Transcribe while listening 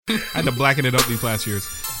I had to blacken it up these last years.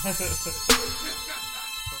 That's so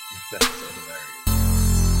hilarious.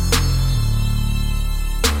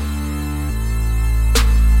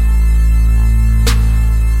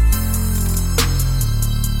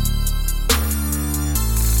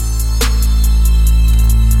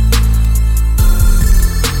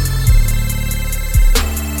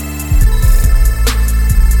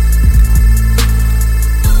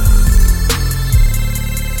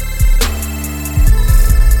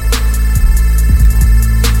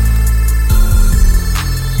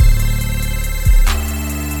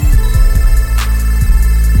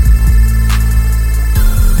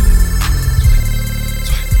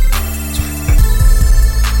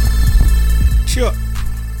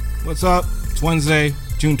 What's up? It's Wednesday,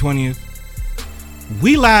 June 20th.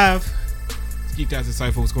 We live. It's Geeked Out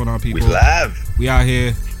Disciple. What's going on, people? We live. We out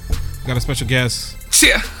here. We got a special guest.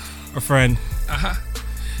 Yeah. A friend.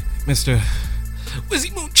 Mr.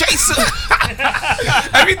 Wizzy Moon Chaser.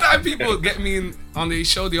 Every time people get me on their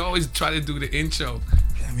show, they always try to do the intro.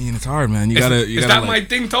 I mean, it's hard, man. You Is gotta that like, my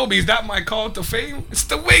thing, Toby? Is that my call to fame? It's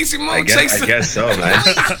the Wizzy Moon Chaser. I guess so, man.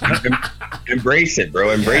 Embrace it,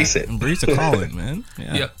 bro. Embrace it. Embrace the calling, man.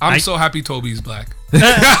 Yeah, I'm so happy Toby's black. It's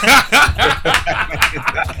true.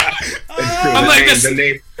 I'm like this.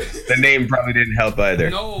 The name probably didn't help either.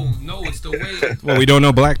 No, it's the way. Well, we don't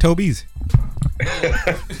know black Tobies.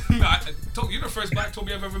 Toby, you're the first black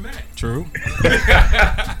Toby I've ever met. True.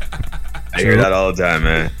 I hear that all the time,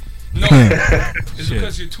 man. No, it's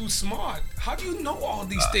because you're too smart. How do you know all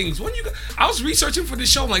these things? I was researching for this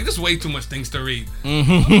show. I'm like, there's way too much things to read.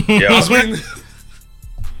 Yeah,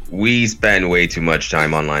 we spend way too much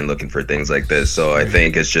time online looking for things like this, so I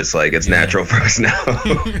think it's just like it's natural for us now.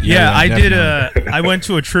 Yeah, I did I went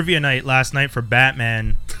to a trivia night last night for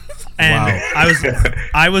Batman, and wow.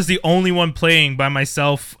 I was the only one playing by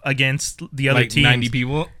myself against the other like teams. 90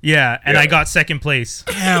 people. Yeah, and I got second place.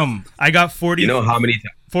 Damn. I got 40. You know how many?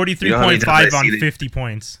 43.5 on 50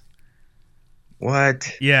 points.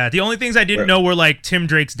 What? Yeah, the only things I didn't know were like Tim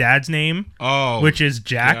Drake's dad's name, which is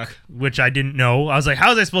Jack, which I didn't know. I was like,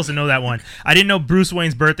 how was I supposed to know that one? I didn't know Bruce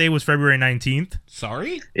Wayne's birthday was February 19th.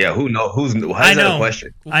 Sorry? Yeah, who knows? How's that a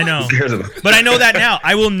question? I know. Who cares about? But I know that now.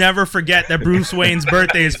 I will never forget that Bruce Wayne's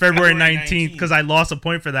birthday is February 19th because I lost a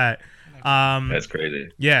point for that. That's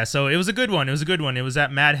crazy. Yeah, so it was a good one. It was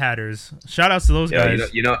at Mad Hatters. Shout outs to those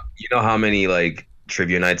guys. You know how many like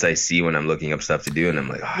trivia nights I see when I'm looking up stuff to do, and I'm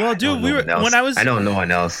like, well, dude, I know no one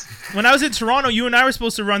else. When I was in Toronto, you and I were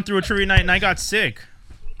supposed to run through a trivia night, and I got sick.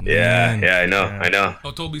 Yeah, I know.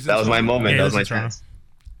 Oh, Toby's that was my moment. Yeah, that was my chance.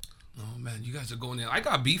 Oh man, you guys are going in. I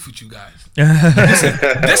got beef with you guys.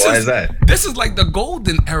 Why is that? This is like the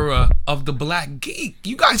golden era of the black geek.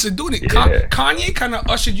 You guys are doing it. Yeah. Kanye kind of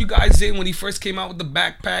ushered you guys in when he first came out with the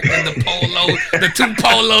backpack and the polo, the two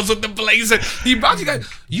polos with the blazer. He brought you guys.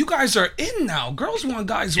 You guys are in now. Girls want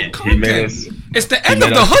guys with content. It's the end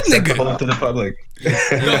of the hood nigga. To the public.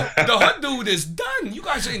 The hood dude is done. You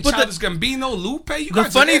guys are in Childish Gambino, Lupe. The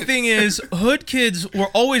funny thing is, hood kids were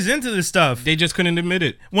always into this stuff. They just couldn't admit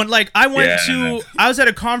it. When I was at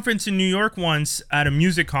a conference in New York once at a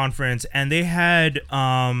music conference, and they had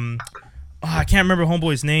I can't remember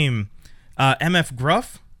homeboy's name, MF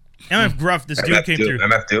Gruff. MF Gruff, this dude came through.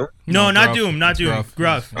 MF Doom? No, not Gruff. Doom.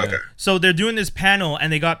 Gruff. Okay. So they're doing this panel,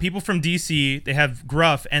 and they got people from DC. They have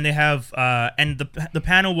Gruff, and they have and the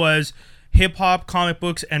panel was hip hop, comic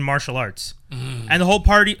books, and martial arts. And the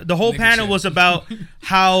whole panel was about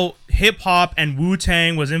how hip hop and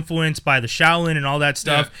Wu-Tang was influenced by the Shaolin and all that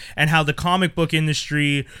stuff, and how the comic book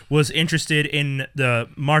industry was interested in the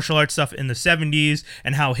martial arts stuff in the 70s,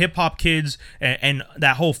 and how hip hop kids and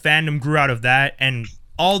that whole fandom grew out of that, and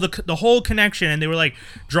all the whole connection. And they were like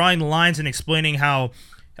drawing the lines and explaining how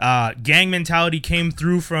gang mentality came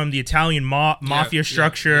through from the Italian mafia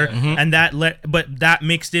structure, and but that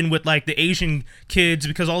mixed in with like the Asian kids,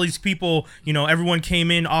 because all these people, everyone came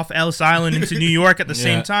in off Ellis Island into New York at the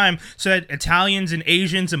same time, so that Italians and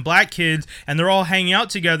Asians and black kids, and they're all hanging out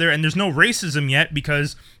together, and there's no racism yet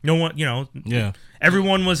because no one,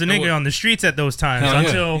 everyone was a nigga on the streets at those times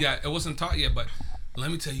it wasn't taught yet. But let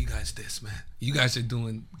me tell you guys this, man. You guys are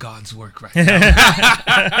doing God's work right now.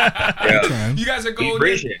 You guys are going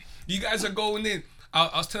in. You guys are going in. I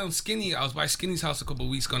was telling Skinny, I was by Skinny's house a couple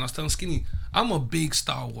of weeks ago, and I was telling Skinny, I'm a big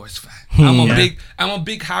Star Wars fan. I'm a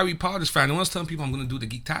big Harry Potter fan. And when I was telling people I'm gonna do the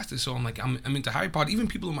Geektastic, so I'm like, I'm into Harry Potter. Even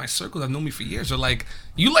people in my circle that know me for years are like,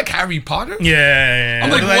 you like Harry Potter? Yeah.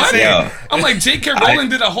 I'm like, what? Yeah. I'm like, J.K. Rowling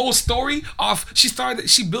did a whole story off.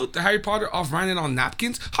 She built the Harry Potter off writing on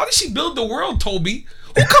napkins. How did she build the world, Toby?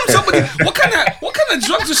 Who comes up with what kind of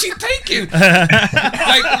drugs is she taking? like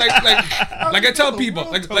I tell people,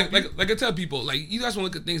 like I tell people, like you guys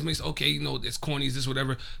want to look at things, makes okay, you know, it's corny, it's this,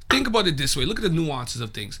 whatever. Think about it this way. Look at the nuances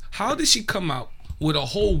of things. How did she come out with a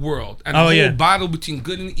whole world and a whole battle between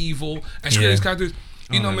good and evil and these characters?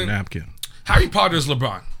 You know what I mean? Napkin. Harry Potter's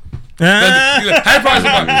LeBron. Harry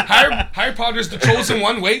Potter's the chosen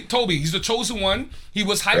one. Wait, Toby, he's the chosen one. He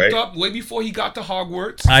was hyped up way before he got to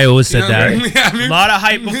Hogwarts. I always said that. I mean? A lot of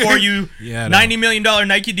hype before you. $90 million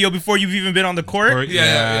Nike deal before you've even been on the court.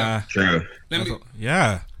 Yeah. True.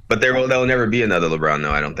 Yeah. But there'll never be another LeBron,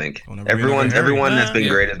 though. I don't think. Everyone that's been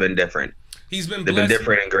great has been different. They've been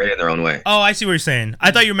different and great in their own way. Oh, I see what you're saying. I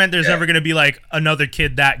thought you meant there's never going to be like another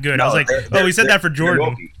kid that good. I was like, we said that for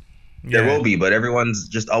Jordan. There will be, but everyone's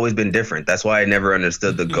just always been different. That's why I never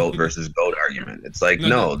understood the GOAT versus GOAT argument. It's like,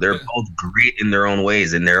 no, they're both great in their own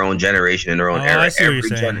ways, in their own generation, in their own era. I see what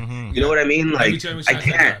you're saying. You know what I mean? Like,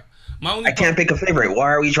 I can't pick a favorite. Why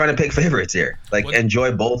are we trying to pick favorites here? Like,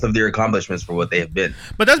 enjoy both of their accomplishments for what they have been.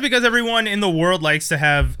 But that's because everyone in the world likes to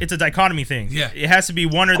have, it's a dichotomy thing. Yeah. It has to be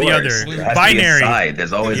one or the other. Binary.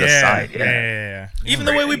 There's always a side. Yeah. Even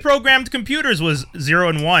the way we programmed computers was 0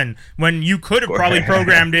 and 1 when you could have probably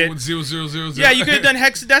programmed it. 0, 0, 0, 0. Yeah, you could have done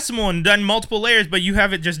hexadecimal and done multiple layers, but you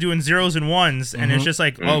have it just doing zeros and ones. And it's just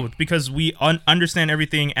like, it's because we understand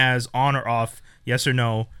everything as on or off, yes or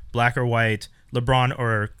no, black or white, LeBron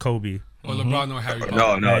or Kobe. Or LeBron or Harry Potter.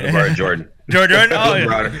 No, LeBron Jordan. Jordan? Oh,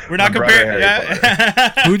 LeBron, we're not comparing.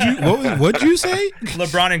 Yeah. What'd you say?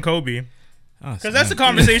 LeBron and Kobe. Because that's the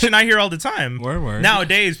conversation I hear all the time. Word.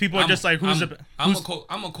 Nowadays, people are just like, I'm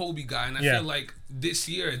a Kobe guy, and I feel like this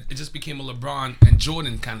year it just became a LeBron and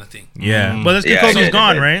Jordan kind of thing. Yeah. But that's because Kobe's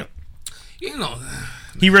gone, right? You know.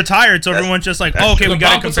 He retired, so everyone's just like, okay, we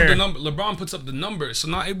gotta compare. LeBron puts up the numbers, so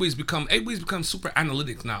now everybody's become super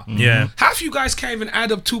analytic now. Yeah, half you guys can't even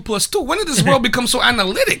add up 2 + 2. When did this world become so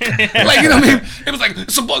analytic? Like, you know what I mean? It was like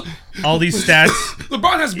all these stats.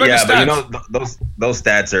 LeBron has better stats. But you know those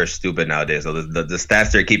stats are stupid nowadays. So the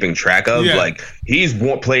stats they're keeping track of, like he's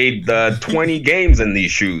played 20 games in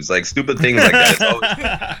these shoes, like stupid things like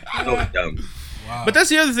that. It's always dumb. Wow. But that's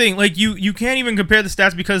the other thing. Like you can't even compare the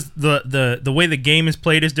stats because the way the game is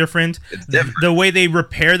played is different. It's different. The way they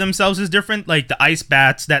repair themselves is different. Like the ice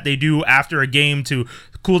bats that they do after a game to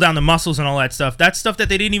cool down the muscles and all that stuff. That's stuff that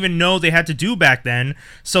they didn't even know they had to do back then.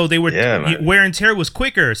 So they were wear and tear was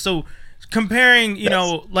quicker. So comparing, you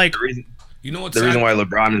know, like. You know what's the reason why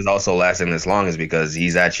LeBron is also lasting this long is because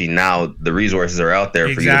he's actually now the resources are out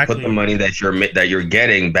there for you to put the money that you're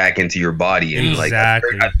getting back into your body. And like at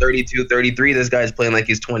 32, 33, this guy's playing like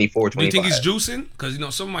he's 24, 25. Do you think he's juicing? Because, you know,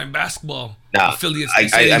 some of my basketball affiliates, they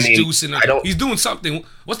say he's juicing. He's doing something.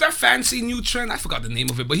 What's that fancy new trend? I forgot the name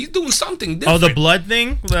of it, but he's doing something different. Oh, the blood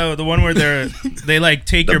thing? The one where they like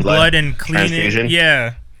take your blood and clean it?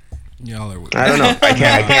 Yeah. Y'all are weird. I don't know. I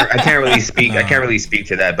can't really speak. I can't really speak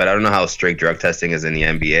to that. But I don't know how strict drug testing is in the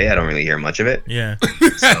NBA. I don't really hear much of it. Yeah.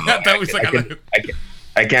 So I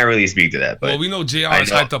can't really speak to that. But well, we know JR is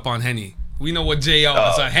hyped up on Henny. We know what JR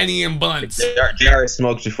is. Henny and blunts. JR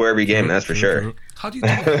smokes before every game. That's for sure. How do you do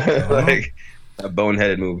that? Like a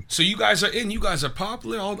boneheaded move. So you guys are in. You guys are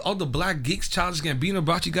popular. All the black geeks, Childish Gambino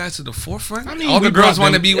brought you guys to the forefront. I mean, all the girls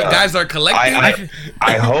want to be with guys that are collecting.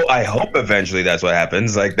 I hope eventually that's what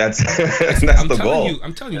happens. Like that's the goal.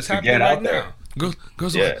 I'm telling you, it's happening right now.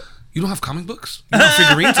 Girls are like, you don't have comic books? You don't have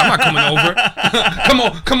figurines? I'm not coming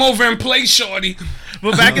over. Come over and play, shorty.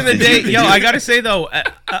 But back in the day, I gotta say though,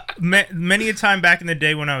 many a time back in the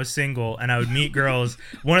day when I was single and I would meet girls,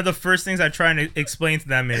 one of the first things I try to explain to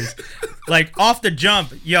them is, like, off the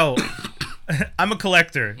jump, I'm a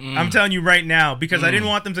collector. I'm telling you right now, because I didn't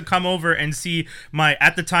want them to come over and see my,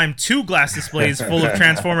 at the time, 2 glass displays full of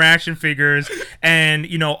Transformer action figures and,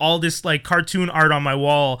 you know, all this like cartoon art on my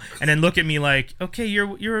wall, and then look at me like, okay,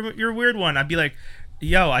 you're a weird one. I'd be like,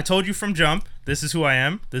 I told you from jump, this is who I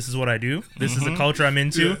am, this is what I do, this is the culture I'm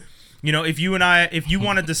into. You know, if you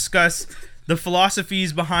want to discuss the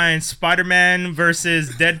philosophies behind Spider-Man versus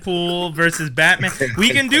Deadpool versus Batman, we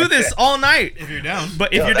can do this all night if you're down.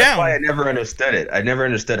 But if you're down, that's why I never understood it. I never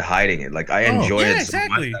understood hiding it. Like I enjoy it so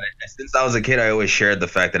much. Since I was a kid, I always shared the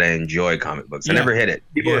fact that I enjoy comic books. I never hid it.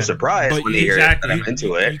 People are surprised when they hear that I'm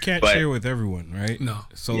into it. You can't share with everyone, right? No.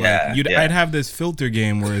 So I'd have this filter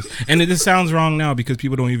game where, and this sounds wrong now because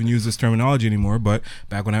people don't even use this terminology anymore. But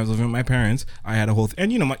back when I was living with my parents, I had a whole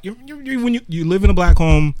and you know, when you live in a black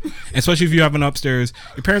home, especially if you have an upstairs,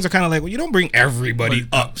 your parents are kind of like, well, you don't bring everybody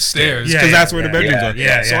upstairs because that's where the bedrooms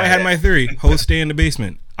are. So I had my theory: host stay in the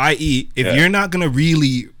basement. I.e., if you're not gonna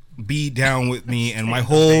really be down with me and my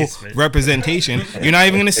whole representation, you're not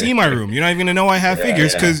even gonna see my room. You're not even gonna know I have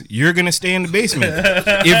figures because you're gonna stay in the basement.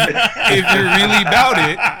 If you're really about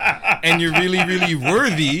it and you're really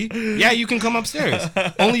worthy, yeah, you can come upstairs.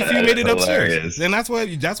 Only if you made it upstairs. And that's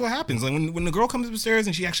what happens. Like when the girl comes upstairs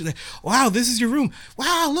and she actually like, wow, this is your room.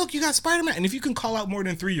 Wow, look, you got Spider-Man. And if you can call out more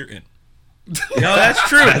than 3, you're in. No, that's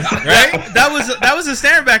true, right? That was a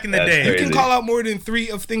standard back in the day. You can call out more than 3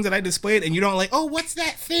 of things that I displayed, and you don't like, oh, what's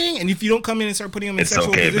that thing? And if you don't come in and start putting them in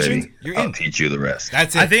sexual positions, you're in. I'll teach you the rest.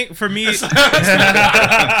 That's it. I think for me,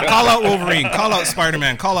 call out Wolverine, call out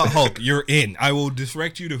Spider-Man, call out Hulk. You're in. I will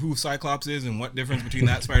direct you to who Cyclops is and what difference between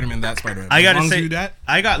that Spider-Man and that Spider-Man. I gotta say that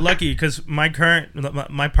I got lucky because my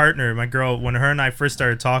partner, my girl, when her and I first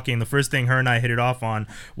started talking, the first thing her and I hit it off on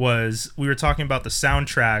was we were talking about the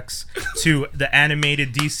soundtracks to the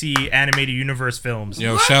animated DC animated universe films.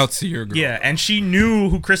 Yo, shouts to your girl. Yeah, and she knew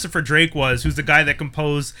who Christopher Drake was, who's the guy that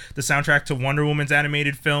composed the soundtrack to Wonder Woman's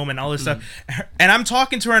animated film and all this stuff. And I'm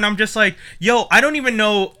talking to her and I'm just like, yo, I don't even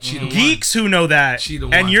know geeks who know that.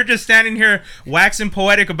 And you're just standing here waxing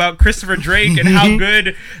poetic about Christopher Drake and how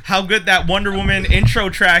good that Wonder Woman intro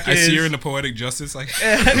track is. I see her in the poetic justice, like you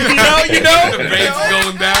know, the rain's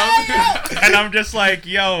going down. And I'm just like,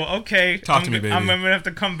 yo, okay, talk to me, baby. I'm gonna have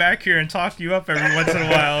to come back here and talk you up every once in a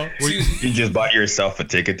while. You just bought yourself a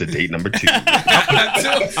ticket to date number 2.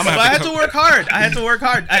 I had to work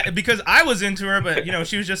hard. Because I was into her, but you know,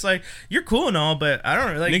 she was just like, "You're cool and all, but I don't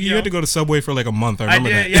really like." Nigga, you had to go to Subway for like a month. I remember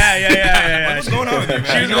that. Yeah. What's going on with you,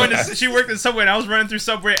 man? She worked at Subway, and I was running through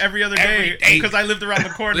Subway every other day because I lived around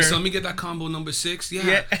the corner. Listen, let me get that combo number 6.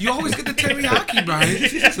 Yeah. You always get the teriyaki, Brian.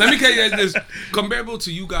 Let me tell you guys this. Comparable to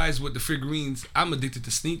you guys with the figurines, I'm addicted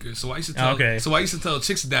to sneakers. So I used to tell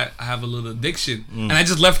chicks that I have a little addiction, and I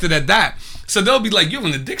just left it at that. So they'll be like, "You have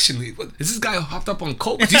an addiction? What, is this guy hopped up on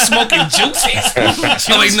coke? Is he smoking juices?" I'm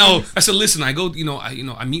like, "No." I said, "Listen, I go,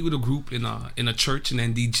 I meet with a group in a church in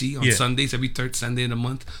NDG on Sundays, every third Sunday of the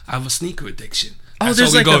month. I have a sneaker addiction." Oh,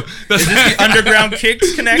 there's like is this the Underground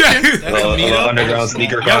Kicks connection? Underground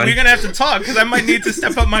sneaker. Yeah, we're gonna have to talk because I might need to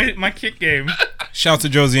step up my kick game. Shout to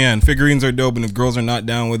Josiane. Figurines are dope, and if girls are not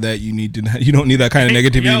down with that, you don't need that kind of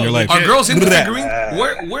negativity in your life. Are girls into figurines?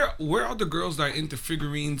 Where are the girls that are into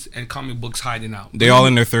figurines and comic books hiding out? They all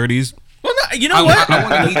in their 30s. Well, no, you know what? I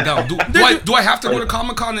want to meet down. Do I have to go to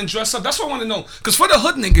Comic-Con and dress up? That's what I want to know. Because for the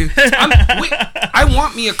hood nigga, I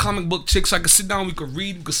want me a comic book chick so I can sit down, we could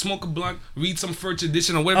read, we could smoke a blunt, read some first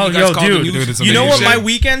edition or whatever you guys call the news. You know what my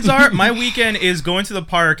weekends are? My weekend is going to the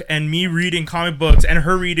park and me reading comic books and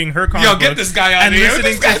her reading her comic books. Yo, get this guy out of here. And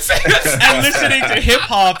listening to hip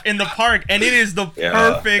hop in the park. And it is the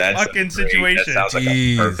perfect fucking situation. That sounds like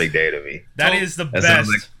a perfect day to me. That is the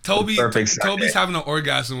best. Toby's having an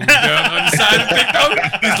orgasm on the side of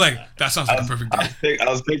TikTok. He's like, that sounds like a perfect day. I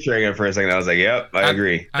was picturing it for a second. I was like, yep, I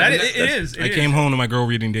agree. It is. I came home to my girl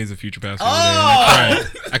reading Days of Future Past.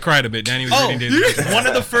 I cried a bit. Danny was reading Days of Future Past. One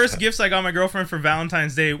of the first gifts I got my girlfriend for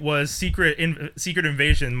Valentine's Day was Secret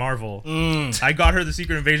Invasion Marvel. I got her the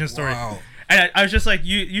Secret Invasion story. Wow. And I was just like,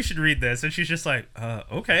 you should read this. And she's just like,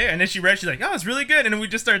 okay. And then she read, she's like, oh, it's really good. And then we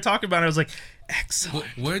just started talking about it. I was like, excellent.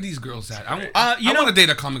 Where are these girls at? I want to date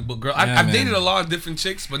a comic book girl. I've dated a lot of different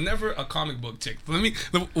chicks, but never a comic book chick. Where they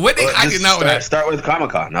hiding out at? Start with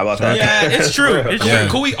Comic-Con. How about that? Yeah, it's true.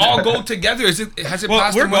 Can we all go together? Has it passed in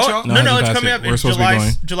Montreal? No, it's coming up in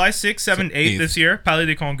July 6th, 7th, 8th this year. Palais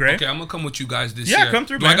des Congrès. Okay, I'm going to come with you guys this year. Yeah, come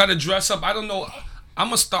through, man. I got to dress up? I don't know.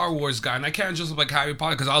 I'm a Star Wars guy, and I can't dress up like Harry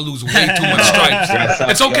Potter because I'll lose way too much stripes.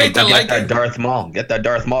 It's okay to like that Darth Maul. Get that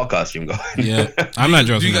Darth Maul costume going. Yeah, I'm not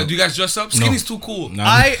dressing. Do you guys dress up? Skinny's too cool. No.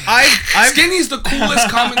 Skinny's the coolest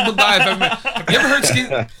comic book guy I've ever met. Have you ever heard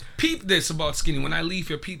Skinny? Peep this about Skinny. When I leave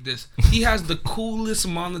here, peep this. He has the coolest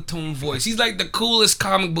monotone voice. He's like the coolest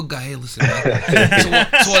comic book guy. Hey, listen, man. So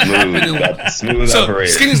what happened? Smooth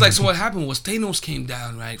operator. Skinny's like, so what happened was Thanos came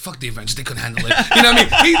down, right? Fuck the Avengers, they couldn't handle it. You know what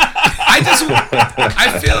I mean?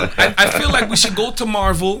 I feel like we should go to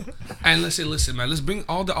Marvel and let's say, listen, man, let's bring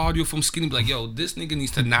all the audio from Skinny. Be like, yo, this nigga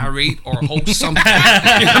needs to narrate or host something. You know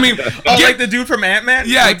what I mean? Like the dude from Ant-Man?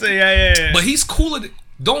 Yeah. Yeah. But he's cooler.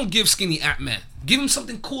 Don't give Skinny Ant-Man. Give him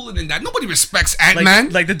something cooler than that. Nobody respects Ant-Man.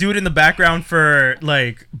 Like the dude in the background for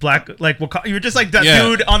like you're just like that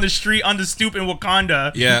dude on the street on the stoop in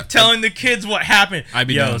Wakanda. Yeah. Telling the kids what happened. So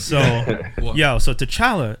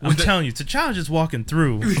T'Challa, I'm telling you, T'Challa just walking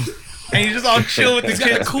through. And he's just all chill with the kids. He's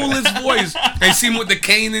got the coolest voice. And see him with the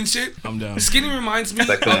cane and shit. I'm down. Skinny reminds me it's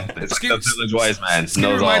like the village wise man.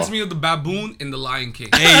 Skinny reminds me of the baboon in The Lion King.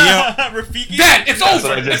 Hey, yo. Rafiki. Dad, it's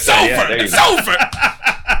over. It's over. It's over.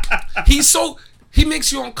 He's so... he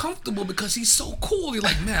makes you uncomfortable because he's so cool. You're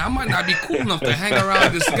like, man, I might not be cool enough to hang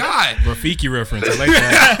around this guy. Rafiki reference. I like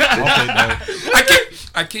that.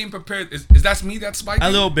 I came prepared. Is that me? That's Spiky? A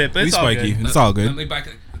little bit, but it's all spiky. good. It's all good.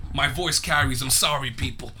 My voice carries. I'm sorry,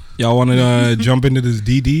 people. Y'all want to jump into this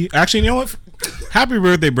DD? Actually, you know what? Happy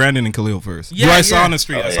birthday, Brandon and Khalil first. Yeah, who I saw on the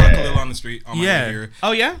street. I saw Khalil on the street on my way here.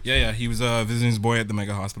 Oh, yeah? Yeah. He was visiting his boy at the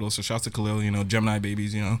Mega Hospital. So shouts to Khalil, Gemini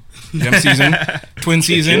babies, Gem season, twin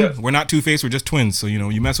season. Yeah. We're not two-faced, we're just twins. So,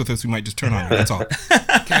 you mess with us, we might just turn on you. That's all.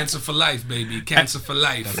 Cancer for life, baby. Cancer for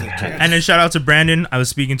life. And then shout out to Brandon. I was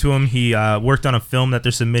speaking to him. He worked on a film that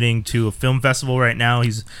they're submitting to a film festival right now.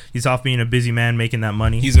 He's off being a busy man making that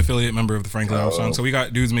money. He's an affiliate member of the Franklin House Song. So we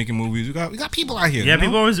got dudes making movies. We got people out here. Yeah,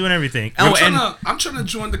 people always doing everything. I'm trying to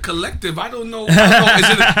join the collective. I don't know.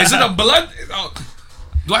 Is it a blood?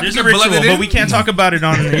 Do I There's a ritual, but we can't talk about it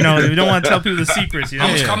on. We don't want to tell people the secrets. How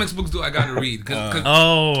much comics books do I got to read?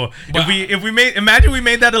 If we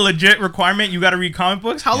made that a legit requirement, you got to read comic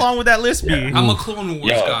books. How long would that list be? I'm a Clone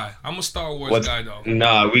Wars guy. I'm a Star Wars guy though.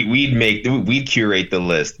 Nah, we'd curate the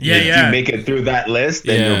list. If you make it through that list,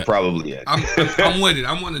 then you're probably it. I'm with it.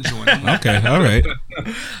 I want to join. Okay, all right.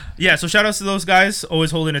 Yeah, so shout outs to those guys,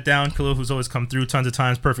 always holding it down. Khalil, who's always come through tons of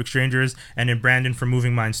times, Perfect Strangers, and then Brandon from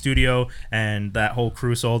Moving Mind Studio, and that whole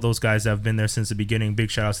crew. So all those guys that have been there since the beginning,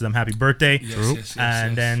 big shout outs to them. Happy birthday. Yes,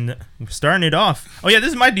 and then starting it off. Oh, yeah, this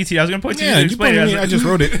is my DTD. I was going to point to you. You explain it. I just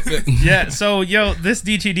wrote it. Yeah, so, this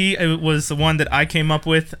DTD it was the one that I came up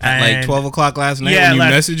with. At like 12 o'clock last night when you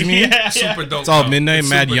messaged me? Yeah. Super dope. It's all midnight,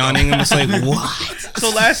 mad yawning. I'm just like, what? So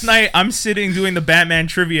last night, I'm sitting doing the Batman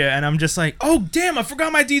trivia, and I'm just like, oh, damn, I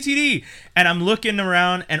forgot my DTD. And I'm looking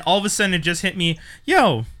around, and all of a sudden, it just hit me,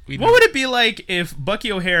 what would it be like if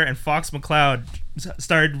Bucky O'Hare and Fox McCloud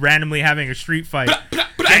started randomly having a street fight?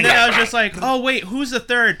 And then I was just like, oh, wait, who's the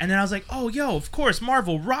third? And then I was like, oh, of course,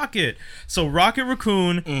 Marvel, Rocket. So Rocket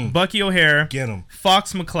Raccoon, Bucky O'Hare, get him.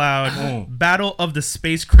 Fox McCloud, Battle of the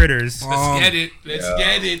Space Critters. Let's get it.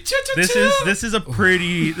 This is a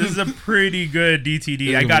pretty good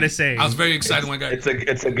DTD, I gotta say. I was very excited when I got it.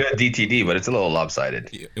 It's a good DTD, but it's a little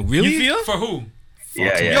lopsided. Really? You feel? For who?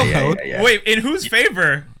 Yeah. Wait, in whose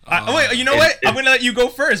favor? Wait, you know what? I'm gonna let you go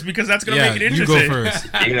first because that's gonna make it interesting. You go first.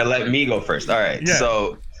 You're gonna let me go first. All right. Yeah.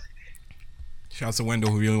 So, shouts to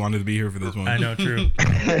Wendell who really wanted to be here for this one. I know, true.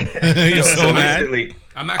 You're so mad.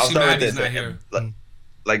 I'm actually mad he's not here.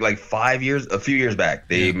 Like a few years back,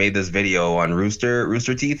 they made this video on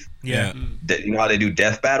Rooster Teeth. Yeah. You know how they do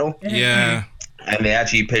Death Battle? Yeah. And they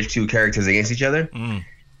actually pitched two characters against each other.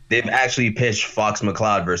 They've actually pitched Fox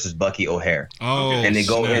McCloud versus Bucky O'Hare. Oh, and they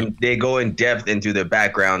go in depth into their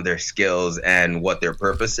background, their skills, and what their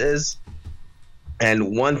purpose is.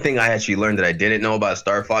 And one thing I actually learned that I didn't know about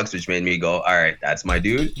Star Fox, which made me go, all right, that's my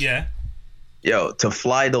dude. Yeah. To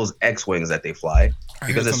fly those X-Wings that they fly,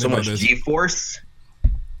 because there's so much G-force,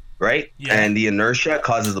 right? Yeah. And the inertia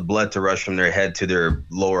causes the blood to rush from their head to their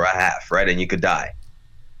lower half, right? And you could die.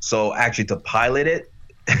 So actually to pilot it,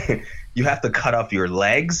 you have to cut off your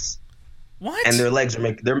legs. What? And their legs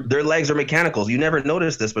are mechanical. You never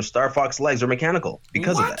noticed this, but Star Fox legs are mechanical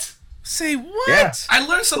because of that. Say what? Yeah. I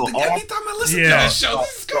learned something every time I listen to this show.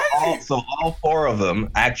 This is crazy. So all four of them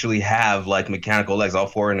actually have like mechanical legs, all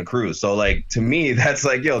four in the crew. So like to me, that's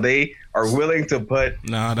like, they are willing to put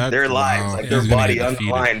their lives, their body on the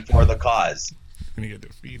line for the cause. Gonna get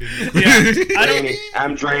defeated. Yeah.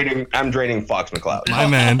 I'm draining Fox McCloud. My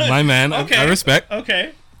man. Okay. I respect.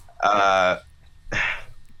 Okay.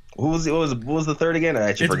 What was the third again? I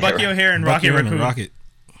actually forget. It's Bucky O'Hare and Rocket Raccoon. Rocket.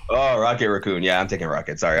 Oh, Rocket Raccoon. Yeah, I'm taking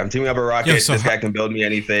Rocket. Sorry, I'm teaming up with Rocket. This guy can build me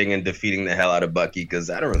anything and defeating the hell out of Bucky because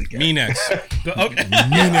I don't really care. Me next. Okay.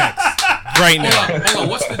 Me next. Right now. Hold on.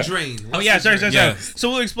 What's the drain? Sorry. So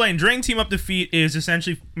we'll explain. Drain team up defeat is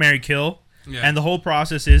essentially marry kill. Yeah. And the whole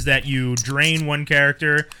process is that you drain one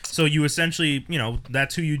character. So you essentially,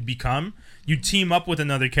 that's who you'd become. You team up with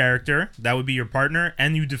another character, that would be your partner,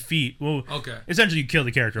 and you defeat. Well, essentially you kill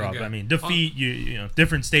the character off. I mean, defeat,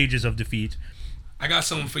 different stages of defeat. I got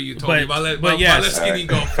something for you, Toby. Let Skinny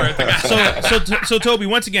go first. So Toby,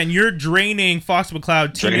 once again, you're draining Fox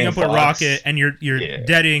McCloud, teaming up with Rocket, and you're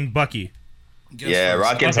deading Bucky. Yeah,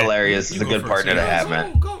 Rocket's hilarious. It's a good partner to have,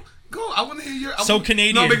 man. Go. I want to hear your. So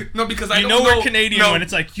Canadian. No, because I don't know. We're Canadian when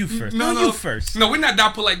it's like you first. No, you first. No, we're not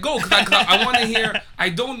that polite. Go, because I want to hear. I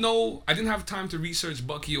don't know. I didn't have time to research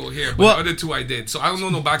Bucky O'Hare, but the other two I did. So I don't know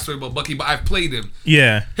no backstory about Bucky, but I've played him.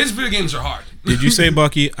 Yeah. His video games are hard. Did you say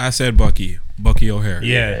Bucky? I said Bucky. Bucky O'Hare.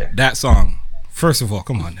 Yeah. That song. First of all,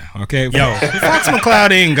 come on now, okay? Yo, Fox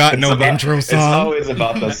McCloud ain't got intro song. It's always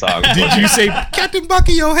about the song. Did you say Captain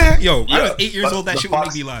Bucky O'Hare? Yo, I was 8 years old. That shit would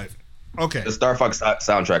make me live. Okay. The Star Fox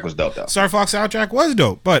soundtrack was dope, though. Star Fox soundtrack was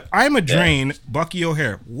dope, but I'm a drain Bucky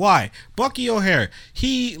O'Hare. Why? Bucky O'Hare.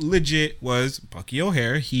 He legit was Bucky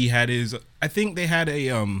O'Hare. He had his. I think they had a He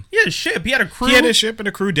had a ship. He had a crew. He had a ship and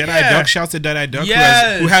a crew. Deadeye Duck. Shouts to Deadeye Duck,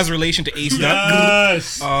 who has relation to Ace Duck.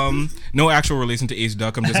 No actual relation to Ace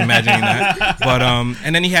Duck. I'm just imagining that. But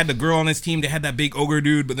and then he had the girl on his team. They had that big ogre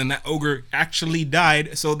dude, but then that ogre actually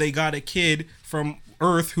died, so they got a kid from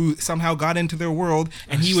Earth who somehow got into their world,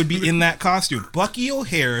 and he would be in that costume. Bucky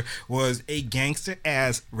O'Hare was a gangster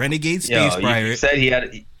ass renegade space pirate.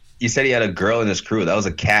 You said he had a girl in his crew. That was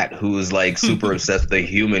a cat who was like super obsessed with a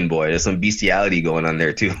human boy. There's some bestiality going on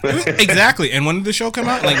there too. Exactly. And when did the show come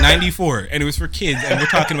out? Like 94. And it was for kids. And we're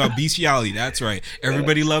talking about bestiality. That's right.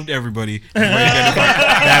 Everybody loved everybody. That's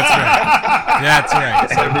right.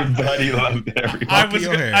 Everybody loved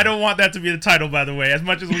everybody. I don't want that to be the title, by the way. As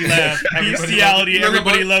much as we laugh, bestiality,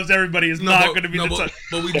 everybody loves everybody is not going to be the title.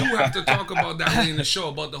 But we do have to talk about that in the show,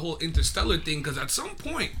 about the whole interstellar thing, because at some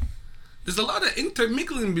point, there's a lot of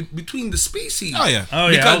intermingling between the species. Oh yeah,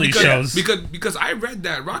 all these shows. Because I read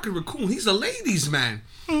that Rocket Raccoon, he's a ladies' man.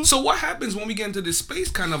 So what happens when we get into this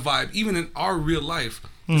space kind of vibe, even in our real life?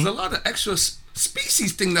 There's a lot of extra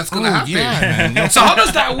species thing that's gonna happen. Yeah, man. So how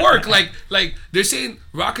does that work? Like they're saying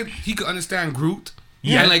Rocket, he could understand Groot.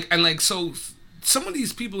 Yeah, and so some of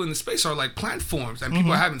these people in the space are like plant forms, and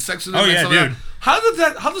people are having sex with them. Oh yeah, dude. How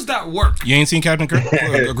does that work? You ain't seen Captain Kirk?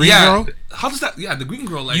 Green Girl? How does that? Yeah, the Green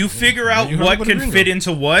Girl. Like, you figure out what can fit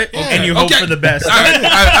into what, and you hope for the best.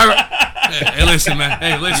 Hey, listen, man.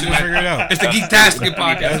 Figure it out. It's the Geek-tastic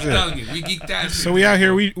podcast. I'm telling you, we Geek-tastic. So we out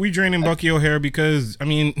here, we draining Bucky O'Hare because, I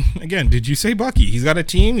mean, again, did you say Bucky? He's got a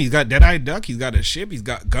team. He's got Deadeye Duck. He's got a ship. He's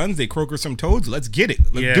got guns. They croaker some toads. Let's get it.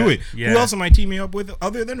 Let's do it. Yeah. Who else am I teaming up with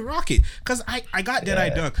other than Rocket? Because I got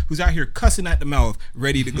Deadeye Duck, who's out here cussing at the mouth,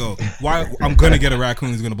 ready to go. Why? I'm gonna get a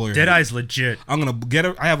raccoon who's gonna blow your head off. Deadeye's legit. I'm gonna get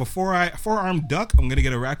I have a four-armed duck. I'm gonna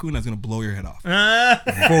get a raccoon that's gonna blow your head off.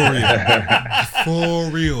 For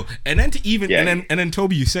real. And then and then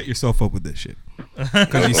Toby, you set yourself up with this shit.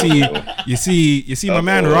 Because you see, my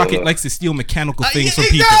man Rocket likes to steal mechanical things from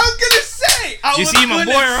people. I was gonna say.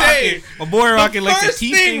 My boy Rocket likes to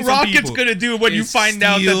teach things from people. Rocket's gonna do when you find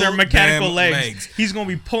out that they're mechanical legs. He's gonna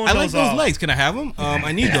be pulling those off. I like those legs. Can I have them?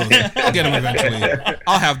 I need those. I'll get them eventually.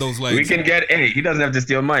 I'll have those legs. We can get. Hey, he doesn't have to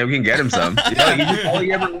steal mine. We can get him some.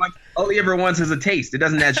 All he ever wants is a taste. It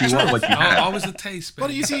doesn't actually want what you have. Always a taste.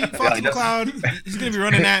 But you see, Fox McCloud, he's gonna be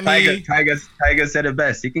running at me. Tyga said it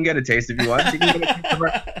best. He can get a taste if he wants. He can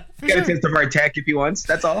get a taste of our tech if he wants.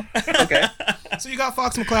 That's all. Okay. So you got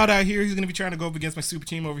Fox McCloud out here. He's gonna be trying to go up against my super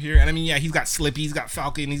team over here. And I mean, yeah, he's got Slippy, he's got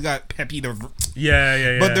Falcon, he's got Peppy.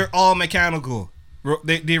 Yeah. But they're all mechanical.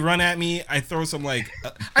 They run at me. I throw some I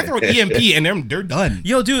throw an EMP and they're done.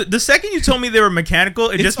 Yo, dude, the second you told me they were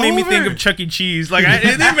mechanical, it just made me think of Chuck E. Cheese. Like it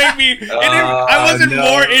didn't make me. I wasn't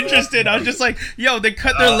more interested. I was just like, yo, they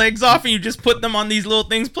cut their legs off and you just put them on these little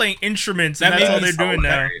things playing instruments, and that's all they're doing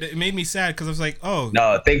now. It made me sad because I was like, oh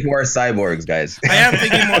no, think more cyborgs, guys. I am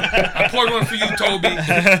thinking more. I poured one for you, Toby.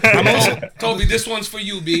 Toby, this one's for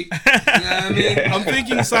you, B. You know what I mean? I'm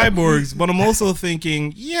thinking cyborgs, but I'm also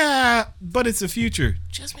thinking, yeah, but it's the future.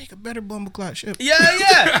 Just make a better Bumbleclot ship.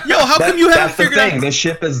 Yeah. Yo, how come you haven't figured out? The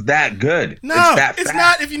ship is that good. No, it's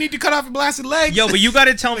not if you need to cut off a blasted leg. Yo, but you got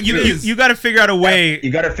to tell me. You got to figure out a way.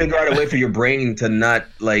 You got to figure out a way for your brain to not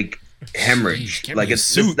hemorrhage.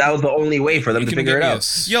 That was the only way for them to figure it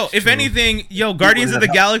out. Yo, if anything, Guardians of the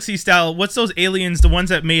Galaxy style, what's those aliens, the ones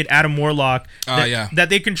that made Adam Warlock, that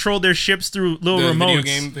they control their ships through little remotes. Video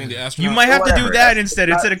game thing, you might have to do that instead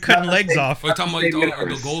of cutting legs off. We're talking about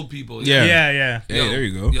the gold people. Yeah, there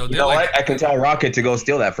you go. You know what? I can tell Rocket to go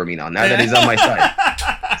steal that for me now that he's on my side.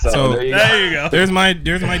 So there you go. There's my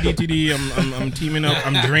DTD. I'm teaming up.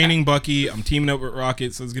 I'm draining Bucky. I'm teaming up with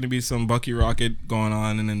Rocket. So there's gonna be some Bucky Rocket going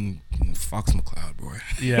on, and then Fox McCloud, boy.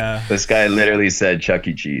 Yeah. This guy literally said Chuck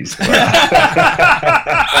E. Cheese.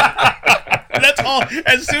 That's all.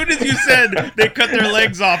 As soon as you said they cut their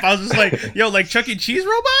legs off, I was just like, yo, like Chuck E. Cheese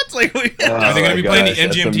robots? Like, are they going to be playing the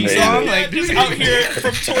MGMT song? Like, just out here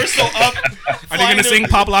from torso up. Are they going to sing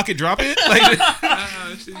Pop Lock It Drop It? Like,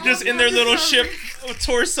 just in their little ship,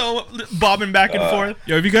 torso bobbing back and forth.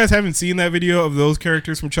 Yo, if you guys haven't seen that video of those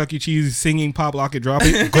characters from Chuck E. Cheese singing Pop Lock It Drop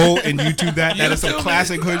It, go and YouTube that. That is some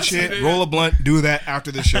classic hood shit. Roll a blunt, do that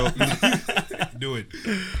after the show. Do it.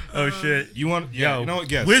 Oh, shit. You want, you know what,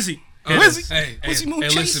 guess. Wizzy. Hey,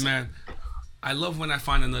 listen, man. I love when I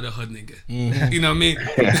find another hood nigga. Mm-hmm. You know what I mean?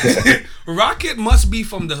 Rocket must be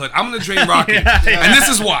from the hood. I'm gonna drain Rocket, and this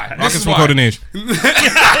is why. Rocket's from Code Nation.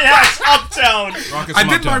 Yes, Uptown. I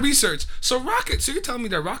did my research. So you're telling me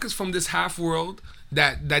that Rocket's from this half world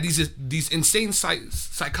that these insane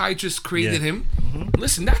psychiatrists created him.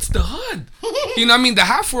 Listen, that's the hood. You know what I mean? The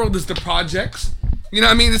half world is the projects. You know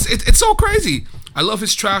what I mean? It's so crazy. I love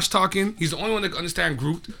his trash talking. He's the only one that can understand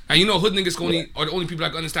Groot. And you know, hood niggas are the only people that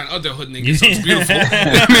can understand other hood niggas. So it's beautiful.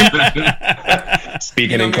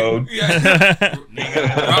 Speaking in code. Yeah.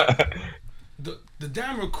 The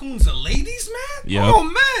damn raccoon's a ladies' man? Yep. Oh,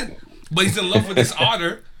 man. But he's in love with this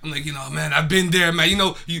otter. I'm like, man, I've been there, man. You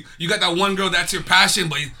know, you got that one girl that's your passion,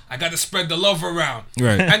 but I got to spread the love around.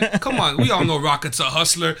 Right. And come on, we all know Rocket's a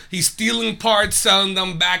hustler. He's stealing parts, selling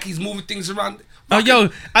them back. He's moving things around. Oh, yo,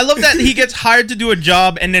 I love that he gets hired to do a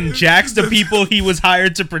job and then jacks the people he was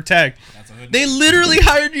hired to protect. They literally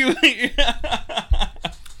hired you.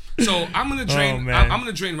 So I'm gonna drain. I'm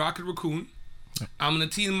gonna drain Rocket Raccoon. I'm gonna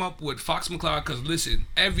team him up with Fox McCloud because listen,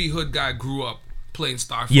 every hood guy grew up playing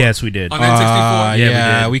Star Fox. Yes, we did on N64.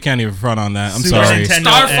 Yeah, we can't even front on that. I'm sorry.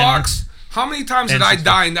 Star Fox. How many times did I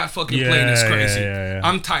die in that fucking plane? It's crazy.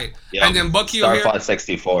 I'm tight. Yeah. And then Bucky Star Fox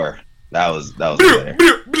 64. That was talk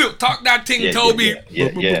that thing, Toby.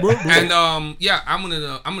 Yeah. And I'm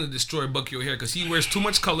gonna destroy Bucky O'Hare because he wears too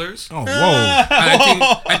much colors. Oh, whoa! And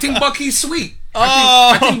I think Bucky's sweet.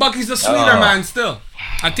 I think Bucky's the sweeter man still.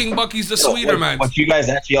 I think Bucky's the sweeter man. What you guys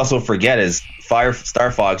actually also forget is Star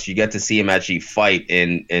Fox. You get to see him actually fight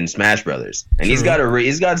in Smash Brothers, and he's got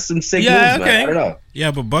some sick moves, man. I don't know.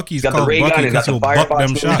 Yeah, but Bucky's called Bucky because he'll buck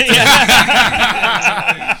them shots.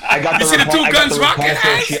 I got the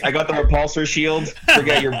repulsor shield.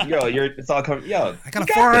 Forget it's all coming. Yo, I got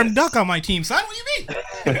a 4-armed duck on my team, son. What do you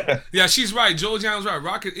mean? Yeah, she's right. Joe John's right.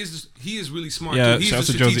 Rocket is really smart. Yeah, dude. He's a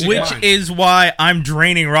strategic which is why I'm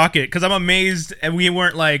draining Rocket because I'm amazed and we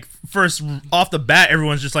weren't like first off the bat.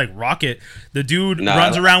 Everyone's just like Rocket. The dude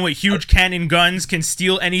runs around with huge cannon guns, can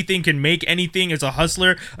steal anything, can make anything. Is a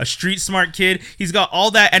hustler, a street smart kid. He's got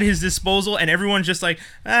all that at his disposal, and everyone's just like,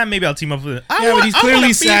 maybe I'll team up with it. But he's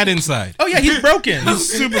clearly sad inside. Oh yeah, he's broken.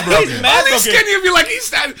 He's super broken. He's mad broken. Skinny and be like, he's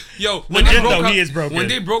sad. Yo, he is broken. When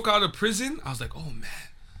they broke out of prison, I was like, oh man,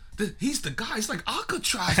 he's the guy. He's like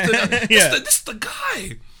Alcatraz. This is the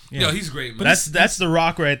guy. Yeah. Yo, he's great, man. That's the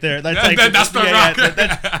Rock right there. That's the Rock.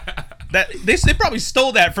 They probably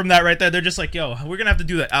stole that from that right there. They're just like, yo, we're gonna have to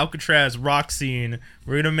do the Alcatraz Rock scene.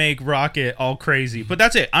 We're gonna make Rocket all crazy. But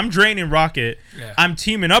that's it. I'm draining Rocket. Yeah. I'm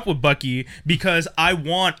teaming up with Bucky because I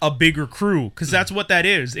want a bigger crew. Because that's what that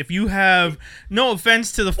is. If you have no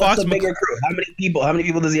offense to the Fox, what's a bigger crew? How many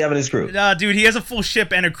people does he have in his crew? Dude, he has a full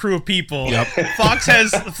ship and a crew of people. Yep. Fox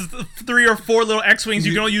has 3 or 4 little X-wings.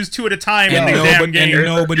 You can only use 2 at a time in the damn game.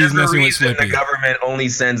 Nobody's messing with Slippy. The government only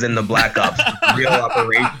sends in the Black Ops real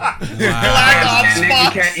operation. Black Ops.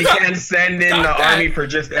 You can't send in the army for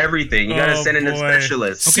just everything. You gotta send in the specialists.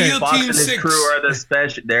 Okay. SEAL Fox Team and his 6 crew are the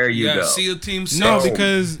special. There you go. SEAL Team 6. No,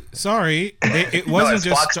 because it wasn't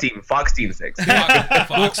just Fox Team 6.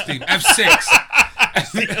 Fox Team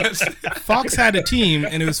F6. Fox had a team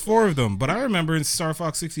and it was 4 of them. But I remember in Star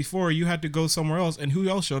Fox 64, you had to go somewhere else, and who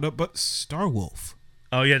else showed up but Starwolf?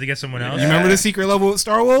 Oh, you had to get someone else? You remember the secret level with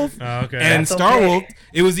Starwolf? Oh, okay. And Starwolf,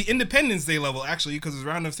 it was the Independence Day level, actually, because it was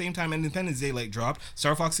around the same time Independence Day dropped.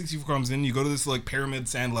 Star Fox 64 comes in, you go to this pyramid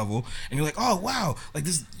sand level, and you're like, oh, wow,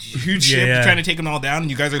 this huge ship trying to take them all down,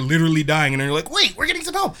 and you guys are literally dying, and then you're like, wait, we're getting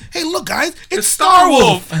some help. Hey, look, guys, it's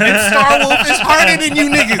Starwolf. And Starwolf is harder than you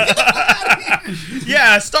niggas.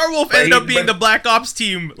 Yeah, Starwolf ended up being the Black Ops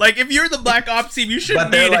team. If you're the Black Ops team, you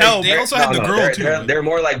shouldn't need help. They also had the girl, too. They're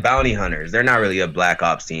more like bounty hunters. They're not really a Black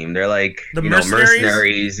Ops team. They're like the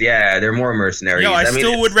mercenaries. Yeah, they're more mercenaries. Yo, I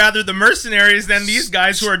still would rather the mercenaries than these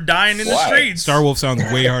guys who are dying in the streets. Starwolf sounds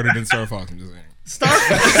way harder than Star Fox. I'm just saying.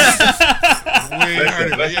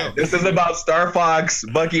 This is about Star Fox,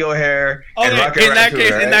 Bucky O'Hare, and Rocket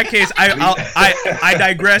Raccoon. In that case, I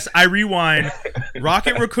digress. I rewind.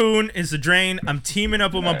 Rocket Raccoon is the drain. I'm teaming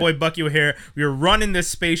up with my boy Bucky O'Hare. We are running this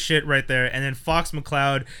space shit right there, and then Fox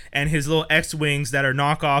McCloud and his little X-wings that are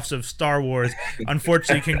knockoffs of Star Wars,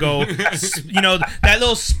 unfortunately, can go. That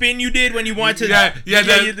little spin you did when you wanted to.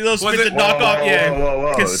 The little spin to knock off.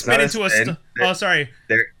 Whoa. Can spin into a. Oh, sorry.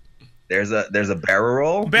 There's a barrel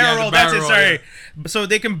roll. That's it. Sorry. Yeah. So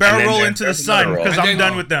they can barrel roll into the sun because I'm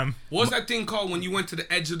done with them. What was that thing called when you went to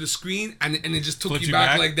the edge of the screen and it just took you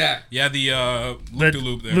back like that? Yeah, the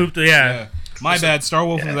loop-de-loop there. Yeah. My bad.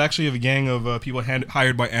 Starwolf was actually a gang of people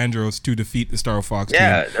hired by Andros to defeat the Star Fox team.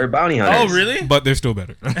 Yeah, they're bounty hunters. Oh, really? But they're still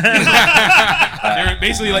better. They're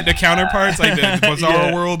basically the counterparts, the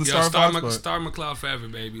Bizarro World, the Star Fox. Star McCloud forever,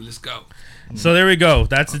 baby. Let's go. So there we go.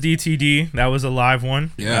 That's the DTD. That was a live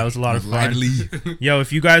one. Yeah, that was a lot of fun. Yo,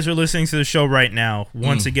 if you guys are listening to the show right now,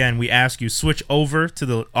 once again, we ask you switch over to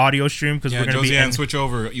the audio stream because we're going to be switch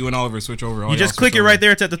over. You and Oliver switch over. You just click it right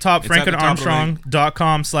there. It's at the top.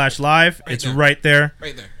 FrankandArmstrong.com/live. It's right there.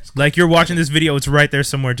 Right there. Like you're watching this video, it's right there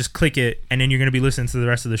somewhere. Just click it, and then you're going to be listening to the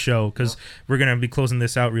rest of the show because we're going to be closing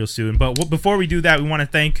this out real soon. But before we do that, we want to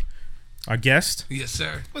thank our guest. Yes,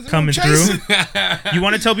 sir. Coming through. You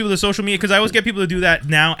want to tell people the social media? Because I always get people to do that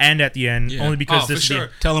now and at the end, only because this is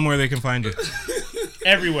Tell them where they can find you.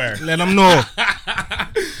 Everywhere. Let them know.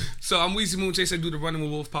 So I'm Weezy Moonchaser. I do the Running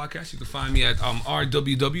with Wolves podcast. You can find me at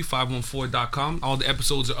rww514.com. All the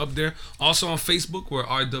episodes are up there. Also on Facebook, we're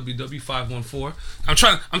rww514. I'm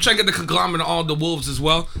trying to get the conglomerate of all the wolves as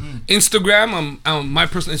well. Instagram, my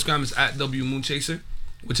personal Instagram is at wmoonchaser.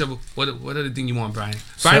 Whichever, what other thing you want, Brian?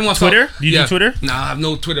 Brian wants Twitter. Do you do Twitter? Nah, I have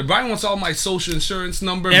no Twitter. Brian wants all my social insurance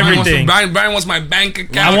number. Everything. Brian wants my bank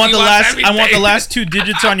account. I want the last 2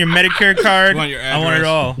 digits on your Medicare card. I want it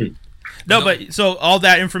all. No, but so all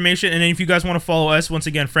that information, and then if you guys want to follow us, once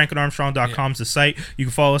again, franklinarmstrong.com is the site. You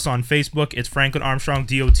can follow us on Facebook. It's Franklin Armstrong,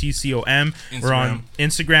 DOTCOM. We're on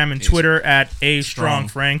Instagram and Twitter at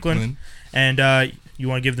 @strongfranklin. And you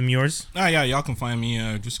want to give them yours? Yeah, y'all can find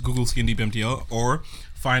me. Just Google Skin Deep MTL or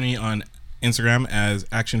find me on Instagram as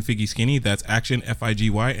Action Figgy Skinny. That's Action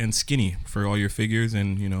FIGY and Skinny for all your figures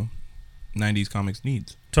and 90s comics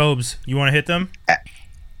needs. Tobes, you want to hit them?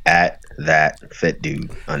 At that fit dude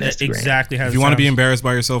on Instagram. Exactly how if you want to be embarrassed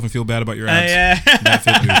by yourself and feel bad about your abs, that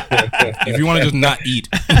fit dude. If you want to just not eat,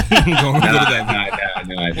 go to that.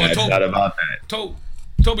 No, it's not about that.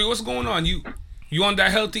 Toby, what's going on? You on that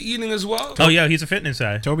healthy eating as well? Oh yeah, he's a fitness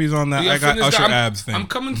guy. Toby's on that. I got Usher abs thing. I'm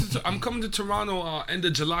coming to Toronto end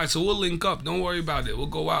of July, so we'll link up. Don't worry about it. We'll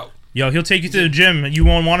go out. Yo, he'll take you to the gym. You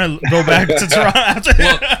won't want to go back to Toronto after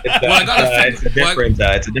it's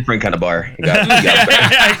a different kind of bar. You got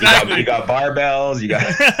barbells. You got.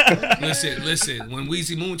 Listen. When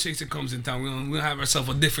Weezy Moonchaser comes in town, we'll have ourselves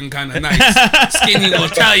a different kind of night. Skinny will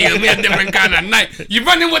tell you it'll be a different kind of night. You're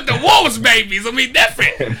running with the wolves, babies. It'll be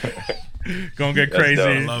different. Gonna get crazy.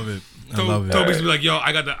 I love it. Toby's be like, yo,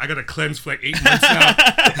 I got to cleanse for like 8 months now.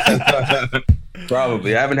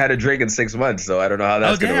 Probably. I haven't had a drink in 6 months, so I don't know how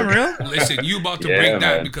that's going to work. Real? Listen, you about to break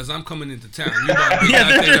that because I'm coming into town.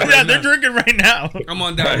 They're drinking right now. I'm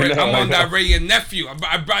on that Ray and Nephew.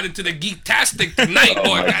 I brought it to the Geektastic tonight.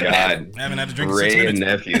 Oh my God. I haven't had to drink Ray 6 minutes. and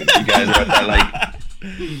Nephew. You guys are that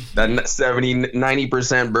that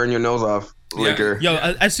 70-90% burn your nose off liquor. Yo,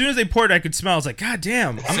 as soon as they poured it, I could smell. I was like, God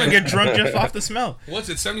damn, I'm going to get drunk just off the smell. What's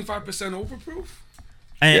it, 75% overproof?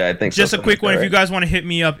 And I think just a quick one. If you guys want to hit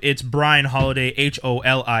me up, it's Brian Holiday,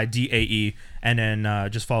 HOLIDAE, and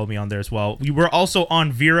then just follow me on there as well. We were also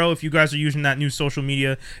on Vero. If you guys are using that new social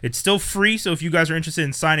media, it's still free. So if you guys are interested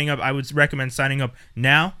in signing up, I would recommend signing up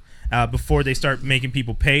now before they start making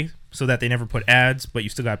people pay, so that they never put ads, but you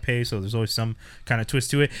still got to pay, so there's always some kind of twist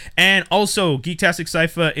to it. And also, Geektastic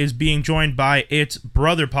Cypher is being joined by its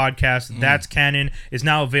brother podcast, That's Canon, is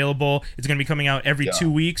now available. It's going to be coming out every 2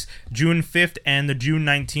 weeks. June 5th and the June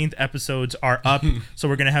 19th episodes are up, so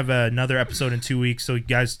we're going to have another episode in 2 weeks, so you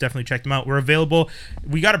guys definitely check them out. We're available.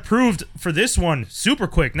 We got approved for this one super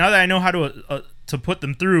quick. Now that I know how to put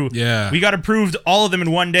them through, we got approved all of them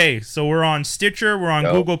in 1 day. So we're on Stitcher, we're on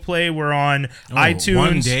Google Play, we're on iTunes.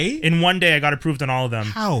 1 day? In 1 day I got approved on all of them.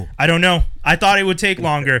 How? I don't know. I thought it would take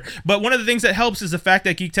longer. But one of the things that helps is the fact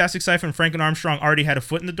that Geektastic Cypher and Franklin Armstrong already had a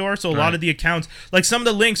foot in the door. So a lot of the accounts, like some of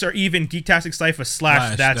the links are even Geektastic Cypher /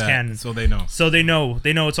 That's Canon. So they know.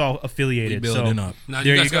 They know it's all affiliated. Building up. Now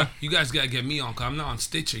you guys gotta get me on, because I'm not on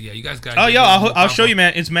Stitcher yet. You guys gotta I'll show you,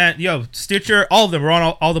 man. It's Stitcher, all of them. We're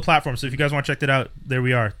on all the platforms. So if you guys want to check that out, there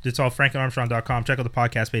we are. It's all franklinarmstrong.com. Check out the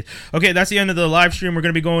podcast page. Okay, that's the end of the live stream. We're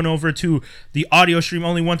going to be going over to the audio stream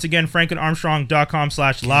only. Once again,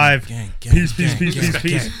 franklinarmstrong.com/live. Peace.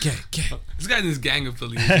 This guy in his gang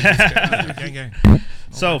affiliate. Gang.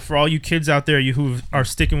 So for all you kids out there, who are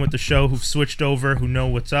sticking with the show, who've switched over, who know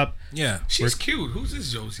what's up. Yeah. She's cute. Who's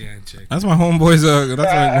this Josiane chick? That's my homeboy's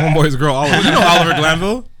girl, Oliver. You know Oliver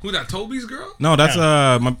Glanville? Who that, Toby's girl? No,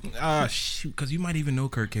 that's shoot, because you might even know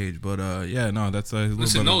Kurt Cage, but that's his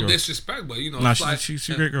listen, no girl. Disrespect, but she's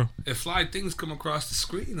a great girl. If fly things come across the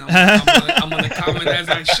screen, I'm gonna comment as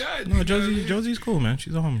I should. No, Josie's cool, man.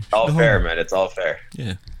 She's a homie. All fair, man. It's all fair.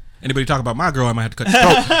 Yeah. Anybody talk about my girl, I might have to cut your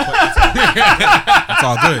throat. That's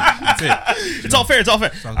all good. That's it. It's all fair. It's all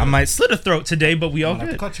fair. I might slit a throat today, but we all have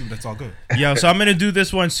good. to cut you. That's all good. Yo, so I'm gonna do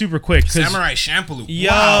this one super quick. Samurai Champloo.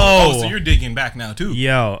 Yo. Wow. Oh, so you're digging back now too.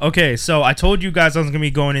 Yo. Okay, so I told you guys I was gonna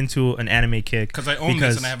be going into an anime kick because I own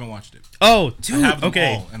this and I haven't watched it. Oh, dude.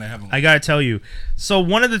 Okay. All, and I haven't. I gotta tell you. So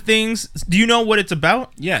one of the things. Do you know what it's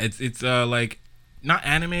about? Yeah, it's like. Not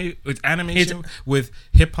anime, it's animation with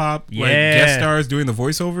hip hop like guest stars doing the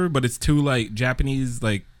voiceover, but it's too like Japanese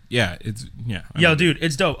like Yo, dude,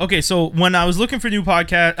 it's dope. Okay, so when I was looking for new when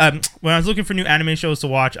I was looking for new anime shows to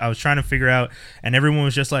watch, I was trying to figure out, and everyone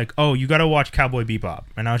was just like, "Oh, you got to watch Cowboy Bebop,"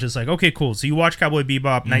 and I was just like, "Okay, cool." So you watch Cowboy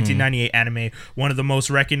Bebop, 1998 anime, one of the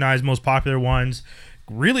most recognized, most popular ones.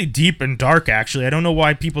 Really deep and dark, actually. I don't know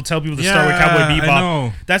why people tell people to start with Cowboy Bebop. I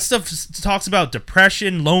know. That stuff talks about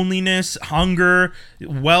depression, loneliness, hunger,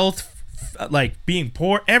 wealth, like being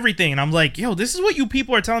poor, everything. And I'm like, yo, this is what you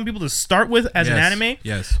people are telling people to start with as an anime?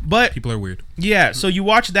 Yes. But people are weird. Yeah, so you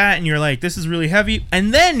watch that and you're like, this is really heavy.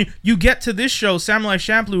 And then you get to this show, Samurai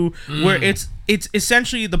Champloo, where it's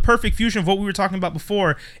essentially the perfect fusion of what we were talking about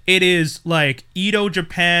before. It is like Edo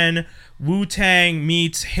Japan, Wu-Tang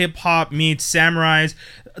meets hip-hop meets samurais.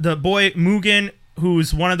 The boy Mugen,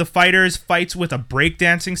 who's one of the fighters, fights with a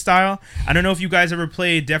breakdancing style. I don't know if you guys ever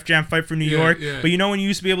played Def Jam Fight for New York, but you know when you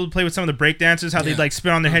used to be able to play with some of the breakdancers, how they'd like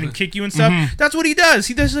spin on their head and kick you and stuff? That's what he does.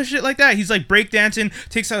 He does shit like that. He's like breakdancing,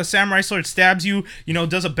 takes out a samurai sword, stabs you,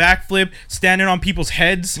 does a backflip, standing on people's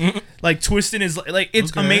heads, like twisting his... Like,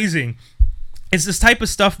 it's amazing. It's this type of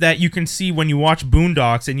stuff that you can see when you watch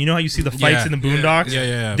Boondocks, and you know how you see the fights in the Boondocks?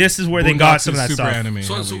 Yeah. This is where Boondocks they got some of that stuff. Anime.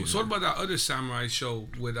 So what about that other samurai show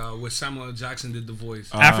with Samuel L. Jackson did the voice?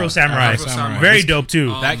 Afro Samurai. Very dope,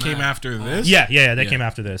 too. That came after this? Yeah, that came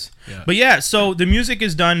after this. Yeah. But yeah, so the music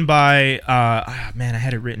is done by, I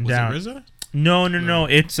had it written down. Was it RZA? No.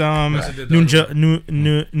 It's Nujabes?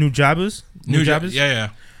 Nujabes?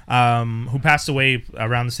 Yeah. Who passed away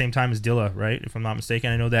around the same time as Dilla, right? If I'm not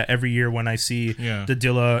mistaken. I know that every year when I see the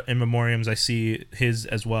Dilla in memoriams, I see his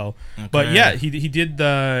as well. Okay. But yeah,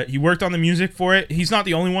 he worked on the music for it. He's not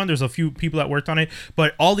the only one. There's a few people that worked on it,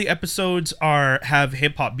 but all the episodes have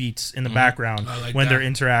hip hop beats in the background when they're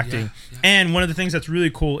interacting. Yeah. And one of the things that's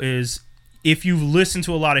really cool is if you've listened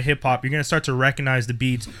to a lot of hip hop, you're gonna start to recognize the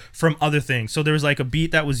beats from other things. So there was like a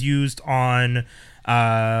beat that was used on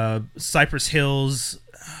Cypress Hill's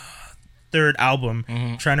third album.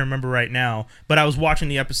 Trying to remember right now, but I was watching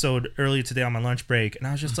the episode earlier today on my lunch break, and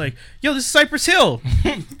I was just like, yo, this is Cypress Hill.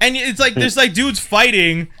 And it's like there's like dudes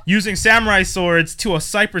fighting using samurai swords to a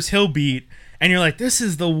Cypress Hill beat, and you're like, this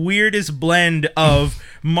is the weirdest blend of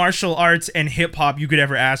martial arts and hip-hop you could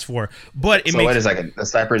ever ask for. But it wait a second, the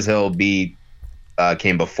Cypress Hill beat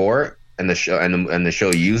came before and the show and the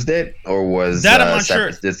show used it, or was that I'm not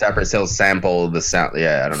sure. Did Cypress Hill sample the sound?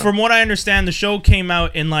 Yeah, I don't know. From what I understand, the show came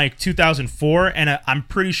out in like 2004, and I'm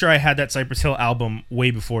pretty sure I had that Cypress Hill album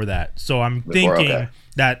way before that. So I'm thinking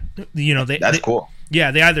that that's cool.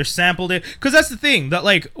 Yeah, they either sampled it, because that's the thing that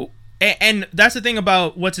like. And that's the thing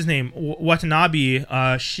about what's his name, Watanabe,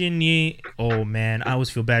 oh man, I always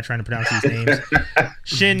feel bad trying to pronounce these names.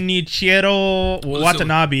 Shinichiro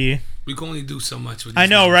Watanabe. We can only do so much with these I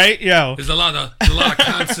know, names. Right? Yo. There's a lot of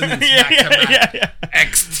consonants back to back. Yeah.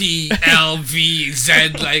 X, T, L, V,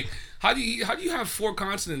 Z. Like, how do you have four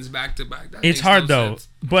consonants back to back? It's hard though. Sense.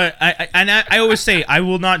 But I always say I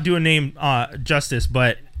will not do a name justice,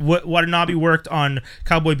 but Watanabe worked on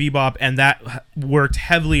Cowboy Bebop, and that worked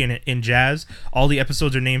heavily in jazz. All the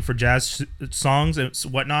episodes are named for jazz songs and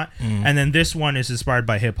whatnot. And then this one is inspired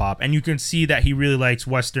by hip hop, and you can see that he really likes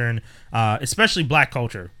Western, especially black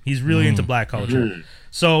culture. He's really into black culture.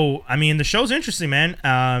 So I mean, the show's interesting, man.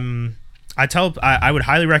 I would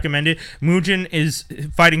highly recommend it. Mugen is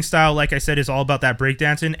fighting style, like I said, is all about that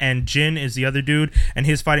breakdancing, and Jin is the other dude, and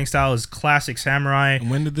his fighting style is classic samurai. And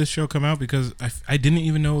when did this show come out? Because I didn't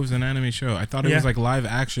even know it was an anime show. I thought it was like live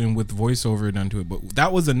action with voiceover done to it, but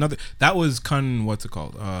that was what's it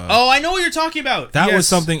called? I know what you're talking about. That was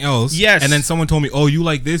something else. Yes. And then someone told me, oh, you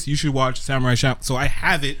like this? You should watch Samurai Champloo. So I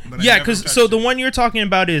have it. But because the one you're talking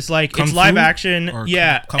about is like it's live action.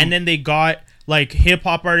 And then they got like hip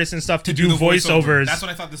hop artists and stuff to do voiceovers. That's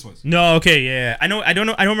what I thought this was. No, okay, yeah. I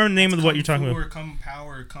don't remember the name of what you're talking about. Come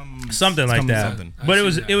power, come something like that. Something. But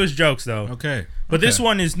it was jokes though. Okay. But this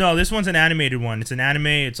one's an animated one. It's an anime.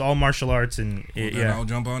 It's all martial arts, and I'll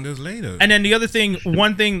jump on this later. And then the other thing,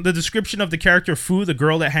 the description of the character Fu, the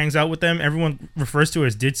girl that hangs out with them, everyone refers to her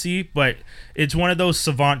as Ditzy, but it's one of those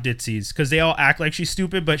savant Ditzies because they all act like she's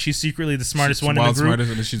stupid, but she's secretly the smartest one in the group.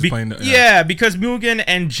 Because Mugen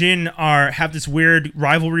and Jin have this weird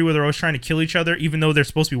rivalry where they're always trying to kill each other, even though they're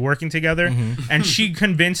supposed to be working together. Mm-hmm. And she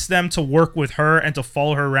convinced them to work with her and to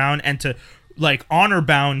follow her around and to, like, honor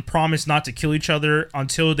bound, promise not to kill each other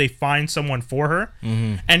until they find someone for her.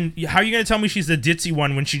 Mm-hmm. And how are you going to tell me she's the ditzy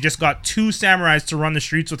one when she just got 2 samurais to run the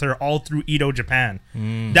streets with her all through Edo, Japan?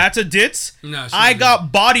 That's a ditz? No, I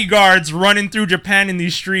got bodyguards running through Japan in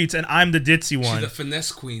these streets, and I'm the ditzy one. She's the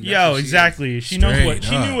finesse queen. Yo, exactly. She knows what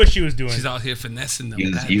she knew what she was doing. She's out here finessing them.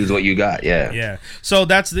 Use what you got. Yeah. Yeah. So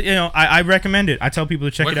that's I recommend it. I tell people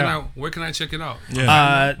to check it out. Where can I check it out?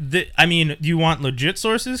 Yeah. Do you want legit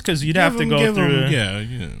sources? Because you'd have to go through.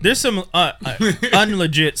 There's some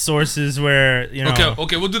unlegit sources where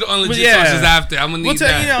Okay, we'll do the unlegit sources after. I'm gonna need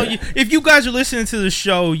that. If you guys are listening to the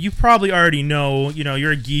show, you probably already know.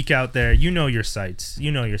 You're a geek out there. You know your sites.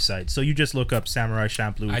 So you just look up Samurai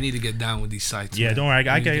Champloo. I need to get down with these sites. Yeah, man. don't worry.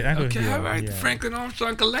 Okay, all right. Yeah. Franklin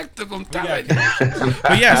Armstrong Collective. I'm telling you.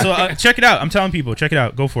 But yeah, so check it out. I'm telling people, check it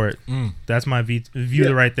out. Go for it. That's my view.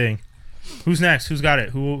 The right thing. Who's next? Who's got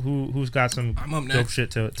it? Who's got some dope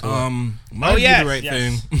shit to the right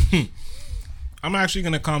thing. I'm actually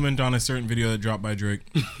gonna comment on a certain video that dropped by Drake,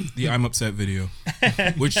 the "I'm Upset" video,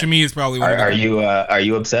 which to me is probably one. Are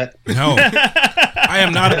you upset? No, I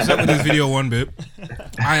am not upset with this video one bit.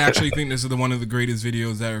 I actually think this is one of the greatest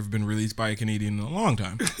videos that have been released by a Canadian in a long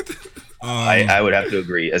time. I would have to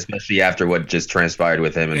agree, especially after what just transpired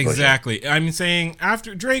with him. And exactly. Pusha. I'm saying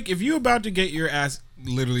after Drake, if you're about to get your ass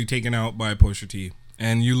literally taken out by Pusha T,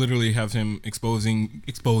 and you literally have him exposing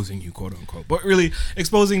you, quote unquote, but really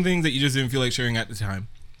exposing things that you just didn't feel like sharing at the time.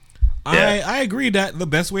 Yeah. I agree that the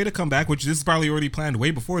best way to come back, which this is probably already planned way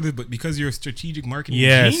before this, but because you're a strategic marketing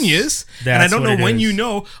genius, and I don't know when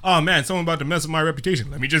oh man, someone about to mess up my reputation.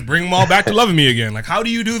 Let me just bring them all back to loving me again. Like, how do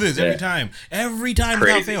you do this every time? Every time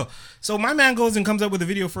without fail. So my man goes and comes up with a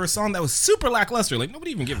video for a song that was super lackluster. Like, nobody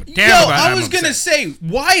even gave a damn about it. I was going to say,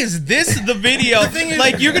 why is this the video?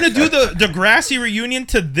 Like, you're going to do the Degrassi reunion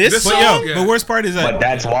to this song? The worst part is that... But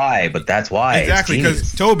that's why. Exactly,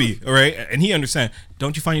 because Toby, right, and he understands.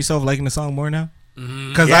 Don't you find yourself liking the song more now?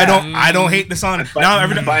 Because I don't hate the song.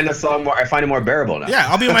 I find it more bearable now. Yeah,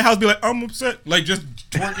 I'll be in my house, be like, I'm upset. Like, just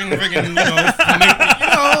twerking, freaking,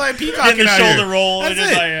 like peacocking the shoulder roll. That's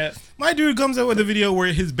it. My dude comes out with a video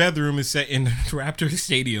where his bedroom is set in Raptor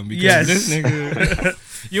Stadium because this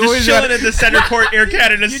nigga, you always chilling in the center court, Air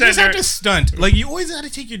Canada Center. You just have to stunt. Like, you always got to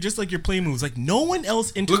take your play moves. Like, no one else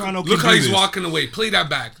in Toronto. Look how he's walking away. Play that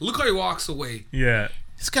back. Look how he walks away. Yeah.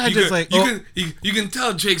 This guy you can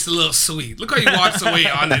tell Drake's a little sweet. Look how he walks away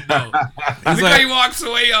on it though. Look how he walks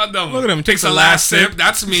away on them. Look at him. Takes a last sip.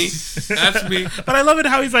 That's me. That's me. But I love it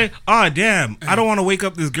how he's like, damn, I don't want to wake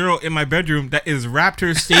up this girl in my bedroom that is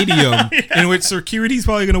Raptor Stadium, in which security's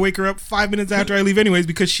probably gonna wake her up 5 minutes after I leave anyways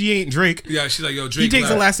because she ain't Drake. Yeah, she's like, yo, Drake. He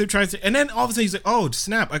takes a last sip, tries to, and then all of a sudden he's like, oh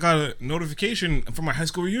snap, I got a notification from my high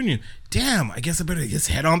school reunion. Damn, I guess I better just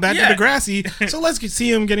head on back to Degrassi. So let's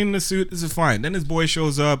see him getting in the suit. This is fine. Then his boy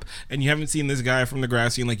shows up, and you haven't seen this guy from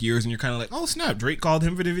Degrassi in like years, and you're kind of like, oh snap, Drake called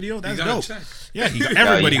him for the video. That's dope. Yeah,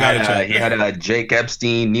 everybody got a check. He had Jake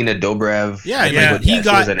Epstein, Nina Dobrev. Yeah. He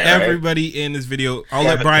got everybody in this video. I'll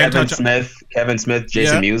let Brian touch on Kevin Smith,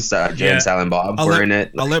 Jason Mewes, Jay and Silent Bob were in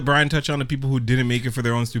it. I'll let Brian touch on the people who didn't make it for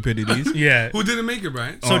their own stupidities. Who didn't make it,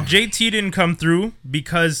 Brian? So JT didn't come through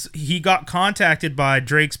because he got contacted by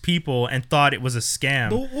Drake's people and thought it was a scam.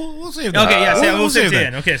 We'll save that. Okay, we'll save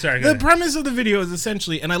that. Okay, sorry. The premise of the video is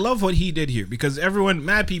essentially, and I love what he did here because everyone,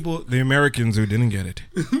 mad people, the Americans who didn't get it,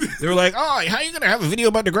 they were like, oh, how are you gonna have a video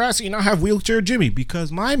about Degrassi and not have Wheelchair Jimmy?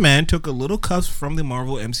 Because my man took a little cuss from the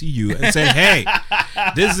Marvel MCU and said, hey,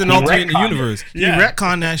 this is an alternate universe. He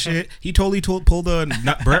retconned that shit. He totally pulled a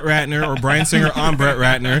Brett Ratner or Bryan Singer on Brett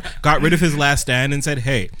Ratner, got rid of his last stand and said,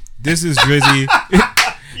 hey, this is Drizzy.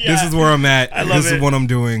 This is where I'm at. This is what I'm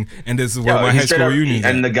doing, and this is where my high school reunion is.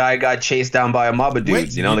 And the guy got chased down by a mob of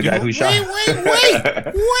dudes. The guy who shot. Wait!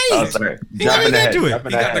 Oh, sorry. Let me get to it. He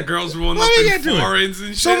got the girls rolling up in foreigns and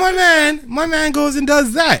shit. So my man goes and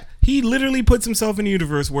does that. He literally puts himself in a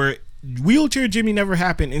universe where Wheelchair Jimmy never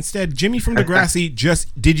happened. Instead, Jimmy from Degrassi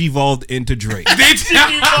just digivolved into Drake.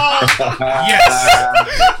 Digivolve.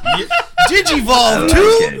 Yes. Digivolve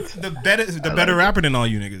too. The better rapper than all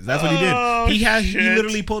you niggas. That's what he did. He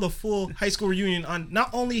literally pulled a full high school reunion on not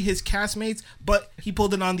only his castmates, but he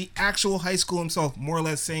pulled it on the actual high school himself, more or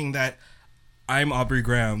less saying that I'm Aubrey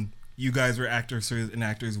Graham. you guys were actors and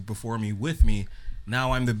actors before me with me.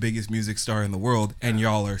 Now I'm the biggest music star in the world, and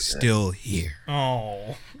y'all are still here.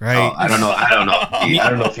 Oh, right. Oh, I don't know. I don't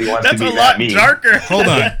know if he wants to be that that mean. That's a lot darker. Hold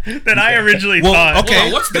on. than I originally thought. Okay,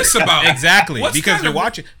 well, what's this about? Exactly, because you're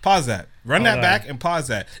watching. Pause that. Run that back and pause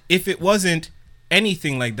that. If it wasn't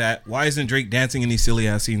anything like that, why isn't Drake dancing in these silly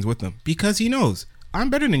ass scenes with them? Because he knows I'm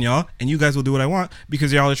better than y'all, and you guys will do what I want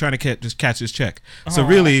because y'all are trying to just catch this check. So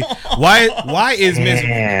really, why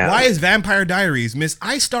is Vampire Diaries, Miss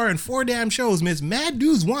I star in 4 damn shows, Miss Mad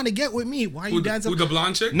Dudes want to get with me? Why are you dancing? Who, the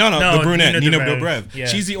blonde chick? No, the brunette, Nina Dobrev. Yeah.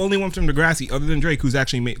 She's the only one from Degrassi other than Drake who's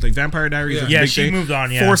actually made like Vampire Diaries. Yeah, she moved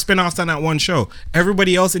on. 4 spinoffs on that one show.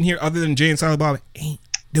 Everybody else in here other than Jay and Silent Bob ain't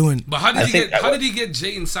doing. But how did he get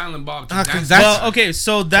Jay and Silent Bob to dance? Well, okay,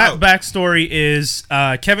 so that backstory is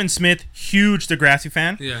Kevin Smith, huge Degrassi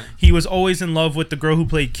fan. Yeah. He was always in love with the girl who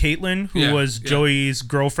played Caitlin, who was Joey's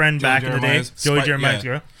girlfriend back in the day. Joey Jeremiah's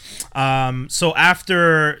girl. So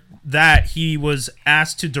after that, he was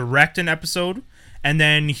asked to direct an episode, and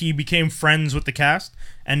then he became friends with the cast.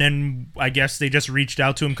 And then I guess they just reached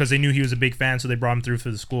out to him because they knew he was a big fan, so they brought him through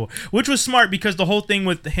for the school, which was smart because the whole thing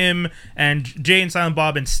with him and Jay and Silent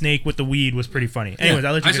Bob and Snake with the weed was pretty funny. Anyways,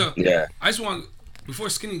 I'll let you I just want, before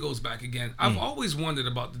Skinny goes back again, I've always wondered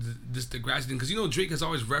about this Degrassi thing because Drake has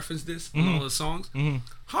always referenced this in all the songs.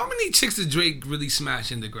 How many chicks did Drake really smash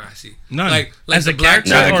in Degrassi? None. Like as a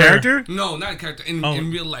character? Not a character? No, not a character. In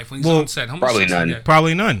real life, when he's on set, how much probably none.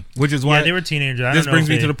 Probably none. Which is why they were teenagers. This brings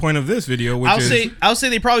me to the point of this video, which I'll say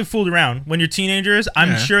they probably fooled around. When you're teenagers,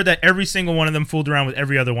 I'm sure that every single one of them fooled around with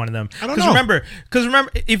every other one of them. I don't know. Because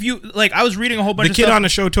remember, if you like, I was reading a whole bunch of stuff. The kid on the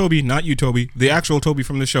show, Toby, not you, Toby, the actual Toby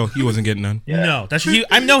from the show, he wasn't getting none. No, that's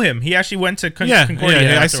I know him. He actually went to Concordia.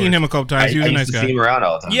 Yeah, I've seen him a couple times. He was a nice guy. See him around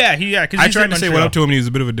all the time. Yeah. I tried to say what up to him, and he was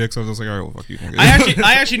a bit of a dick, so I was just like, all right, well, fuck you.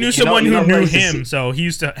 I actually knew someone who knew him, so he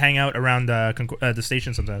used to hang out around the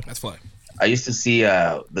station sometimes. That's fine. I used to see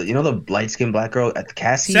the light skinned black girl at the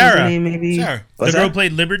Cassie. Sarah, maybe. Sarah. The girl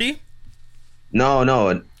played Liberty. No.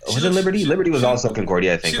 Was it Liberty? Liberty was also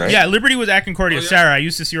Concordia, I think, right? Yeah, Liberty was at Concordia. Sarah, I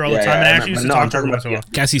used to see her all the time, and I actually used to talk to her once in a while.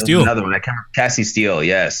 Cassie Steele. Another one. Cassie Steele,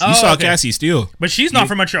 yes. You saw Cassie Steele. But she's not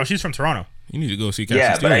from Montreal. She's from Toronto. You need to go see Cassie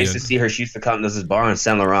Steele. Yeah, but I used to see her. She used to come to this bar in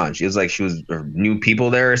Saint Laurent. She was new people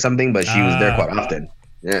there or something, but she was there quite often.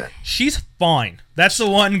 Yeah. She's fine. That's the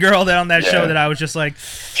one girl that on that show that I was just like.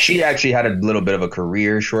 She actually had a little bit of a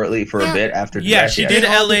career shortly for a bit after. Yeah, she did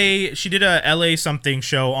LA. She did a LA something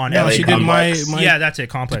show on. Yeah, she did my that's it.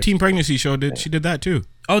 Complex. The teen pregnancy show. She did that too.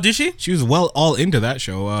 Oh, did she? She was all into that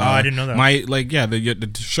show. I didn't know that.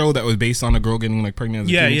 The show that was based on a girl getting pregnant as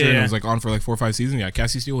a teenager. And it was on for 4 or 5 seasons. Yeah,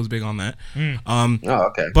 Cassie Steele was big on that.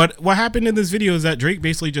 Okay. But what happened in this video is that Drake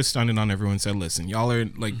basically just stunned it on everyone and said, "Listen, y'all are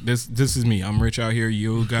this. This is me. I'm rich out here.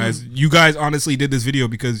 You guys honestly did this video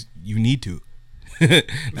because you need to.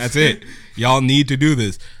 That's it. Y'all need to do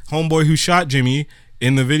this." Homeboy who shot Jimmy.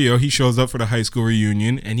 In the video, he shows up for the high school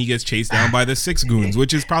reunion and he gets chased down by the 6 goons,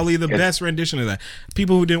 which is probably the best rendition of that.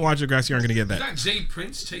 People who didn't watch Degrassi aren't going to get that. Is that Jay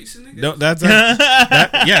Prince chasing niggas? No,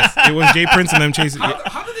 yes, it was Jay Prince and them chasing.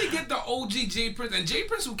 How did they get the OG Jay Prince? And Jay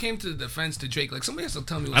Prince who came to the defense to Drake? Somebody has to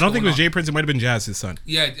tell me what's I don't think it was on. Jay Prince. It might have been Jazz, his son.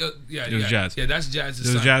 It was Jazz. Yeah, that's Jazz's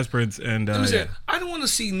son. It was Jazz Prince. And I don't want to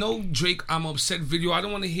see no Drake I'm upset video. I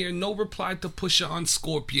don't want to hear no reply to Pusha on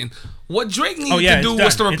Scorpion. What Drake needed to do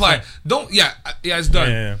was to reply. It's done.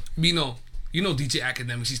 Yeah. You know DJ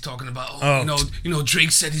Academics, he's talking about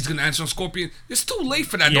Drake said he's gonna answer on Scorpion. It's too late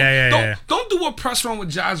for that. Don't do a press run with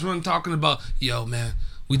Jazz Run talking about, yo man,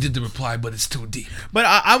 we did the reply, but it's too deep. But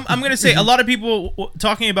I'm gonna say a lot of people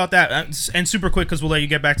talking about that, and super quick because we'll let you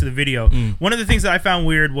get back to the video. One of the things that I found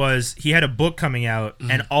weird was he had a book coming out,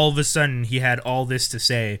 and all of a sudden he had all this to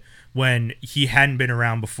say when he hadn't been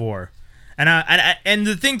around before. And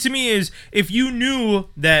the thing to me is, if you knew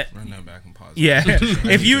that, run that back and pause. Yeah,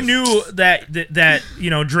 if you knew that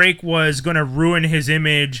Drake was gonna ruin his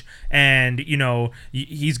image and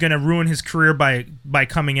he's gonna ruin his career by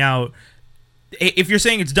coming out. If you're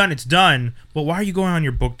saying it's done, but why are you going on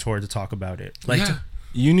your book tour to talk about it?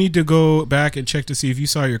 You need to go back and check to see if you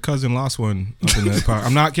saw your cousin Lost One up in that part.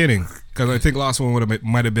 I'm not kidding, because I think Lost One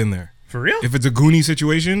might have been there. For real? If it's a Goonie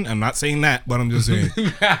situation, I'm not saying that, but I'm just saying.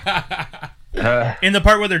 In the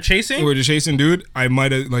part where they're chasing? Where they're chasing, dude, I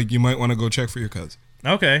might have, you might want to go check for your cousin.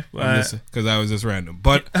 Okay. Because that was just random.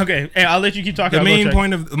 But okay, hey, I'll let you keep talking. The main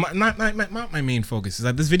point of, not my main focus, is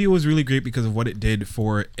that this video was really great because of what it did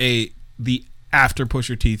for the after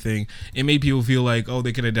Pusha T thing. It made people feel like, oh,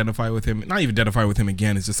 they could identify with him. Not even identify with him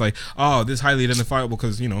again. It's just like, oh, this is highly identifiable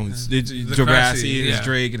because, it's Degrassi, it's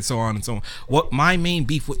Drake, and so on and so on. What my main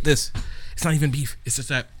beef with this, it's not even beef. It's just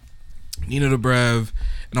that Nina Dobrev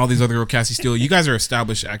and all these other girls, Cassie Steele. You guys are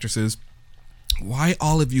established actresses. Why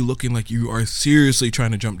all of you looking like you are seriously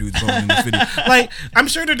trying to jump dudes' bone in this video? Like, I'm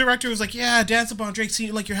sure the director was like, yeah, dance up on Drake,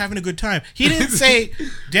 see like you're having a good time. He didn't say,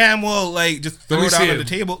 damn well, like, just throw it out on the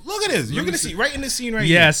table. Look at this. You're going to see right in this scene right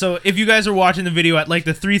here. Yeah, so if you guys are watching the video at like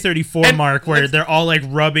the 3:34 mark where they're all like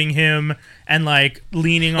rubbing him and like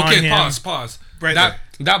leaning on him. Okay, pause. Right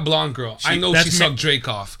that blonde girl, I know she sucked Drake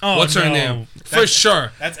off. Oh, what's her name? For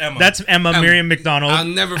sure. That's Emma. That's Emma Miriam McDonald. I'll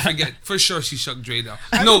never forget. For sure, she sucked Drake off.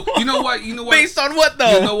 No, you know what? Based on what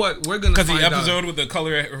though? You know what? We're gonna because the episode with the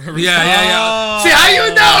color. Yeah. See how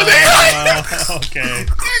you know? Okay.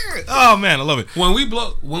 Oh man, I love it. When we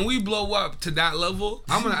blow up to that level,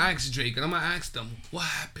 I'm gonna ask Drake and I'm gonna ask them what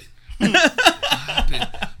happened. What happened?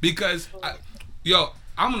 Because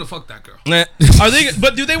I'm gonna fuck that girl. Are they?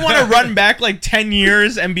 But do they want to run back like 10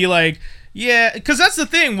 years and be like, yeah? Because that's the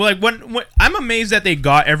thing. Like when I'm amazed that they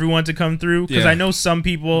got everyone to come through. Because I know some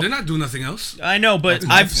people. They're not doing nothing else. I know, but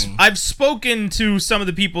I've spoken to some of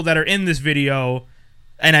the people that are in this video,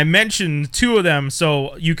 and I mentioned 2 of them,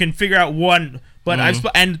 so you can figure out one. But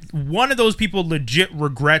and one of those people legit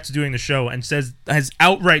regrets doing the show and has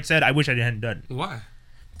outright said, "I wish I hadn't done it." Why?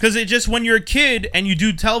 Because it just, when you're a kid and you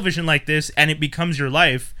do television like this and it becomes your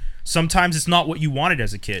life, sometimes it's not what you wanted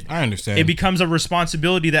as a kid. I understand. It becomes a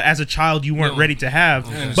responsibility that as a child you weren't ready to have,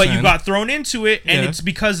 but you got thrown into it, and it's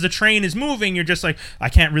because the train is moving, you're just like, I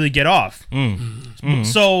can't really get off.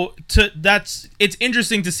 So it's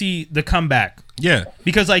interesting to see the comeback. Yeah.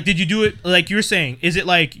 Because like, did you do it like you're saying? Is it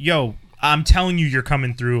like, yo, I'm telling you, you're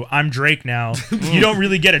coming through. I'm Drake now. You don't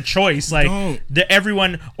really get a choice. Like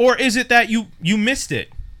everyone, or is it that you missed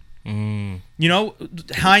it? You know,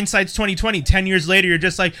 hindsight's 2020. 10 years later, you're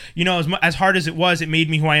just like, you know, as hard as it was, it made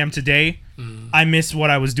me who I am today. I miss what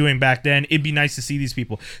I was doing back then. It'd be nice to see these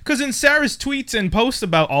people. Because in Sarah's tweets and posts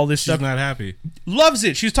about all this stuff, she's not happy. Loves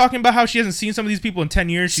it. She was talking about how she hasn't seen some of these people in 10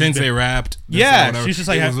 years. Since they rapped. Yeah. She's just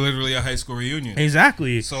like, it was literally a high school reunion.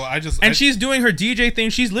 Exactly. So she's doing her DJ thing.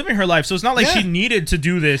 She's living her life. So it's not like she needed to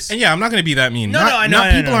do this. And yeah, I'm not going to be that mean. I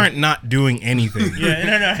know. People aren't not doing anything.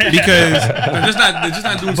 No. Because they're just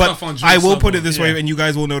not doing stuff on Drake. I will put it this way, and you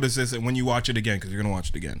guys will notice this when you watch it again, because you're going to watch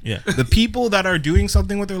it again. Yeah. The people that are doing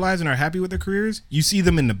something with their lives and are happy with their careers, you see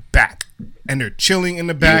them in the back, and they're chilling in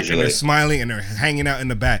the back, and they're smiling, and they're hanging out in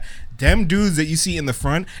the back. Them dudes that you see in the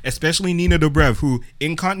front, especially Nina Dobrev, who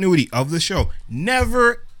in continuity of the show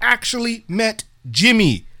never actually met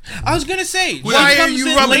Jimmy. I was gonna say, why are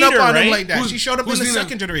you rubbing up on him like that? She showed up in the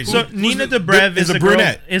second generation. So Nina Dobrev is the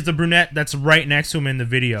brunette. Is the brunette that's right next to him in the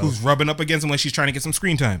video, who's rubbing up against him like she's trying to get some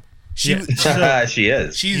screen time. She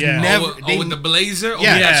is. She's never. With the blazer.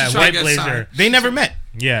 White blazer. They never met.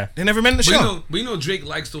 Yeah, they never met in the show. We know Drake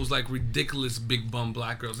likes those like ridiculous big bum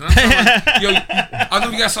black girls. And I don't know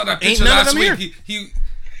if you guys saw that picture last week.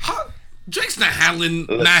 Drake's not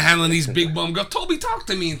handling these big bum girls. Toby, talk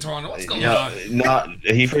to me in Toronto. What's going on?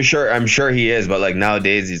 He for sure. I'm sure he is, but like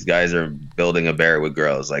nowadays, these guys are building a bear with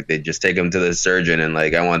girls. Like they just take them to the surgeon and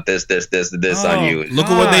like, I want this on you. Look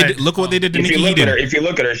at what they did. Look at what they did to Nikki Heaton. If you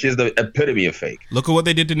look at her, she's the epitome of fake. Look at what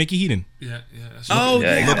they did to Nikki Heaton. Yeah.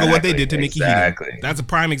 Look at what they did to Nikki Heaton. That's a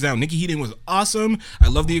prime example. Nikki Heaton was awesome. I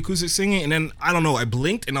love the acoustic singing, and then I don't know. I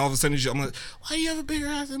blinked, and all of a sudden, I'm like, why do you have a bigger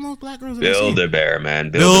ass than most black girls? Build a bear,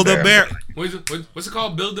 man. Build a bear. What's it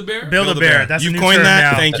called? Build the Bear? Build a Bear. That's you a new coined term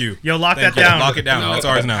that? now. Thank you. Yo, lock that down. Lock it down. That's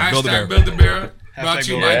ours now. Build a Bear. Build a Bear. Brought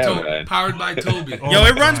to you by powered by Toby. Yo,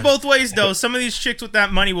 it runs both ways though. Some of these chicks with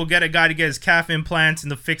that money will get a guy to get his calf implants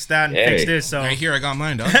and to fix that and fix this. So right here, I got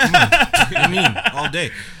mine, dog. Come on. I mean, all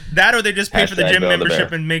day. That or they just pay for the gym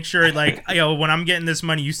membership and make sure, like, yo, when I'm getting this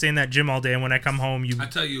money, you stay in that gym all day, and when I come home, you. I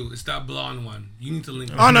tell you, it's that blonde one. You need to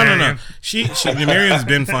link. Oh no. She Miriam's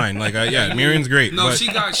been fine. Like, Miriam's great. No,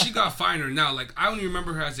 she got finer now. Like, I only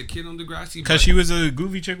remember her as a kid on Degrassi because she was a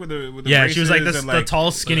goofy chick with the she was like the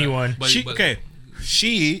tall, skinny one.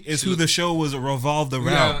 She is who the show was revolved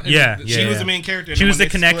around. She was the main character. She was the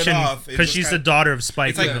connection because she's the daughter of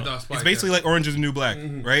Spike. It's basically like Orange Is the New Black,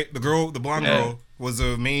 right? The blonde girl was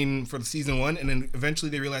the main for the season 1, and then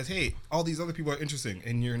eventually they realized, hey, all these other people are interesting,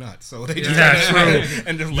 and you're not. So they just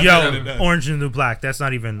and just Orange Is the New Black. That's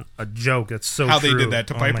not even a joke. That's so how true. they did that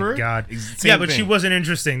to Piper. Oh my God. But she wasn't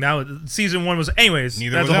interesting. That was season 1 was anyways.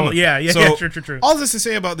 Neither was Emma. So, true. All this to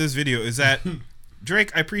say about this video is that.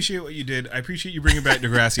 Drake, I appreciate what you did. I appreciate you bringing back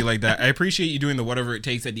Degrassi like that. I appreciate you doing the whatever it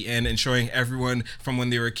takes at the end and showing everyone from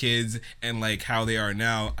when they were kids and like how they are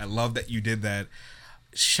now. I love that you did that.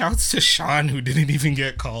 shouts to Sean, who didn't even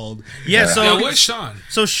get called. Yeah, so where's Sean?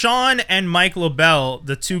 So Sean and Mike LaBelle,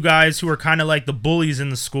 the two guys who are kind of like the bullies in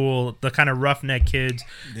the school, the kind of roughneck kids,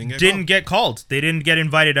 didn't get called. They didn't get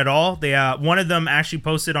invited at all. They one of them actually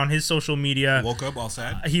posted on his social media. Woke up all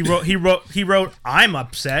sad. He wrote, "I'm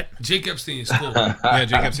upset." Jake Epstein is cool. Yeah,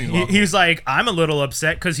 Jake Epstein. He was like, "I'm a little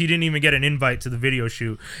upset because he didn't even get an invite to the video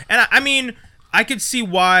shoot." And I mean, I could see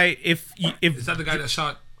why if is that the guy that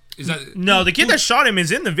shot? No, the kid that shot him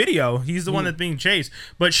is in the video. He's the one that's being chased.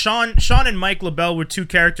 But Sean and Mike LaBelle were two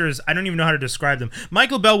characters. I don't even know how to describe them.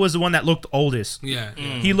 Mike LaBelle was the one that looked oldest. Yeah.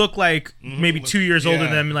 He looked like maybe 2 years older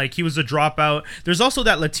than him. Like he was a dropout. There's also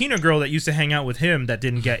that Latina girl that used to hang out with him that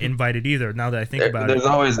didn't get invited either. Now that I think about it,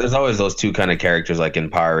 there's always those two kind of characters like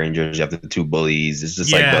in Power Rangers. You have the two bullies. It's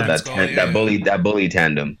just that bully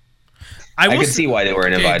tandem. I can see why they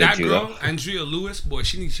weren't invited that to girl, though. Andrea Lewis, boy,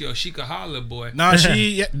 she could holler, boy. Nah,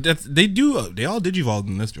 they all digivolved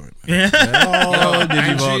in this joint. Yeah, they all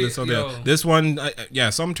digivolved. This one,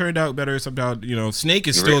 some turned out better. Some out, Snake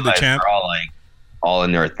is still the champ. They're all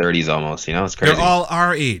in their 30s almost. It's crazy. They're all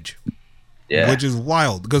our age. Yeah. Which is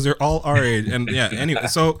wild because they're all our age. And anyway,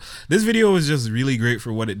 so this video was just really great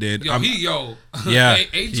for what it did.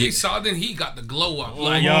 AJ Sodden, he got the glow up.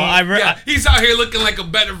 He's out here looking like a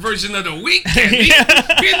better version of The Weeknd.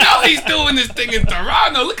 He's doing this thing in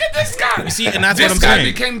Toronto. Look at this guy. See, and that's what I'm saying.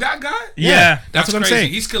 This guy became that guy? Yeah. That's what I'm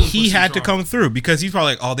saying. He's killing he had to come through because he's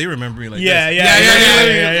probably like, they remember me like this.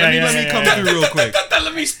 Let me come through real quick.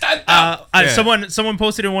 Let me stand up. Someone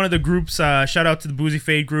posted in one of the groups, shout out to the Boozy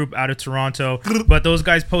Fade group out of Toronto. But those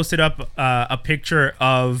guys posted up a picture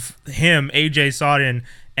of him, AJ Sodden,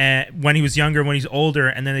 and when he was younger, when he's older,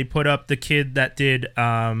 and then they put up the kid that did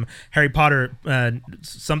Harry Potter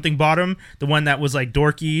something bottom, the one that was like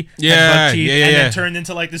dorky, and then turned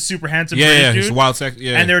into like this super handsome British dude. Wild sex,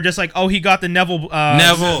 and they were just like, he got the Neville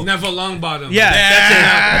Longbottom. Yeah,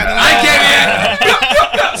 that's I it. get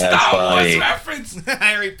it. Star Wars reference.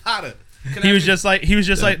 Harry Potter. He was just like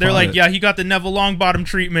they're like, he got the Neville Longbottom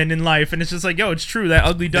treatment in life, and it's just like, it's true, that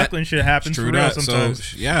ugly duckling shit happens for real sometimes.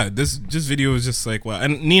 So this video is just like, wow.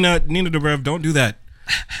 And Nina Dobrev, don't do that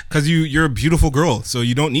because you're a beautiful girl, so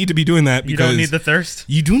you don't need to be doing that. Because you don't need the thirst.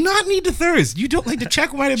 You do not need the thirst. You don't, like, the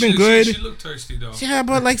check might have been good. She looked thirsty though. Yeah,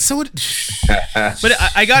 but like so. But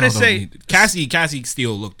I gotta say, Cassie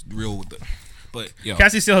Steele looked real with it. But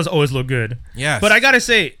Cassie Steele has always looked good. Yeah. But I gotta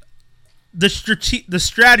say, the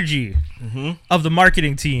strategy of the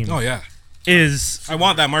marketing team. Oh yeah, is I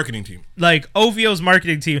want that marketing team. Like OVO's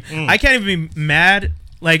marketing team. I can't even be mad.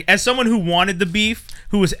 Like, as someone who wanted the beef,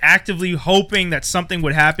 who was actively hoping that something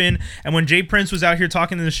would happen, and when Jay Prince was out here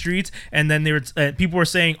talking in the streets, and then people were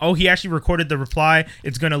saying, he actually recorded the reply,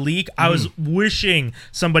 it's gonna leak. I was wishing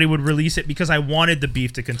somebody would release it because I wanted the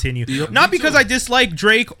beef to continue. Not because I dislike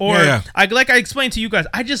Drake or I explained to you guys,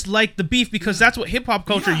 I just like the beef because that's what hip hop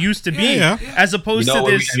culture used to be, as opposed to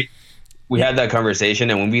this. We had that conversation,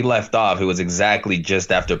 and when we left off, it was exactly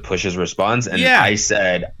just after Push's response, and I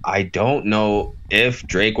said, I don't know if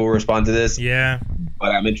Drake will respond to this, but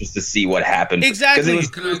I'm interested to see what happened. Exactly,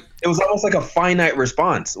 because it was almost like a finite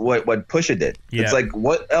response. What Pusha did. It's like,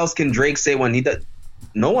 what else can Drake say when he does?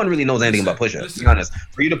 No one really knows anything about Pusha. To be honest,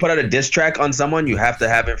 for you to put out a diss track on someone, you have to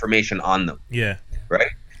have information on them. Yeah,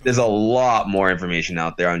 right. There's a lot more information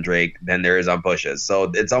out there on Drake than there is on Pusha. So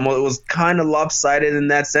it was kind of lopsided in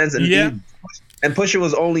that sense. And and Pusha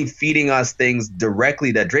was only feeding us things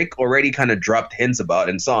directly that Drake already kind of dropped hints about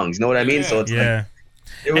in songs. You know what I mean? So it's like,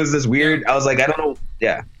 it was this weird. I was like, I don't know.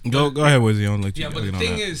 Yeah. Go ahead, Wizzy.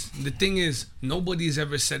 But the thing is, nobody's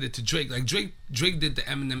ever said it to Drake. Like Drake did the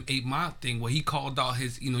Eminem 8 Mile thing where he called out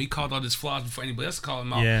his flaws before anybody else called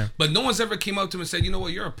him out. Yeah. But no one's ever came up to him and said, you know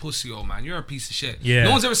what, you're a pussy, old man. You're a piece of shit. Yeah.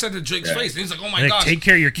 No one's ever said to Drake's face. And he's like, oh my God. Take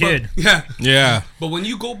care of your kid. Yeah. But when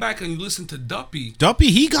you go back and you listen to Duppy,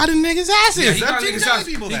 he got in niggas' asses. Yeah, he got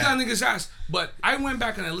niggas' ass. But I went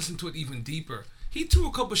back and I listened to it even deeper. He threw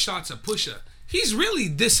a couple shots at Pusha. He's really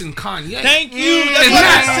dissing Kanye. Thank you.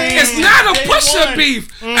 It's not a Pusha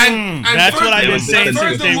beef. And that's what I've been saying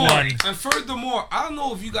since day one. And furthermore, I don't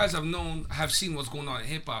know if you guys have seen what's going on in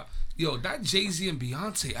hip hop. Yo, that Jay-Z and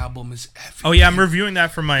Beyonce album is everything. Oh yeah, I'm reviewing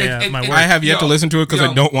that for my my work. I have yet to listen to it because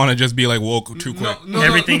I don't want to just be like woke too quick.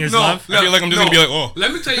 Everything is love. I feel like I'm just gonna be like,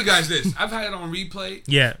 Let me tell you guys this. I've had it on replay.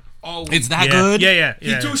 Yeah. It's that good? Yeah.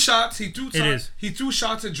 He threw shots. He threw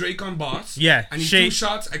shots at Drake on Boss. Yeah. And he threw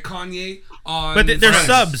shots at Kanye on. But they're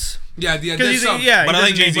subs. Yeah, subs. Yeah, but I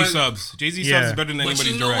like Jay-Z subs. Jay-Z subs is better than anybody's direct.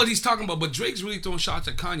 But you know what he's talking about. But Drake's really throwing shots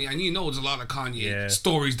at Kanye, and you know there's a lot of Kanye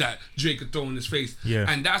stories that Drake could throw in his face. Yeah,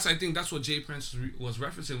 and I think that's what Jay Prince was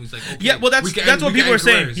referencing. He's like, okay, that's what people were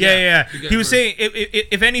saying. Yeah. He was saying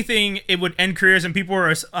if anything, it would end careers, and people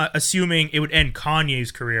were assuming it would end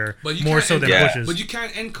Kanye's career more so than Bush's. But you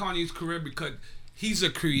can't end Kanye's career because he's a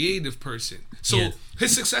creative person. So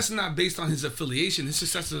his success is not based on his affiliation. His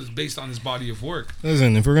success is based on his body of work.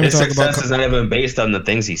 Listen, if we're going to talk about... His success is not even based on the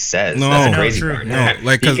things he says. No, that's crazy part. No,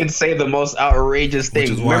 like, he can say the most outrageous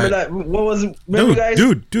things. Remember that? What was it? Remember, guys?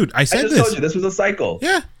 Dude, I said this. I just told you, this was a cycle.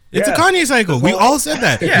 Yeah. It's a Kanye cycle. We all said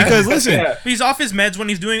that. Because, listen. He's off his meds when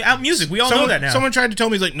he's doing out music. We all know that now. Someone tried to tell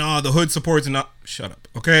me, he's like, no, the hood supports and not... Shut up,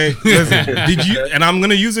 okay? Listen, did you... And I'm going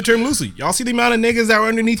to use the term loosely. Y'all see the amount of niggas that were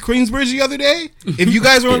underneath Queensbridge the other day? If you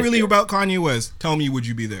guys weren't really about Kanye West, tell me, would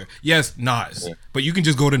you be there? Yes, Nas. But you can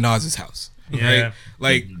just go to Nas's house. Right?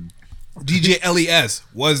 Like... DJ LES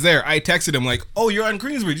was there. I texted him like, oh, you're on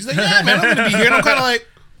Queensbridge. He's like, yeah, man, I'm going to be here. And I'm kind of like,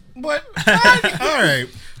 but... All right.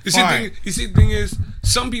 You see, the thing is,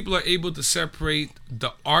 some people are able to separate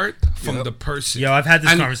the art from the person. Yo, I've had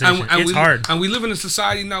this conversation. It's hard. And we live in a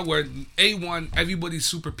society now where everybody's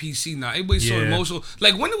super PC now. Everybody's so emotional.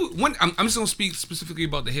 Like I'm just gonna speak specifically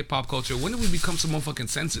about the hip hop culture. When did we become so motherfucking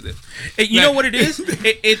sensitive? You know what it is?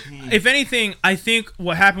 If anything, I think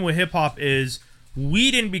what happened with hip hop is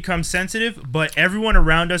we didn't become sensitive, but everyone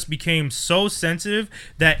around us became so sensitive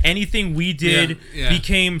that anything we did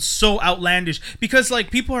became so outlandish. Because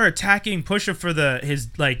like people are attacking Pusha for his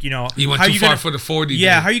like, you know, he went too far for the 40.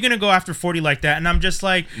 Yeah, how are you gonna go after 40 like that? And I'm just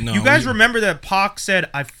like, you guys remember that Pac said,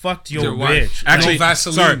 "I fucked your bitch." Actually,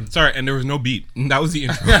 sorry, and there was no beat. That was the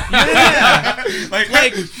intro. like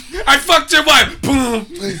I fucked your wife. Boom,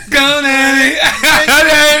 go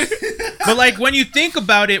But like when you think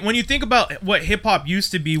about it, what hip hop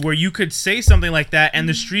used to be, where you could say something like that and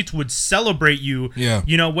the streets would celebrate you. Yeah.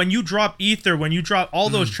 You know, when you drop Ether, when you drop all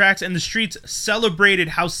those tracks and the streets celebrated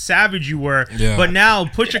how savage you were. Yeah. But now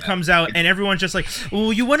Pusha comes out and everyone's just like, "Oh,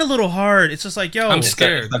 you went a little hard." It's just like, yo, I'm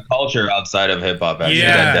scared. It's the culture outside of hip hop.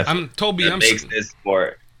 Yeah. I'm makes this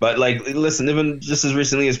more. But like, listen, even just as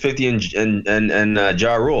recently as 50 and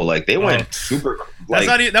Ja Rule, like they went super. Like,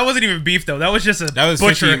 that wasn't even beef though. That was just that was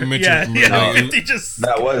Butcher. That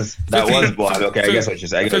was blood. Okay, I guess what you're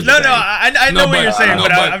saying. I know what you're saying,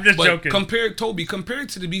 but I'm just joking. Compare it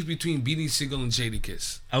to the beef between Beanie Sigel and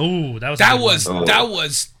Jadakiss. Oh, that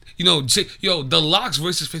was. You know, the Lox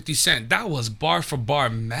versus 50 Cent. That was bar for bar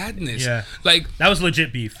madness. Yeah, like that was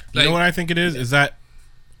legit beef. You know what I think it is? Is that.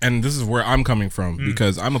 And this is where I'm coming from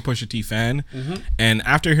because I'm a Pusha T fan. And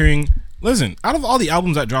after hearing, listen, out of all the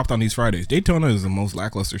albums that dropped on these Fridays, Daytona is the most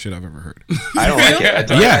lackluster shit I've ever heard. I don't like it.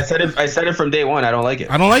 I said it from day one. I don't like it.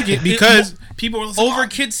 I don't like it because people were listening. Over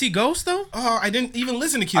Kids See Ghosts though? Oh, I didn't even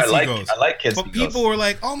listen to Kids See Ghosts. I like Kids See Ghosts. But people were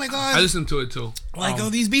like, oh my God. I listened to it too. Like,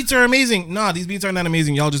 these beats are amazing. Nah, these beats are not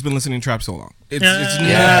amazing. Y'all just been listening to trap so long. No.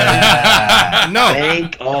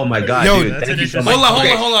 Oh my God, yo, dude. Thank you so much.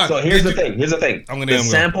 Hold on. So here's the thing. The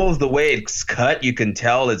samples, the way it's cut, you can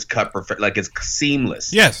tell it's cut perfect. Like it's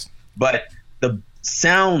seamless. Yes. But the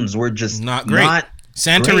sounds were just not great.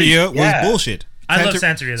 Santeria was bullshit. I love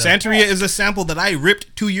Santeria though. Santeria is a sample that I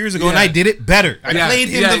ripped 2 years ago and I did it better. I played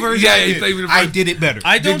him the version I did it better.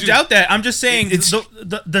 I don't doubt that. I'm just saying it's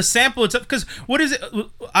the sample itself. Because what is it?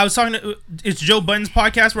 I was talking to it's Joe Budden's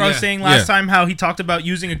podcast where I was saying last time how he talked about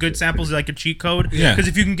using a good sample as like a cheat code. Yeah. Because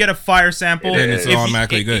if you can get a fire sample, then it's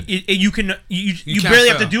automatically good. You barely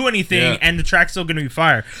have to do anything and the track's still going to be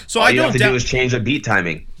fire. So all you have to do is change the beat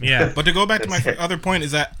timing. Yeah. But to go back to my other point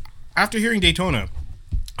is that after hearing Daytona.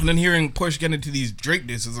 And then hearing Push get into these Drake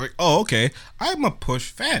disses, like, oh, okay, I'm a Push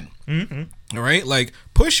fan. All right? Like,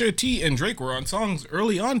 Pusha T and Drake were on songs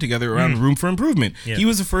early on together around Room for Improvement. Yeah. He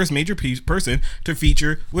was the first major person to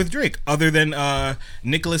feature with Drake, other than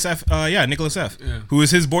Nicholas F. Who was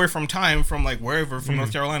his boy from Time, from like wherever, from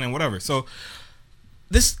North Carolina and whatever. So,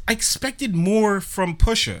 I expected more from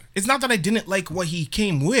Pusha. It's not that I didn't like what he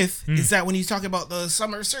came with. It's that when he's talking about the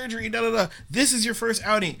summer surgery, this is your first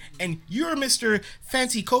outing, and you're Mr.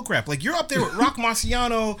 Fancy Coke Rap. Like, you're up there with Rock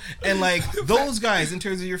Marciano and, like, those guys in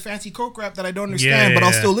terms of your fancy Coke Rap that I don't understand, but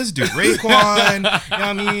I'll still listen to. Raekwon, you know what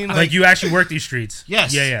I mean? Like you actually work these streets.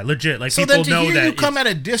 Yes. Yeah, legit. Like, so people then know hear that you come at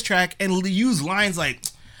a diss track and use lines like...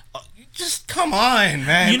 Just come on,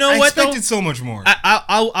 man. You know I what? Expected so much more.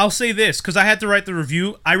 I'll say this because I had to write the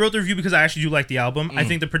review. I wrote the review because I actually do like the album. I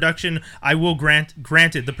think the production. I will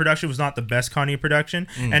granted the production was not the best Kanye production,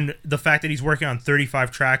 and the fact that he's working on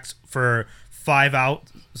 35 tracks for 5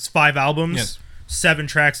 albums, 7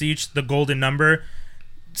 tracks each, the golden number.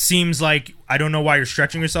 Seems like I don't know why you're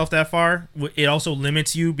stretching yourself that far. It also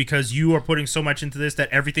limits you because you are putting so much into this that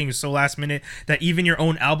everything is so last minute that even your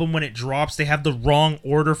own album, when it drops, they have the wrong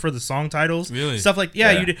order for the song titles. Really? Stuff like,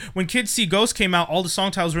 you did. When Kids See Ghosts came out, all the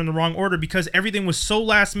song titles were in the wrong order because everything was so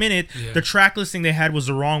last minute. Yeah. The track listing they had was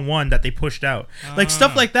the wrong one that they pushed out. Like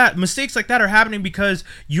stuff like that. Mistakes like that are happening because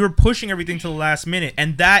you're pushing everything to the last minute.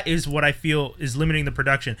 And that is what I feel is limiting the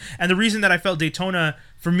production. And the reason that I felt Daytona,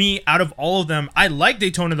 for me, out of all of them, I like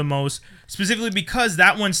Daytona the most, specifically because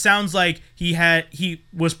that one sounds like he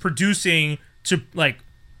was producing to like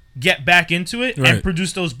get back into it and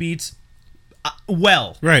produce those beats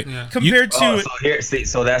well, right? Compared to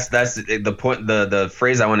so that's the point. The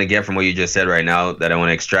phrase I want to get from what you just said right now that I want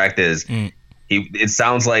to extract is. It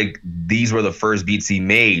sounds like these were the first beats he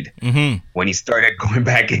made when he started going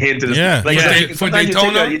back into this. For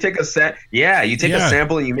Daytona, you take a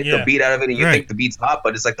sample and you make the beat out of it and you think the beat's hot,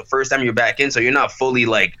 but it's like the first time you're back in, so you're not fully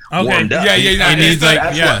like warmed up.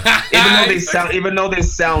 Even though they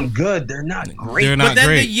sound good, they're not great. But then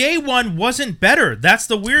the Ye one wasn't better. That's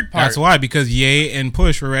the weird part. That's why, because Ye and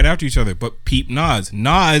Push were right after each other. But peep Nas.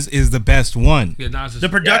 Nas is the best one. Yeah, Nas is the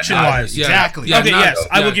production wise. Exactly. Okay, yes,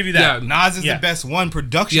 I will give you that. Nas is the best one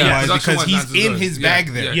production-wise because he's in his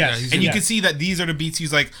bag there. Yes. And you can see that these are the beats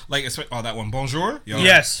he's like that one, Bonjour.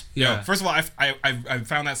 Yes. First of all, I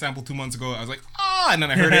found that sample 2 months ago. I was like, and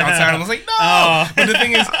then I heard it outside and I was like, no. But the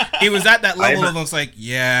thing is, it was at that level of I was like,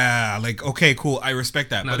 okay, cool, I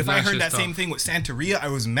respect that. But if I heard that same thing with Santeria, I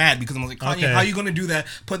was mad because I was like, Kanye, how are you going to do that?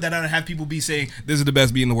 Put that out and have people be saying, this is the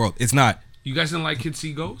best beat in the world. It's not. You guys didn't like Kids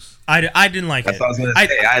See Ghosts? I didn't like it. That's what I was going to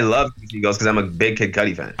say. I love Kids See Ghosts because I'm a big Kid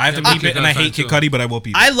Cudi fan. I have to peep it, and I hate Kid Cudi, but I will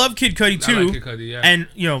peep it. I love Kid Cudi, too. I like Kid Cudi, yeah. And,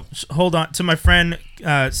 hold on. To my friend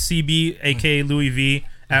CB, a.k.a. Louis V,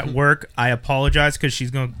 at work, I apologize because she's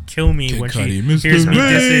going to kill me when she hears me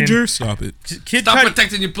dissing. Stop it. Stop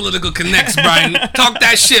protecting your political connects, Brian. Talk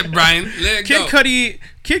that shit, Brian. Let it go.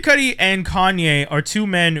 Kid Cudi and Kanye are two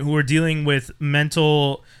men who are dealing with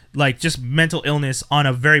mental illness on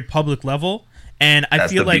a very public level. And I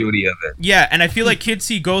feel like beauty of it. Yeah, and I feel like Kids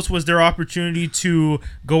See Ghosts was their opportunity to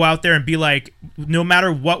go out there and be like, no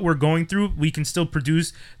matter what we're going through, we can still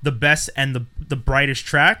produce the best and the brightest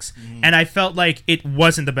tracks. And I felt like it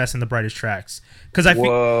wasn't the best and the brightest tracks because I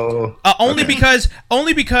feel only because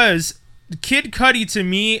Kid Cudi to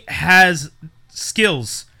me has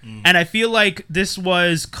skills. And I feel like this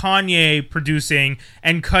was Kanye producing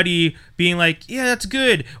and Cudi being like, yeah, that's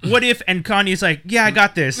good. What if? And Kanye's like, yeah, I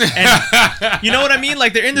got this. And you know what I mean?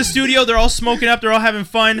 Like they're in the studio, they're all smoking up, they're all having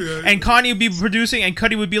fun. And Kanye would be producing and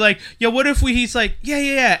Cudi would be like, yeah, what if he's like,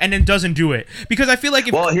 yeah. And then doesn't do it. Because I feel like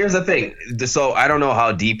here's the thing. So I don't know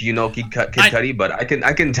how deep you know Kid Cudi, but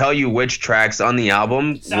I can tell you which tracks on the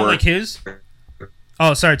album sound like his.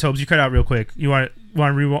 Oh, sorry, Tobes, you cut out real quick. You want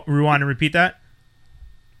to rewind and repeat that?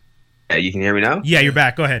 Yeah, you can hear me now? Yeah, you're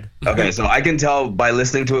back. Go ahead. Okay, so I can tell by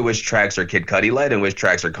listening to it which tracks are Kid Cudi led and which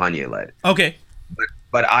tracks are Kanye led. Okay.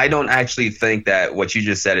 But I don't actually think that what you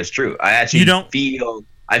just said is true. I actually feel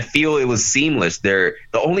it was seamless. The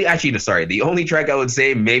only track I would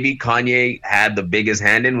say maybe Kanye had the biggest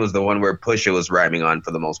hand in was the one where Pusha was rhyming on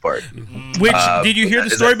for the most part. Which did you hear the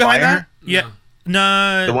story behind that? Yeah.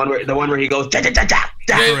 No. The one where he goes. Did you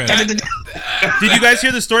guys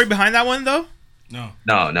hear the story behind that one though? No.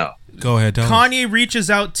 Go ahead, tell Kanye reaches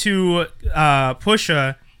out to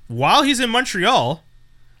Pusha while he's in Montreal.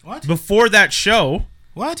 What? Before that show.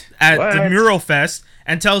 What? At the Mural Fest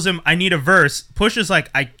and tells him, I need a verse. Pusha's like,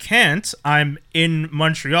 I can't. I'm in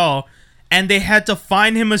Montreal. And they had to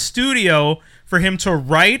find him a studio for him to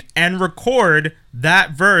write and record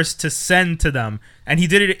that verse to send to them. And he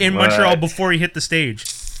did it in Montreal before he hit the stage.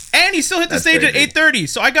 And he still hit the stage at 8:30.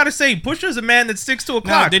 So I got to say, Pusha's a man that sticks to a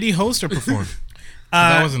clock. Now, did he host or perform?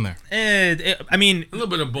 I wasn't there. I mean, a little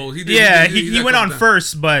bit of both. He went on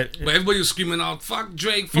first, but everybody was screaming out, "Fuck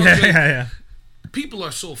Drake!" Fuck Drake. Yeah. People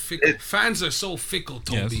are so fickle. Fans are so fickle,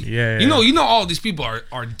 Toby. Yes. Yeah. You know, all these people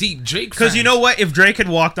are deep Drake fans. Because you know what? If Drake had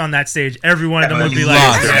walked on that stage, every one of them would be like,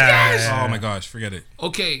 oh my gosh, forget it.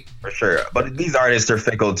 Okay. For sure. But these artists are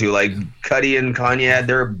fickle too. Like Cudi and Kanye had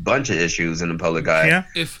their bunch of issues in the public eye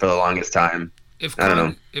for the longest time. I don't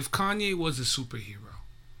know. If Kanye was a superhero,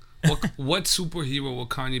 what superhero would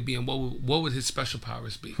Kanye be, and what would his special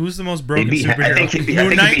powers be? Who's the most broken superhero? I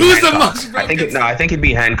think he'd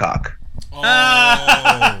be Hancock. Oh.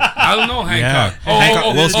 I don't know Hancock.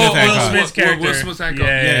 Yeah. Will Smith's character. Will Smith's Hancock.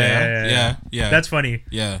 Yeah. That's funny.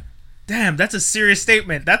 Yeah. Damn, that's a serious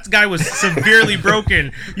statement. That guy was severely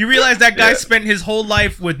broken. You realize that guy spent his whole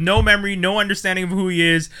life with no memory, no understanding of who he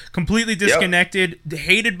is, completely disconnected,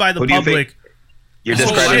 hated by the public. You're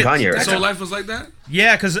describing Kanye. So life was like that?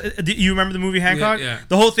 Yeah, because you remember the movie Hancock? Yeah.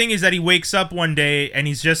 The whole thing is that he wakes up one day and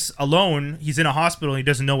he's just alone. He's in a hospital and he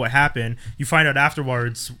doesn't know what happened. You find out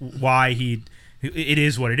afterwards why it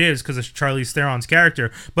is what it is because of Charlize Theron's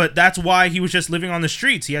character. But that's why he was just living on the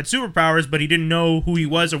streets. He had superpowers, but he didn't know who he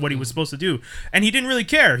was or what he was supposed to do. And he didn't really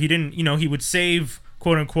care. He didn't, he would save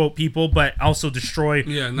quote unquote people, but also destroy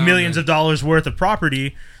millions of dollars worth of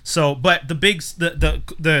property. So, but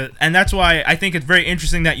the and that's why I think it's very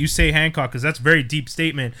interesting that you say Hancock, because that's a very deep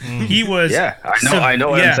statement. He was I know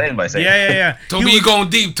what I'm saying by saying Toby, you going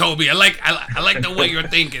deep, Toby. I like the way you're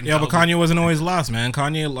thinking. Yeah, Toby. But Kanye wasn't always lost, man.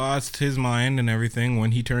 Kanye lost his mind and everything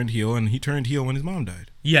when he turned heel, and he turned heel when his mom died.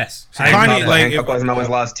 Yes, so Hancock wasn't always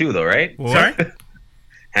lost too, though, right? Sorry.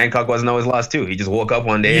 Hancock wasn't always lost too. He just woke up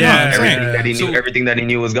one day and everything that he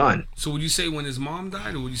knew was gone. So would you say when his mom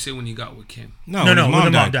died, or would you say when he got with Kim? No, when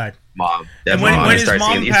his mom died. Mom. And when his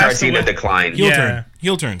mom you start seeing a decline.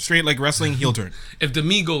 Heel turn. Straight like wrestling, heel turn. If the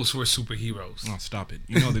Migos were superheroes. Oh, stop it.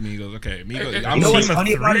 You know the Migos. Okay. Migos. I'm what's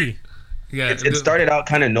funny about it? Yeah, it started out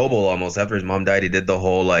kind of noble almost. After his mom died, he did the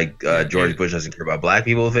whole George Bush doesn't care about black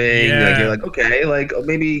people thing. Yeah. Like you're like, okay, like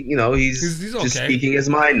maybe he's okay. Just speaking his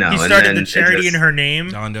mind now. He started the charity in her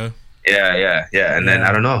name. Donda. Yeah. And then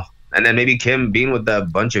I don't know. And then maybe Kim being with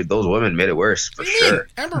that bunch of those women made it worse for sure.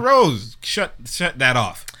 Amber Rose shut that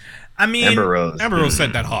off. I mean, Amber Rose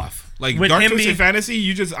set that off. Like with Dark Twisted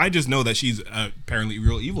Fantasy, I just know that she's apparently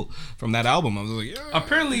real evil from that album. I was like, yeah.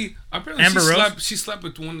 Apparently Amber she slept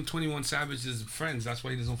with one of 21 Savage's friends. That's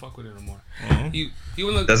why he doesn't fuck with her no more. He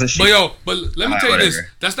doesn't she? But let me tell you this.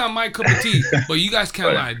 That's not my cup of tea. But you guys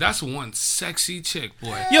can't lie. That's one sexy chick,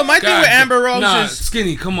 boy. Yo, my thing with Amber Rose is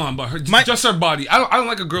skinny. Come on, but just her body. I don't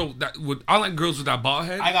like a girl I like girls with that bald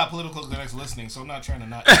head. I got political connects listening, so I'm not trying to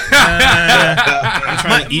not. I'm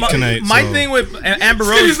trying to eat tonight. My thing with Amber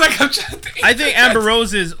Rose, I think Amber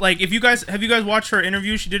Rose is like, have you guys watched her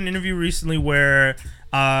interview? She did an interview recently where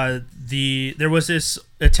there was this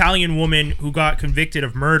Italian woman who got convicted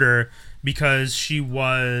of murder because she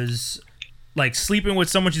was like sleeping with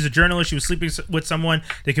someone. She's a journalist. She was sleeping with someone.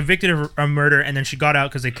 They convicted her of murder, and then she got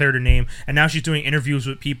out because they cleared her name. And now she's doing interviews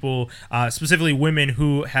with people, specifically women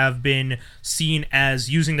who have been seen as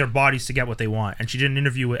using their bodies to get what they want. And she did an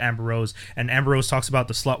interview with Amber Rose, and Amber Rose talks about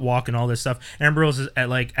the slut walk and all this stuff. Amber Rose is at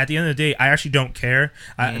the end of the day, I actually don't care.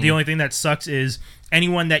 The only thing that sucks is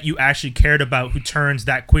anyone that you actually cared about who turns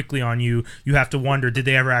that quickly on you, you have to wonder, did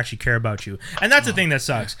they ever actually care about you? And that's the thing that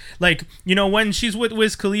sucks. Like, when she's with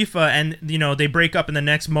Wiz Khalifa and, they break up, and the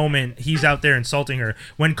next moment he's out there insulting her.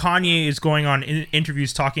 When Kanye is going on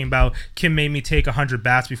interviews talking about Kim made me take 100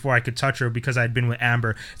 baths before I could touch her because I'd been with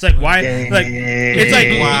Amber. It's like, why? Like, it's like,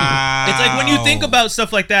 wow. It's like when you think about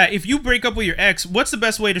stuff like that, if you break up with your ex, what's the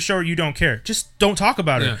best way to show her you don't care? Just don't talk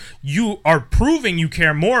about her. You are proving you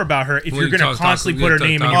care more about her if you're going to constantly put her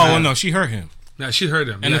name in your mouth. Oh, no, she hurt him. Yeah, she hurt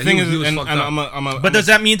him. And the thing is, but does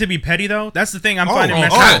that mean to be petty though? That's the thing I'm finding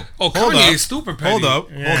messed up. Kanye is super petty. Hold up,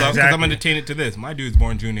 because I'm going to chain it to this. My dude's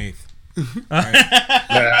born June 8th. Right?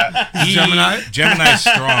 Gemini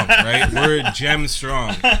strong, right? We're gem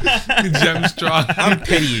strong. Gem strong. I'm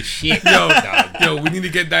petty as shit. Yo, we need to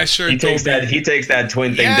get that shirt. He takes that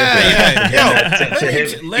twin thing different.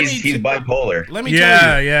 He's bipolar. Let me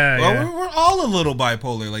tell you. Well, we're all a little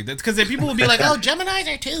bipolar like that, because people will be like, "Oh,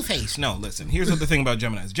 Geminis are two-faced." No, listen. Here's what the thing about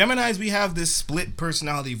Geminis. Geminis, we have this split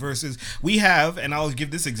personality versus we have, and I'll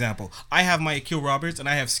give this example. I have my Akil Roberts and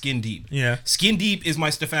I have Skin Deep. Yeah. Skin Deep is my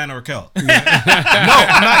Stefan Urkel. No,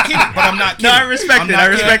 I'm not kidding. But I'm not kidding. No, I respect it. I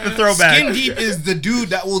respect the throwback. Skin Deep is the dude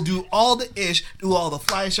that will do all the ish, do all the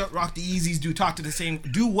fly shot, rock the Yeezys,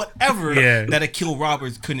 do whatever that Akil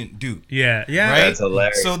Roberts couldn't do. Yeah. Right? That's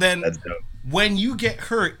hilarious. So then, when you get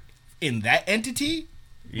hurt in that entity,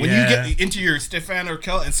 when you get into your Stefan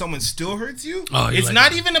Urkel and someone still hurts you, it's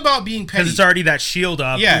not even about being petty. Because it's already that shield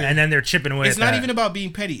up, and then they're chipping away. It's not even about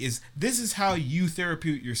being petty. This is how you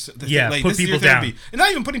therapeutic yourself. Put people down. It's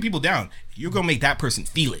not even putting people down. You're gonna make that person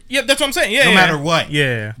feel it. Yeah, that's what I'm saying. Yeah, no matter what.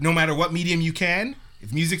 Yeah. No matter what medium you can.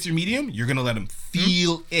 If music's your medium, you're gonna let them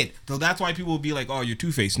feel it. So that's why people will be like, "Oh, you're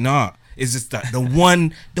two-faced." Nah. It's just the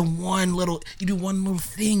one little, you do one little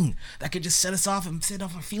thing that could just set us off and set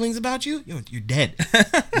off our feelings about you. You're dead.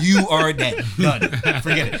 You are dead. Done.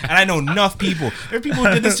 Forget it. And I know enough people. There are people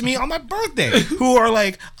who did this to me on my birthday who are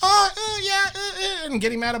like, and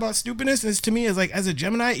getting mad about stupidness. And this to me is like, as a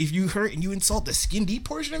Gemini, if you hurt and you insult the Skin Deep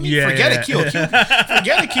portion of me, forget it, Akil.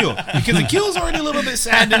 Forget Akil. Because Akil's already a little bit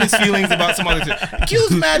sad in his feelings about some other thing.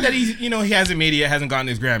 Akil's mad that he hasn't made it yet, hasn't gotten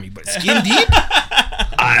his Grammy. But Skin Deep,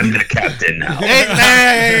 I'm the captain now.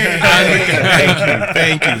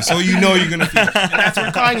 Thank you. So you're gonna feel it. And that's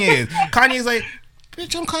where Kanye is. Kanye's like,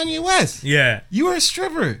 Bitch, I'm Kanye West. Yeah. You are a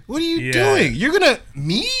stripper. What are you doing? You're gonna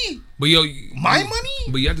me? But yo, my money?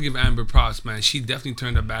 But you have to give Amber props, man. She definitely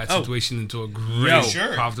turned a bad situation into a great,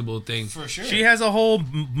 profitable thing. For sure. She has a whole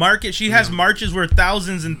market. She has marches where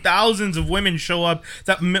thousands and thousands of women show up.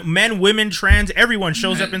 That men, women, trans, everyone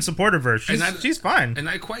shows up in support of her. She's fine. And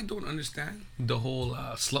I quite don't understand the whole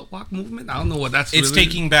slut walk movement. I don't know what that's. It's really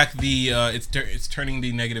taking back the. It's turning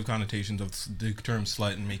the negative connotations of the term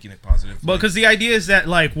slut and making it positive. Well, because the idea is that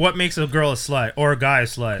like, what makes a girl a slut or a guy a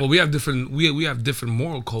slut? Well, we have different. We have different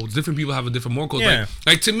moral codes. Different people have a different moral code. Yeah.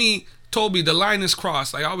 Like to me, Toby, the line is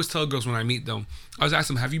crossed. I always tell girls when I meet them, I was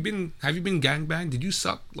asking them, have you been gangbanged? Did you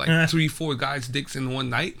suck like 3-4 guys' dicks in one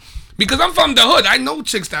night? Because I'm from the hood. I know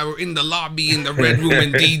chicks that were in the lobby in the red room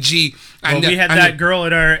in DG. And we had that girl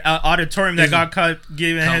at our auditorium that got caught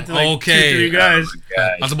giving a head to like 2-3 guys.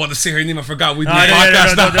 I was about to say her name. I forgot. We did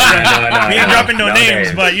podcast. We ain't dropping no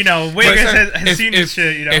names, but you know, Wiggins has seen this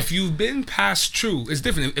shit. You know, if you've been past true, it's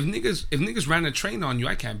different. If niggas ran a train on you,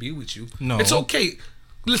 I can't be with you. No, it's okay.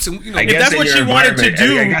 Listen, you know, if that's what she wanted to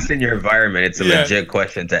do, I guess in your environment, it's a legit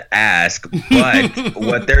question to ask. But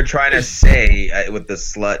what they're trying to say with the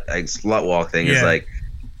slut walk thing is like,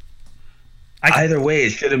 either way,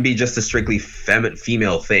 it shouldn't be just a strictly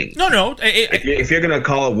female thing. No. If you're gonna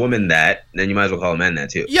call a woman that, then you might as well call a man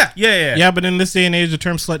that too. Yeah. But in this day and age, the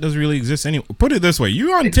term slut doesn't really exist anyway. Put it this way: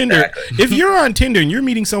 you're on Tinder. If you're on Tinder and you're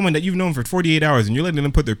meeting someone that you've known for 48 hours and you're letting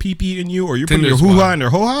them put their pee in you, or you're putting your hoo-ha in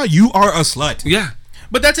their ho-ha, you are a slut. Yeah.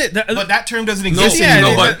 But that's it. But that term doesn't exist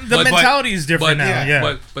anymore. The mentality is different now.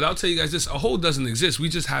 Yeah. But I'll tell you guys this: a hoe doesn't exist. We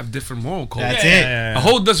just have different moral codes. That's it. A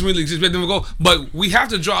hoe doesn't really exist. We have to go, but we have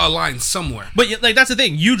to draw a line somewhere. But like that's the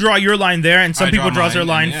thing. You draw your line there, and some people draw their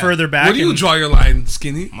line further back. Where do you draw your line,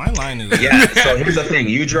 Skinny? My line is So here's the thing: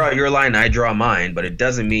 you draw your line, I draw mine, but it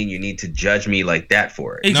doesn't mean you need to judge me like that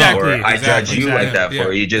for it. Exactly. Or I judge you like that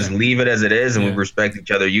for it. You just leave it as it is, and we respect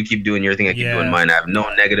each other. You keep doing your thing, I keep doing mine. I have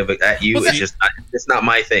no negative at you. It's not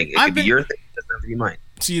my thing. It could be your thing. It doesn't have to be mine.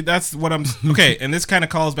 See, that's what I'm... Okay, and this kind of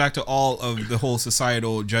calls back to all of the whole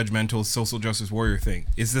societal, judgmental, social justice warrior thing.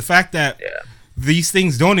 It's the fact that these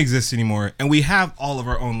things don't exist anymore, and we have all of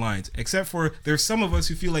our own lines, except for there's some of us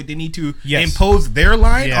who feel like they need to impose their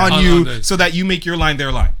line on you so that you make your line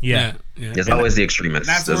their line. There's always the extremists.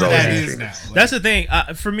 That's where that is now. That's the thing.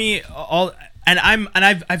 For me,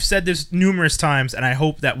 I've said this numerous times, and I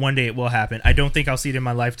hope that one day it will happen. I don't think I'll see it in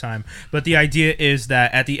my lifetime, but the idea is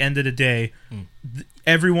that at the end of the day,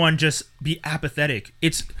 everyone just be apathetic.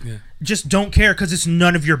 It's just don't care because it's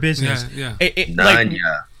none of your business.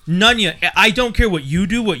 None. I don't care what you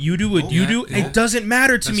do. It doesn't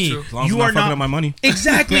matter to me. As long as you are not my money.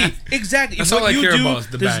 Exactly. That's all I care about is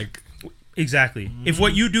the bag. Exactly. If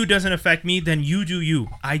what you do doesn't affect me, then you do you.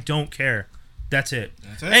 I don't care. That's it.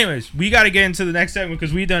 Anyways, we got to get into the next segment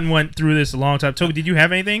because we done went through this a long time. Toby, did you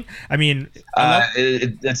have anything? I mean,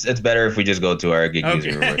 it's better if we just go to our Geek News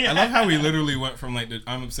Rumor. I love how we literally went from like the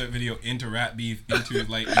I'm Upset video into rap beef into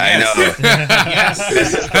like. I know.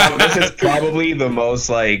 This is probably the most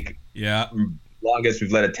like longest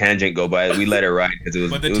we've let a tangent go by. We let it ride because it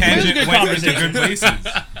was. But the tangent went into good places.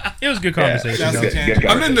 It was good conversation.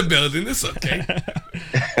 I'm in the building. It's okay.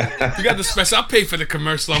 You got the special. I'll pay for the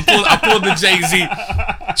commercial. I'll pull the Jay-Z.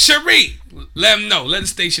 Cherie, let them know. Let the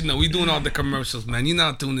station know. We doing all the commercials, man. You're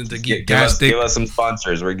not doing the Geek Gas. Give us some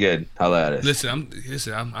sponsors. We're good. Holla at us. Listen,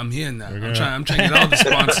 I'm here now. I'm trying to get all the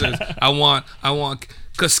sponsors. I want.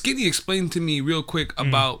 Because Skinny explained to me real quick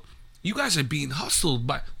about you guys are being hustled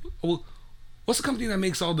by. What's the company that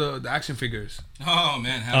makes all the action figures? Oh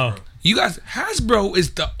man, Hasbro. You guys, Hasbro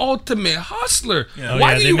is the ultimate hustler.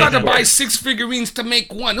 Why do you gotta buy 6 figurines to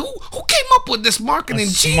make one? Who came up with this marketing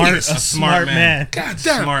genius? A smart man. God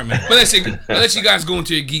damn. Smart man. But I'll let you guys go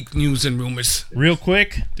into your geek news and rumors. Real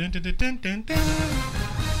quick.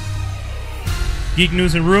 Geek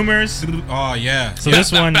news and rumors. Oh yeah. So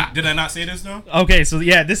this one. Did I not say this though? Okay, so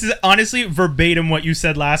this is honestly verbatim what you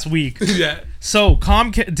said last week. So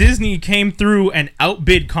Disney came through and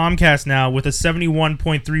outbid Comcast now with a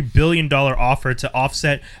 $71.3 billion offer to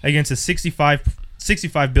offset against a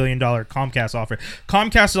 $65 billion Comcast offer.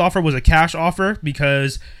 Comcast's offer was a cash offer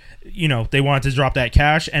because they wanted to drop that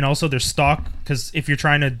cash, and also their stock, because if you're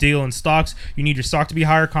trying to deal in stocks, you need your stock to be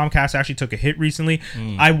higher. Comcast actually took a hit recently.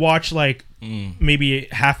 I watched maybe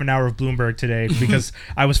half an hour of Bloomberg today because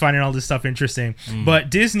I was finding all this stuff interesting. But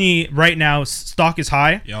Disney right now, stock is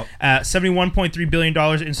high, $71.3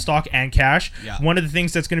 billion in stock and cash. One of the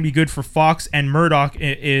things that's going to be good for Fox and Murdoch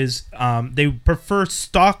is they prefer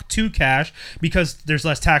stock to cash because there's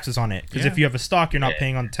less taxes on it. Because if you have a stock, you're not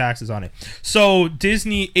paying on the taxes on it. So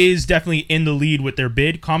Disney is definitely in the lead with their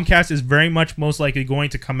bid. Comcast is very much most likely going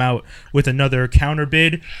to come out with another counter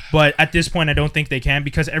bid, but at this point I don't think they can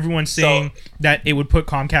because everyone's saying that it would put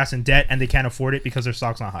Comcast in debt and they can't afford it because their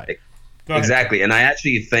stock's not high. Exactly, and I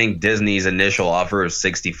actually think Disney's initial offer of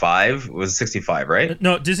 65 was 65, right?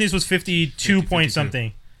 No, Disney's was 52 point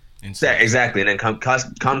something. Yeah, exactly, and then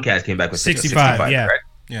Comcast came back with 65, yeah. Right?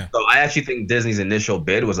 Yeah. So I actually think Disney's initial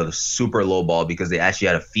bid was a super low ball because they actually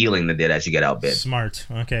had a feeling that they'd actually get outbid. Smart.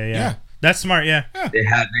 Okay, yeah. That's smart, yeah. They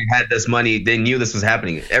had this money. They knew this was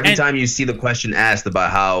happening. Every time you see the question asked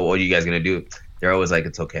about what are you guys going to do, they're always like,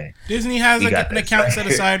 it's okay. Disney has like an account set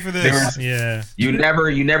aside for this. Yeah. You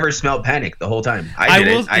never smelled panic the whole time.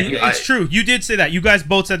 It's true. You did say that. You guys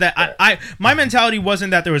both said that. My mentality wasn't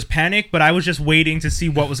that there was panic, but I was just waiting to see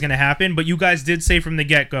what was going to happen. But you guys did say from the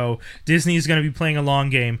get-go, Disney is going to be playing a long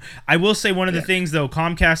game. I will say one of the things, though,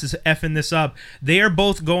 Comcast is effing this up. They are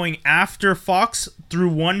both going after Fox through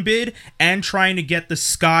one bid and trying to get the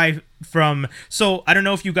Sky from. So I don't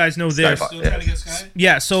know if you guys know this. Still trying to get Sky?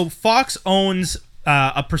 Yeah, so Fox owns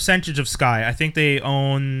a percentage of Sky. I think they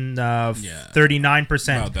own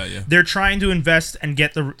 39%. About that, yeah. They're trying to invest and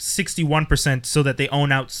get the 61% so that they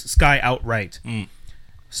own out Sky outright.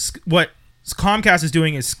 What Comcast is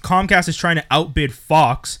doing is Comcast is trying to outbid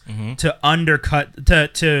Fox to undercut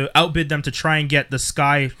to outbid them to try and get the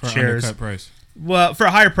Sky shares. Undercut price. Well, for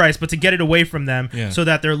a higher price, but to get it away from them so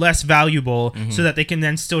that they're less valuable, so that they can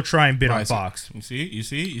then still try and bid on Fox. You see?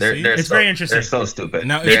 It's very interesting. They're so stupid.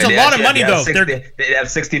 Now, it's a lot of money, though. They have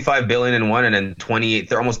 65 billion in one and then 28.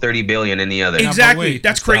 They're almost 30 billion in the other. Exactly.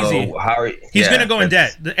 That's crazy. So he's going to go in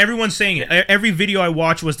debt. Everyone's saying it. Every video I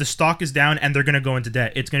watch was the stock is down and they're going to go into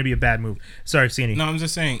debt. It's going to be a bad move. Sorry, Sini. No, I'm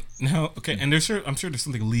just saying. No, okay. And I'm sure there's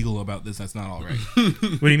something legal about this that's not all right.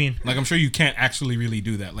 What do you mean? Like, I'm sure you can't actually really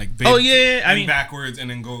do that. Like, I mean, backwards and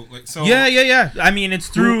then go like so. Yeah. I mean, it's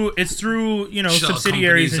through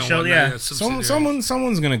subsidiaries and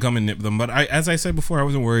Someone's gonna come and nip them. But as I said before, I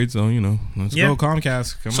wasn't worried. So let's go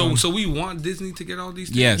Comcast. Come on. So we want Disney to get all these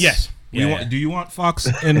things? Yes. Do you want Fox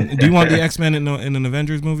and do you want the X-Men in an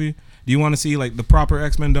Avengers movie? Do you want to see like the proper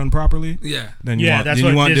X-Men done properly? Yeah. Then you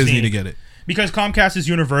want Disney to get it. Because Comcast is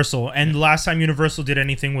Universal, and the last time Universal did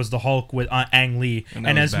anything was the Hulk with Ang Lee,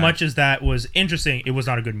 and as much as that was interesting, it was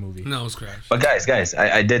not a good movie. No, it was trash. But guys,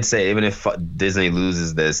 I did say even if Disney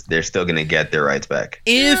loses this, they're still gonna get their rights back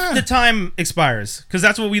if the time expires, because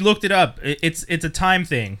that's what we looked it up. It's a time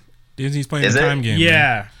thing. Disney's playing the time game. Yeah.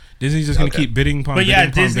 Man. Disney's just gonna keep bidding until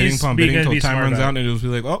time runs out, and it'll just be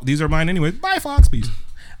like, oh, these are mine anyway. Bye, Fox, please.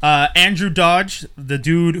 Andrew Dodge, the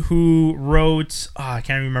dude who wrote, I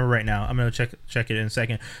can't remember right now. I'm gonna check it in a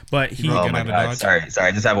second. But he. Oh my God! Sorry. I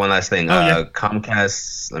just have one last thing.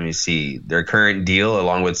 Comcast. Let me see. Their current deal,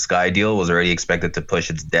 along with Sky deal, was already expected to push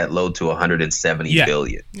its debt load to 170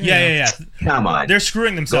 billion. Yeah. Come on. They're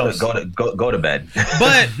screwing themselves. Go to bed.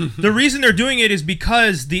 But the reason they're doing it is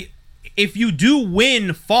because if you do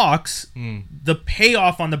win Fox, the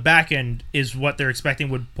payoff on the back end is what they're expecting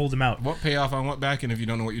would pull them out. What payoff on what back end if you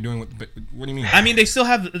don't know what you're doing? What do you mean? I mean, they still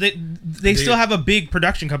have they still have a big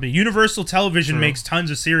production company. Universal Television makes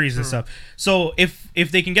tons of series and stuff. So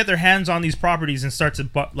if they can get their hands on these properties and start to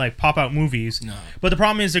pop out movies, but the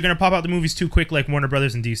problem is they're going to pop out the movies too quick, like Warner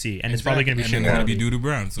Brothers and DC, and it's probably going to be shit. And it's going to be Doodoo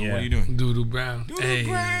Brown. So what are you doing? Doodoo Brown.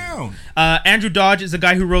 Brown. Andrew Dodge is the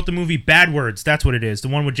guy who wrote the movie Bad Words. That's what it is. The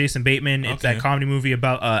one with Jason Bateman. It's that comedy movie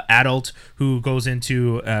about an adult who goes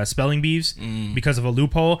into spelling bees because of a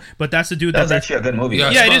loophole. But that's the dude that's actually a good movie.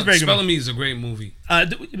 Yeah, it is very good. Spelling Bees is a great movie.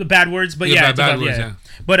 Bad Words, but Bad Words.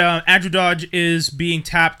 But Andrew Dodge is being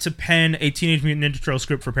tapped to pen a Teenage Mutant Ninja Turtle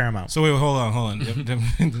script for Paramount. So wait, hold on.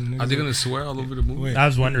 Are they gonna swear all over the movie? Wait, I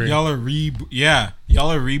was wondering. Y'all are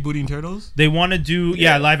rebooting Turtles? They want to do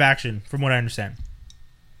live action, from what I understand.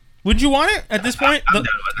 Would you want it at this point?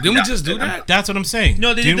 Didn't we just do that? That's what I'm saying.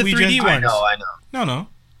 No, they did the 3D ones. I know. No.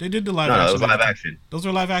 They did the live action. No, it was live action. Those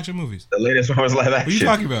were live action movies. The latest one was live action. What are you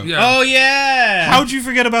talking about? Yeah. Oh, yeah. How'd you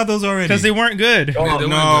forget about those already? Because they weren't good. Oh,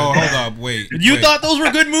 no, hold up. Wait. You thought those were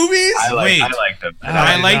good movies? I liked them.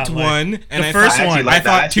 I liked one. And the first one. I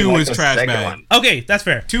thought 2 was trash bag. Okay, that's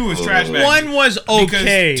fair. 2 was trash bag. 1 was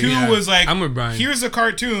okay. Because 2 was like, I'm with Brian. Here's a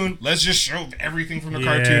cartoon. Let's just show everything from the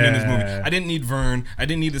cartoon in this movie. I didn't need Vern. I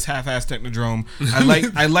didn't need this half-assed Technodrome.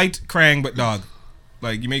 I liked Krang, but dog.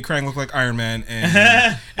 Like, you made Krang look like Iron Man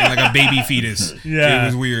and like a baby fetus. Yeah. It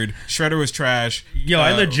was weird. Shredder was trash. Yo,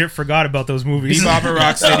 I legit forgot about those movies. Bebop and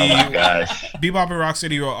Rocksteady. Oh my gosh. Bebop and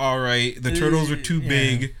Rocksteady were alright. The Turtles were too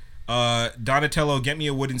big. Donatello, get me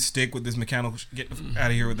a wooden stick with this mechanical. Get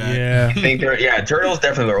out of here with that. Yeah, I think Turtles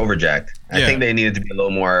definitely were overjacked. I think they needed to be a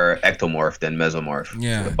little more ectomorph than mesomorph.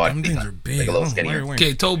 Yeah, the body things are big. Like a little skinnier.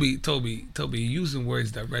 Okay, Toby, using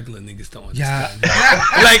words that regular niggas don't understand.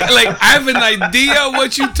 Yeah, like I have an idea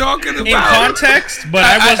what you talking about in context, but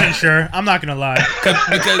I wasn't sure. I'm not gonna lie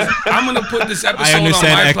because I'm gonna put this episode I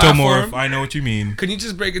understand on my ectomorph. platform. I know what you mean. Can you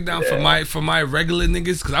just break it down for my regular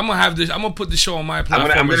niggas? Because I'm gonna put the show on my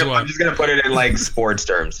platform as well. I'm just gonna put it in like sports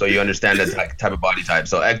terms so you understand the type of body type.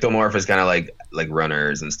 So ectomorph is kind of like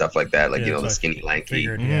runners and stuff like that, like the skinny, lanky.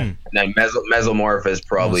 Figured, And then mesomorph is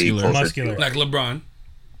probably muscular, like LeBron.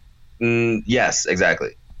 Yes,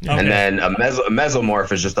 exactly. Okay. And then a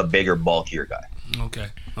mesomorph is just a bigger, bulkier guy. Okay.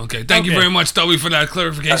 Thank you very much, Toby, for that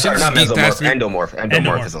clarification. Sorry, not mesomorph.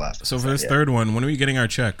 Endomorph is the last one. So for this third one, when are we getting our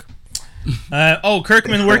check?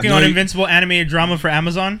 Kirkman working on Invincible animated drama for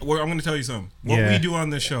Amazon. I'm going to tell you something. What we do on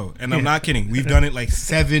this show, and I'm not kidding, we've done it like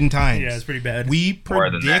 7 times. Yeah, it's pretty bad. We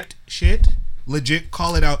predict shit, legit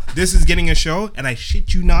call it out. This is getting a show, and I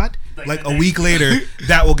shit you not, like a week later,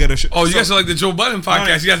 that will get a show. Oh, you guys are like the Joe Budden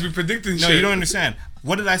podcast. You guys be predicting shit. No, you don't understand.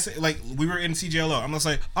 What did I say? Like, we were in CJLO. I'm just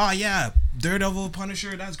like, oh, yeah, Daredevil,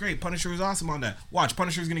 Punisher, that's great. Punisher was awesome on that. Watch,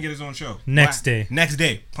 Punisher's going to get his own show. Next day,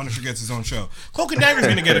 Punisher gets his own show. Cloak and Dagger's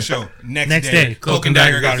going to get a show. Next day, Cloak and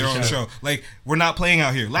Dagger got their own show. Like, we're not playing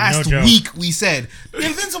out here. Last week, we said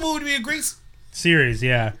Invincible would be a great series,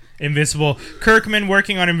 yeah. Invincible. Kirkman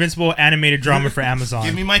working on Invincible animated drama for Amazon.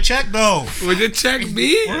 Give me my check, though. Would the check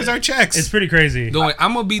be? Where's our checks? It's pretty crazy. No,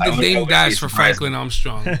 I'm going to be the Dame Dash for Franklin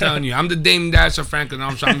Armstrong. I'm telling you. I'm the Dame Dash for Franklin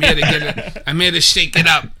Armstrong. I'm here to get it. I'm here to shake it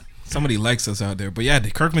up. Somebody likes us out there. But yeah,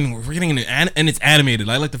 Kirkman, we're getting it, and it's animated.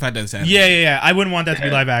 I like the fact that it's animated. Yeah. I wouldn't want that to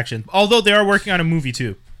be live action. Although they are working on a movie,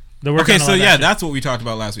 too. Okay, so yeah, that's what we talked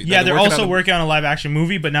about last week. Yeah, they're also working on a live action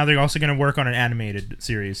movie, but now they're also going to work on an animated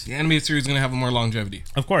series. The animated series is going to have more longevity.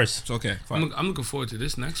 Of course. It's okay. Fine. I'm looking forward to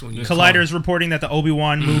this next one. Collider is reporting that the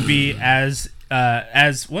Obi-Wan movie as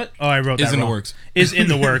what? Oh, I wrote that is in the works. Is in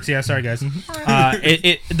the works. Yeah, sorry guys.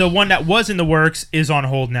 The one that was in the works is on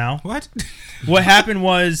hold now. What? What happened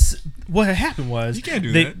was you can't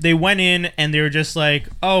do that. They went in and they were just like,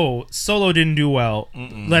 oh, Solo didn't do well.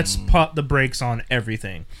 Let's put the brakes on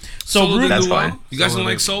everything. So Solo didn't do well. You guys don't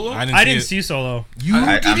like Solo? I didn't see Solo. I'm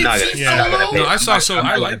not gonna see Solo. No, I saw Solo.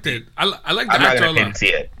 I liked it. I like the actor a lot. See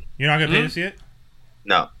it. You're not gonna pay to see it?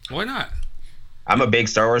 No. Why not? I'm a big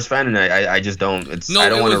Star Wars fan, and I just don't. I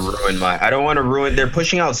don't want to ruin my. I don't want to ruin. They're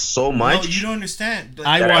pushing out so much. No, you don't understand.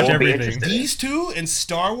 I watch everything. These two and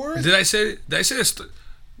Star Wars. Did I say?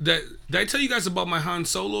 Did I tell you guys about my Han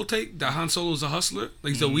Solo take? That Han Solo's a hustler,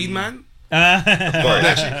 like he's a weed man.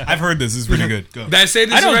 I've heard this. It's pretty good. Go. Did I say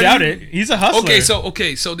this? I don't doubt it. He's a hustler.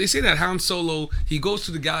 Okay, so they say that Han Solo, he goes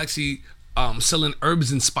to the galaxy selling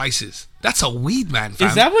herbs and spices. That's a weed man, fam.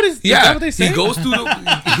 Is that what they say? He goes through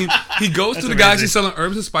the galaxy selling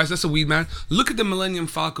herbs and spices. That's a weed man. Look at the Millennium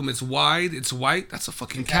Falcon. It's wide, it's white. That's a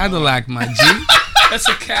fucking Cadillac, my G. That's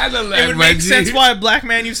a Cadillac. It would make sense why a black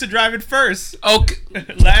man used to drive it first. Okay,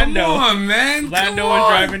 Lando. Come on, man. Lando was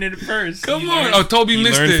driving it first. Come on. Oh, Toby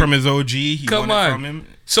missed it. He learned from his OG. He Come won on. it from him.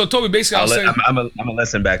 So Toby, basically, I'm gonna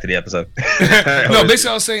listen back to the episode. No,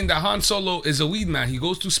 basically, I was saying that Han Solo is a weed man. He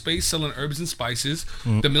goes through space selling herbs and spices.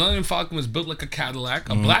 The Millennium Falcon was built like a Cadillac.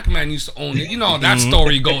 A black man used to own it. You know how that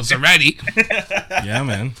story goes already. Yeah,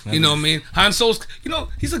 man. You know what I mean? Han Solo's,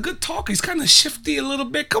 he's a good talker. He's kind of shifty a little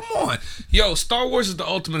bit. Come on, yo, Star Wars is the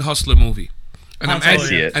ultimate hustler movie. And I'm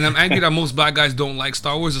angry that most black guys don't like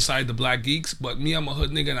Star Wars, aside the black geeks. But me, I'm a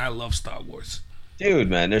hood nigga, and I love Star Wars.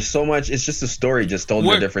 Dude, man, there's so much. It's just a story, just told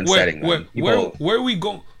in a different setting. Where are we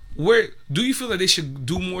going? Where do you feel that they should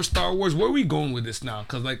do more Star Wars? Where are we going with this now?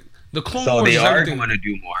 Because like the Clone Wars. So they are going to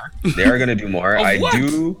do more. They are going to do more. Of what?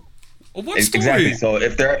 What story? Exactly. So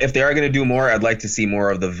if they are going to do more, I'd like to see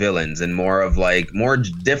more of the villains and more of like more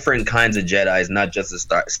different kinds of Jedis, not just the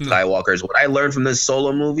Skywalkers. What I learned from this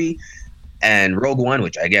Solo movie and Rogue One,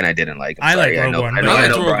 which again I didn't like. I like Rogue One.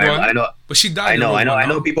 I know, but she died. I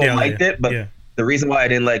know people liked it, but. Yeah. The reason why I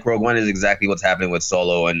didn't like Rogue One is exactly what's happening with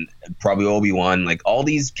Solo and probably Obi-Wan. Like all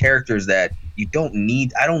these characters that you don't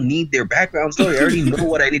need. I don't need their background story. I already know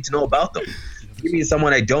what I need to know about them. Give me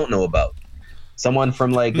someone I don't know about. Someone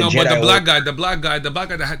from like the Jedi. But the black guy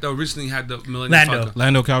that originally had the Millennium Falcon.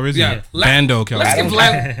 Lando Calrissian. Yeah, Lando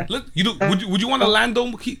Calrissian. Let's give would you want a Lando?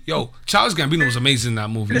 Childish Gambino was amazing in that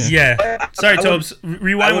movie. Yeah. Sorry, Tobes.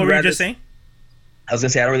 Rewind what we were just saying. I was gonna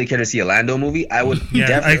say I don't really care to see a Lando movie. I would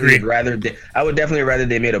definitely rather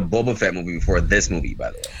they made a Boba Fett movie before this movie.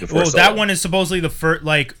 By the way, well, that one is supposedly the first.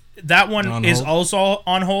 Like that one is also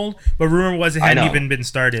on hold, but rumor was it hadn't even been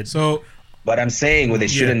started. So But I'm saying what they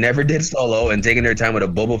should have never did Solo and taken their time with a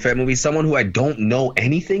Boba Fett movie, someone who I don't know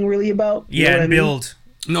anything really about. You know what I mean? Build.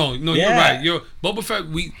 No, you're right. Boba Fett.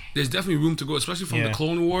 There's definitely room to go, especially from the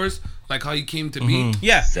Clone Wars, like how he came to be.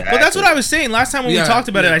 Yeah, exactly. Well, that's what I was saying last time when we talked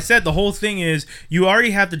about it. I said the whole thing is you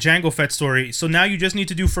already have the Jango Fett story, so now you just need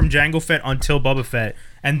to do from Jango Fett until Boba Fett,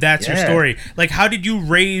 and that's your story. Like, how did you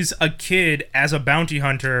raise a kid as a bounty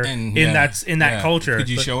hunter in that culture? Could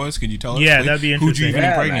you show us? Could you tell us? Yeah, that'd be interesting. Who'd you even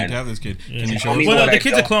impregnate to have this kid? Can you show us? Well, no, the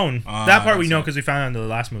kid's a clone. That part we know because we found out in the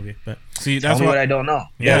last movie. But see, that's what I don't know.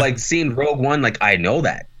 Yeah, like seeing Rogue One, like I know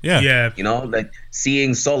that. Yeah. You know, like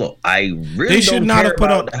seeing Solo, I really don't care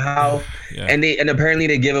about how. And apparently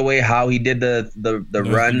they give away how he did the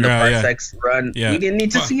run, the parsecs run. Yeah. We didn't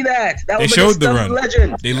need to see that. That was showed the run.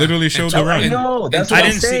 Legend. They literally showed the run. No, that's what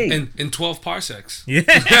I'm saying. In 12 parsecs. Yeah.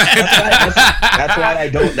 That's why I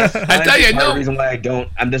don't. That's the reason why I don't.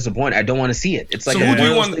 I'm disappointed. I don't want to see it. It's like one of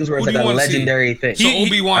those things where it's like a legendary thing. So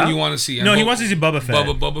Obi-Wan, you want to see? No, he wants to see Boba Fett.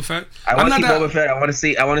 Boba Fett. I want to see Boba Fett. I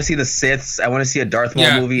want to see the Siths. I want to see a Darth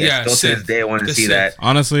Maul movie. Still to this day, I want to see that.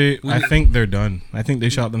 Honestly, I think they're done. I think they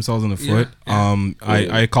shot themselves in the foot.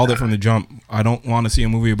 I called it from the jump. I don't want to see a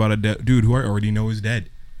movie about a dude who I already know is dead.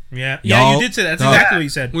 Yeah, you did say that. That's exactly what you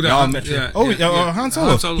said. Han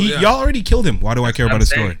Solo. Y'all already killed him. Why do I care about his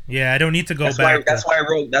story? Yeah, I don't need to go back. That's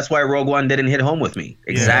why Rogue One didn't hit home with me.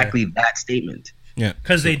 Exactly that statement. Yeah,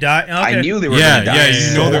 because they died. Okay. I knew they were gonna die. Yeah,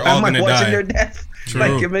 you know they're all gonna die. Their death. True.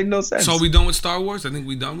 Like, it make no sense. So are we done with Star Wars? I think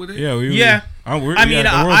we done with it. Yeah,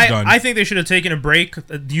 I think they should have taken a break.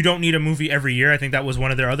 You don't need a movie every year. I think that was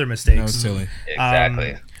one of their other mistakes. That was silly.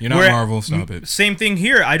 Exactly. You're not Marvel. Stop it. Same thing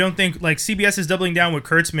here. I don't think like CBS is doubling down with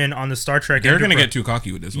Kurtzman on the Star Trek. They're gonna get too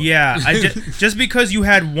cocky with this one. Yeah, just because you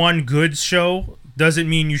had one good show doesn't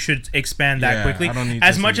mean you should expand that quickly.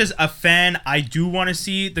 As much as a fan, I do want to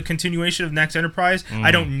see the continuation of Next Enterprise.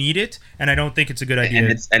 I don't need it, and I don't think it's a good idea.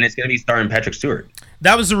 And it's going to be starring Patrick Stewart.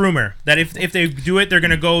 That was the rumor, that if they do it, they're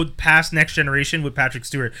going to go past Next Generation with Patrick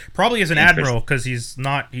Stewart. Probably as an admiral, because he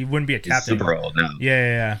wouldn't be a captain. He's super old now.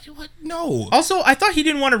 Yeah. What? No. Also, I thought he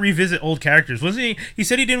didn't want to revisit old characters. Wasn't he? He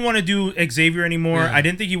said he didn't want to do Xavier anymore. I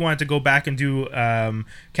didn't think he wanted to go back and do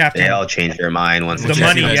Captain. They all change their mind once the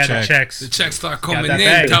money, the checks. The checks start coming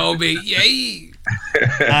in, Toby. Yay!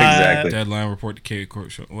 Exactly. Deadline report to Kara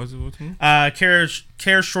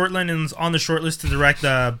Shortland is on the shortlist to direct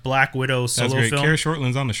the Black Widow solo film. Kara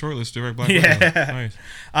Shortland's on the shortlist to direct Black Widow. Nice.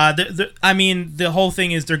 I mean, the whole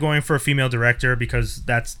thing is they're going for a female director because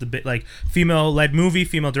that's the bit like female-led movie,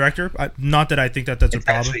 female director. Not that I think that's a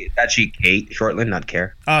problem. It's actually Kate Shortland, not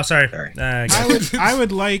Kara. Oh, sorry. I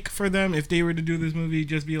would like for them, if they were to do this movie,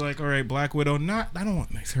 just be like, all right, Black Widow. I don't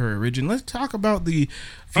want her origin. Let's talk about the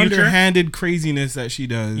underhanded craziness that she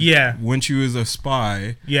does. Yeah. When she was a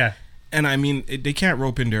spy. Yeah. And I mean, they can't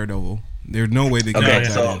rope in Daredevil. There's no way they can. Okay,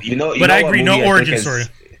 so I agree. No origin story.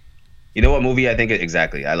 You know what movie I think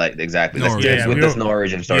exactly? I like exactly. This no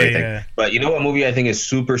origin story thing. Yeah. But you know what movie I think is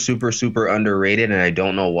super, super, super underrated, and I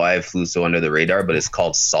don't know why it flew so under the radar, but it's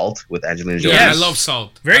called Salt with Angelina Jolie. Yeah, I love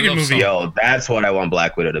Salt. Very good movie. Yo, that's what I want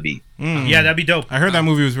Black Widow to be. Yeah, that'd be dope. I heard that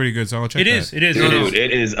movie was pretty good, so I'll check it. It is. Dude,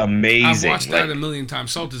 it is amazing. I've watched that a million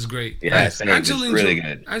times. Salt is great. Yeah, it's really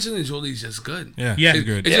good. Angelina Jolie's just good. Yeah, she's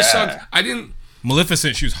good. It just sucks. I didn't.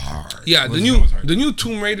 Maleficent, she was hard. Yeah, the new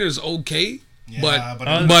Tomb Raider is okay. Yeah,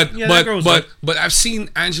 but I've seen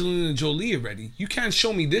Angelina Jolie already. You can't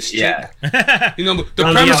show me this chick. Yeah. You know, the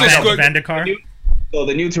premise is good. So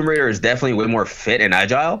the new Tomb Raider is definitely way more fit and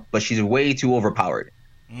agile, but she's way too overpowered.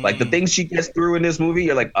 Like the things she gets through in this movie,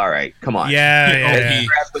 you're like, all right, come on. Yeah.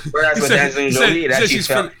 Whereas with Angelina Jolie, it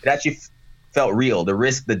actually felt real.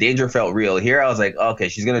 The danger felt real. Here I was like, okay,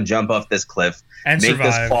 she's gonna jump off this cliff and make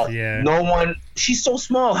survive. This fall. Yeah. No one. She's so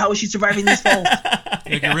small. How is she surviving this fall?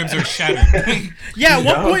 Like her ribs are shattered. Yeah. At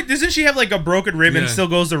one point, doesn't she have like a broken rib and still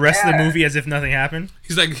goes the rest of the movie as if nothing happened?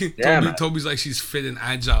 He's like, Toby's like, she's fit and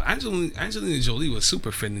agile. Angelina Jolie was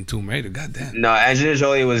super fit in Tomb Raider. Goddamn. No, Angelina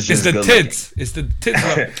Jolie was just. It's the tits. It's the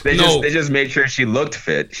tits. They just made sure she looked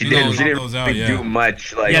fit. She didn't do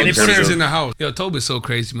much. Like they put her in the house. Yo, Toby's so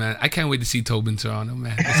crazy, man. I can't wait to see Toby in Toronto,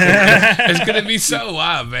 man. It's gonna be so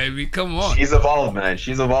wild, baby. Come on. She's evolved, man.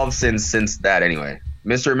 She's evolved since that. Anyway,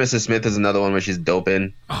 Mr. and Mrs. Smith is another one where she's dope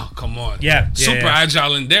in. Oh, come on. Yeah. Super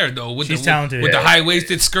agile in there, though. She's talented. With the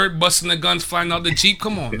high-waisted skirt, busting the guns, flying out the Jeep.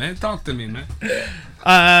 Come on, man. Talk to me, man.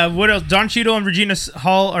 What else? Don Cheadle and Regina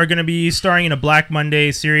Hall are going to be starring in a Black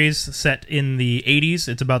Monday series set in the 80s.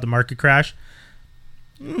 It's about the market crash.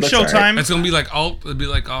 Showtime. It's going to be like Alt. It'll be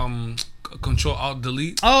like Control Alt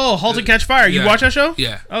Delete. Oh, Halt and Catch Fire. You watch that show?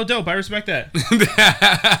 Yeah. Oh, dope. I respect that.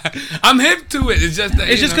 I'm hip to it. It's just that,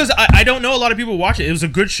 because I don't know a lot of people watch it. It was a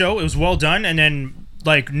good show. It was well done, and then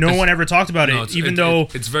like no one ever talked about it, even though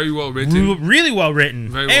it's very well written. Really well written.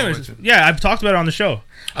 Very well written. Yeah, I've talked about it on the show.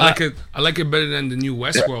 I like it better than the new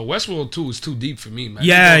Westworld. Westworld 2 is too deep for me, man.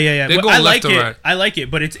 Yeah. They go I left like to it. right. I like it,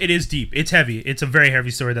 but it is deep. It's heavy. It's a very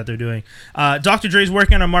heavy story that they're doing. Dr. Dre's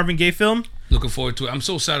working on a Marvin Gaye film. Looking forward to it. I'm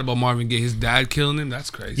so sad about Marvin Gaye. His dad killing him. That's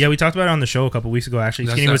crazy. Yeah, we talked about it on the show a couple weeks ago. Actually,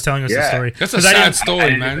 Skinny was telling us the story. That's a sad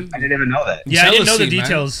story, man. I didn't even know that. Yeah, I didn't know the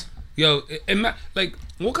details. Man. Yo, like,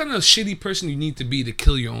 what kind of shitty person you need to be to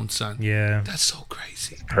kill your own son? Yeah, that's so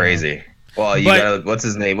crazy. Crazy. Well, you gotta. What's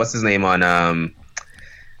his name? What's his name on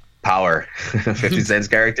Power? 50 Cent's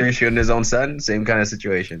character shooting his own son. Same kind of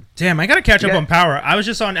situation. Damn, I gotta catch up on Power. I was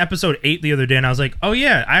just on episode 8 the other day, and I was like, oh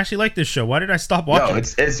yeah, I actually like this show. Why did I stop watching? No,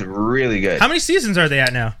 it's really good. How many seasons are they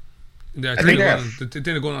at now? I think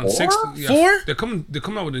they're going on 6. Yeah, 4? They're coming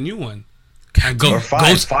out with a new one. Or 5.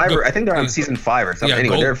 I think they're on season 5 or something. Yeah,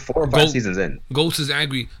 anyway, they're 4 or 5 seasons in. Ghost is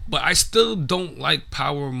angry, but I still don't like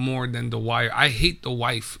Power more than The Wire. I hate the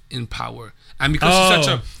wife in Power, and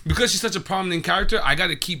because she's such a prominent character, I got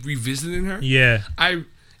to keep revisiting her. Yeah,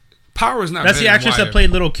 Power is not. That's the actress that played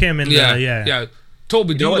Little Kim in yeah.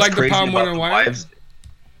 Toby, do you like the Power more than Wire?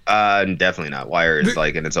 Definitely not. Wire is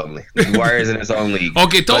like in its own league. Wire is in its own league.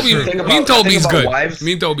 Okay, Toby's good.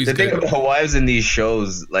 The thing about wives in these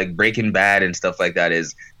shows, like Breaking Bad and stuff like that,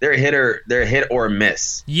 is they're a hit or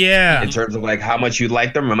miss. Yeah. In terms of like how much you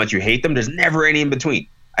like them, how much you hate them. There's never any in between.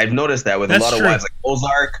 I've noticed that with a lot of wives, like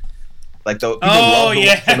Ozark. Like people love the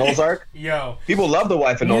wife in Ozark. Yo. People love the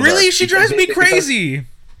wife in Ozark. Really? She drives me crazy.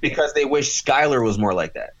 Because they wish Skylar was more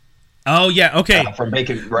like that. Oh yeah, okay. From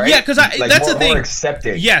Bacon, right? Yeah, because that's the thing. More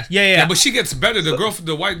accepting. Yeah. But she gets better. The girl,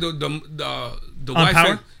 the wife, the wife,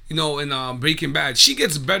 Power? in Breaking Bad, she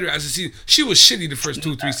gets better as a season. She was shitty the first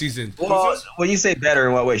 2-3 seasons. Well, when you say better,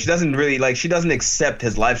 in what way? She doesn't really she doesn't accept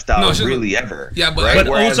his lifestyle really ever. Yeah, but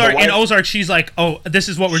Ozark, she's like, oh, this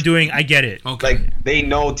is what we're doing. I get it. Okay. Like they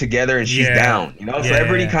know together, and she's down. So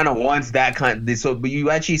everybody kind of wants that kind. But you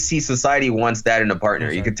actually see society wants that in a partner.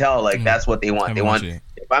 Okay. You could tell that's what they want. They want.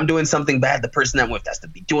 If I'm doing something bad, the person I'm with has to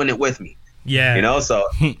be doing it with me. Yeah. So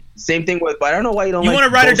same thing with. But I don't know why you don't. You want to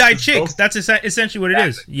ride or die chick? That's essentially what it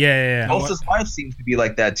is. Yeah. Ghost's wife seems to be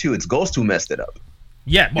like that too. It's Ghost who messed it up.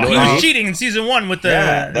 Yeah, well, he was cheating in season 1 with the.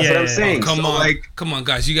 Yeah, that's what I'm saying. Oh, come on,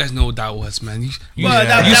 guys! You guys know what that was, man. You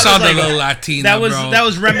that saw was the little Latina, that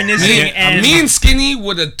was reminiscing. Me and Skinny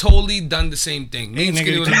would have totally done the same thing. Don't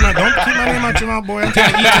keep my name out your mouth, boy. I'm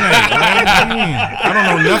trying to eat tonight. I don't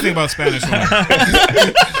know nothing about Spanish women.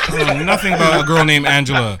 I don't know nothing about a girl named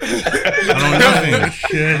Angela. I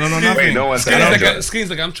don't know nothing. Skinny's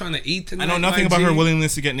like, I'm trying to eat tonight. I know nothing about her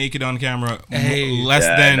willingness to get naked on camera. Less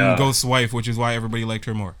than Ghost's wife, which is why everybody liked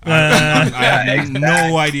her more. I have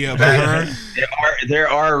no idea about her. There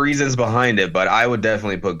are reasons behind it, but I would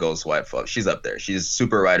definitely put Ghost's wife up. She's up there. She's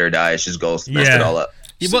super ride or die. She's Ghost. Messed it all up.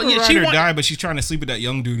 She died, but she's trying to sleep with that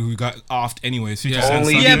young dude who got offed anyway. So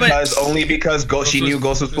only because she knew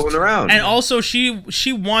Ghost was fooling around, and also she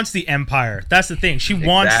wants the Empire. That's the thing. She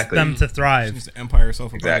wants them to thrive. She's the Empire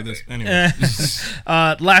herself. This anyway.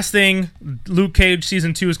 Last thing, Luke Cage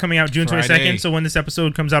season 2 is coming out June 22nd. So when this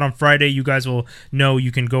episode comes out on Friday, you guys will know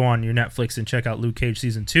you can go on your Netflix and check out Luke Cage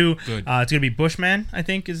season 2. Good. It's gonna be Bushman, I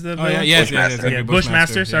think, is the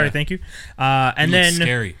Bushmaster. Sorry, thank you. And then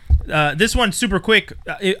scary. This one super quick.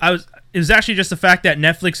 It was actually just the fact that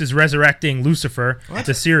Netflix is resurrecting Lucifer,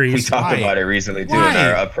 the series. We talked about it recently too in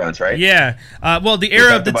our upfronts, right? Yeah. Well, the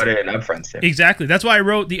era of the about it in upfronts. Too. Exactly. That's why I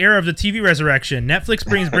wrote the era of the TV resurrection. Netflix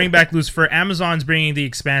bring back Lucifer. Amazon's bringing The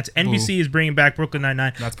Expanse. NBC is bringing back Brooklyn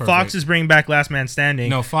Nine-Nine. Fox is bringing back Last Man Standing.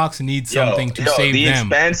 No, Fox needs something to save them. The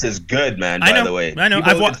Expanse is good, man. By the way, I know.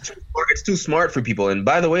 It's too smart for people. And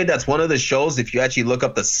by the way, that's one of the shows, if you actually look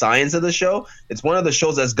up the science of the show, it's one of the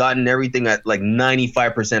shows that's gotten everything at like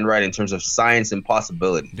 95% right in terms of science and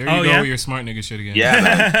possibility. There you go with your smart nigga shit again. Yeah,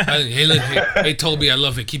 man. Hey, Toby, I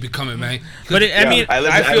love it. Keep it coming, man. But I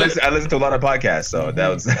listen to a lot of podcasts, so that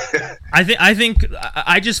was.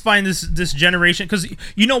 I just find this generation, because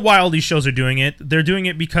you know why all these shows are doing it. They're doing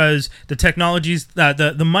it because the technology's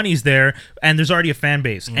the money's there, and there's already a fan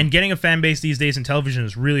base. And getting a fan base these days in television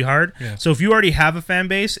is really hard. Yeah. So if you already have a fan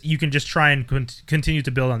base, you can just try and continue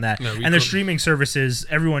to build on that. And their streaming services,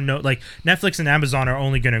 everyone knows, like Netflix and Amazon are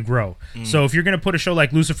only going to grow. So if you're going to put a show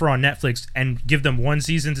like Lucifer on Netflix and give them one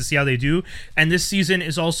season to see how they do, and this season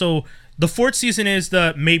is also the 4th season is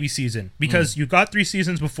the maybe season because you got 3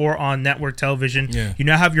 seasons before on network television. Yeah. You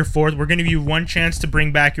now have your 4th. We're going to give you one chance to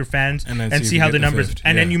bring back your fans and see how the numbers.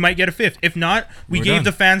 And then you might get a 5th. If not, we're gave done.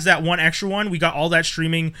 The fans that one extra one. We got all that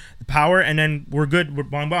streaming power, and then we're good. We're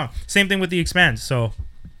bong bong. Same thing with the Expanse. So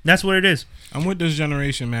that's what it is. I'm with this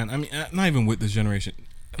generation, man. I mean, not even with this generation.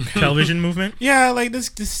 Television movement. Yeah, like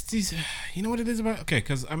these. You know what it is about? Okay,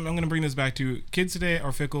 because I'm gonna bring this back to kids today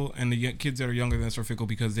are fickle, and the kids that are younger than us are fickle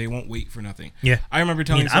because they won't wait for nothing. Yeah, I remember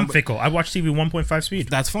telling. I'm fickle. I watch TV 1.5 speed.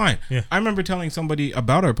 That's fine. Yeah, I remember telling somebody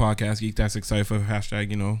about our podcast, Geektastic Cypher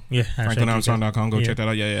hashtag. FranklinArmstrong.com. Go check that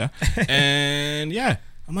out. Yeah. And yeah.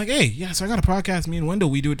 I'm like, hey, yeah. So I got a podcast. Me and Wendell,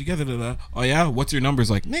 we do it together. Oh yeah, what's your numbers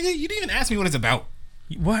like, nigga? You didn't even ask me what it's about.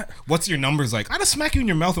 What? What's your numbers like? I just smack you in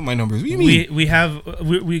your mouth with my numbers. What do you mean? We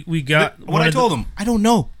got what I told them. I don't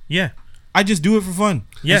know. Yeah. I just do it for fun.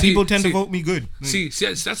 Yeah. People tend to vote me good. See,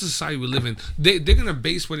 that's the society we live in. They're gonna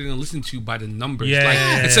base what they're gonna listen to by the numbers. Yeah. Like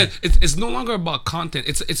it's no longer about content.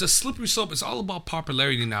 It's a slippery slope. It's all about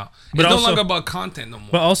popularity now. It's no longer about content no more.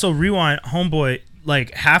 But also, rewind, homeboy.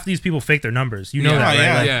 Like half these people fake their numbers. You know that,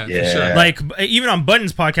 right? Yeah, for sure. Like even on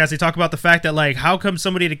Button's podcast, they talk about the fact that like how come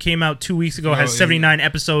somebody that came out 2 weeks ago has 79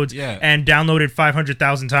 episodes and downloaded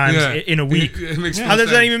 500,000 times in a week? How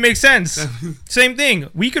does that even make sense? Same thing.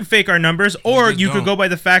 We could fake our numbers, or you could go by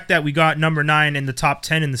the fact that we got number 9 in the top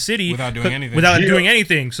 10 in the city without doing anything. Doing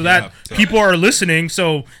anything, so that people are listening.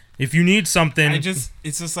 So. If you need something, it's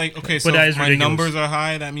just like, okay, so if my numbers are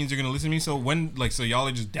high, that means you're gonna listen to me. So so y'all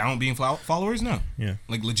are just down being followers? No,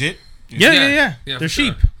 like legit. Yeah. They're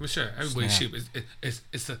sheep for sure. Everybody's sheep.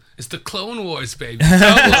 It's the Clone Wars, baby.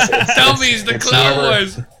 Tell me, it's the Clone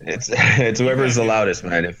Wars. It's whoever's the loudest,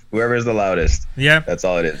 man. If whoever's the loudest, that's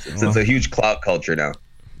all it is. It's a huge clout culture now.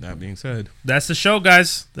 That being said, that's the show,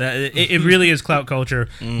 guys. It really is clout culture,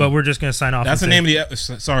 but we're just gonna sign off. That's the name of the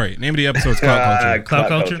episode. Name of the episode is clout culture. Clout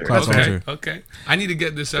culture. Clout culture. Okay. I need to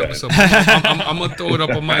get this episode. I'm gonna throw it up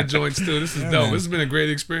on my joints too. This is dope. Man. This has been a great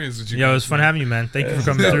experience with you. Yo, it was fun having you, man. Thank you for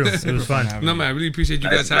coming through. It was fun. No, man, I really appreciate you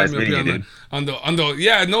guys having me up here on the.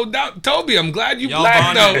 Yeah, no doubt, Toby. I'm glad you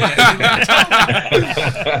black though.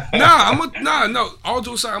 All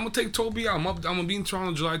jokes aside, I'm gonna take Toby out. I'm gonna be in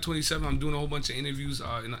Toronto July 27th. I'm doing a whole bunch of interviews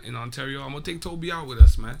in Ontario. I'm gonna take Toby out with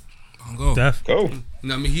us, man. Go. Go. You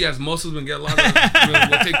know, I mean, he has muscles and get a lot of. We'll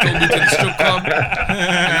take Toby to the strip club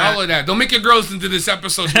and all of that. Don't make your girls listen to this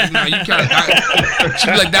episode right now. You can't. She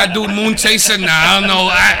be like, that dude Moon Chaser. Nah, I don't know.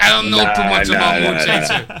 I don't know too much about Moon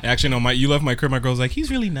Chaser. Actually, no. You left my crib. My girl's like, he's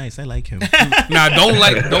really nice. I like him. Nah, don't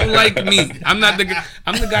like me. I'm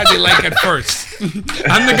the guy they like at first.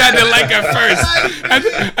 I'm the guy they like at first. And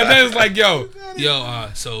then it's like, yo,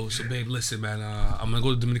 so babe, listen, man. I'm gonna go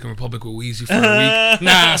to the Dominican Republic with Weezy for a week.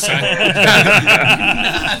 Nah, son.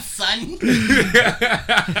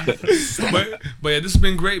 But yeah, this has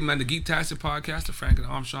been great, man. The Geektastic Podcast, the Franklin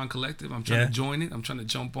Armstrong Collective. I'm trying to join it. I'm trying to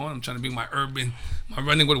jump on. I'm trying to be my running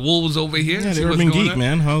with wolves over here. Yeah, the Urban Geek,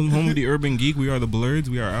 man. Home of the Urban Geek. We are the Blurs.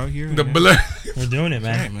 We are out here. The Blurs. We're doing it,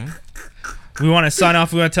 man. Right, man. We want to sign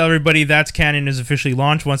off. We want to tell everybody That's Canon is officially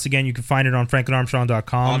launched. Once again, you can find it on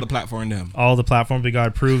FranklinArmstrong.com. All the platforms. All the platforms. We got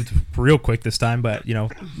approved real quick this time, but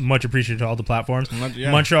much appreciated to all the platforms.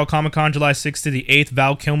 Montreal Comic Con, July 6th to the 8th.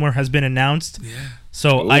 Val Kilmer has been announced. Yeah.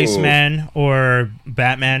 So Iceman or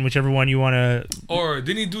Batman, whichever one you want to. Or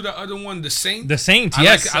didn't he do the other one, The Saint? The Saint,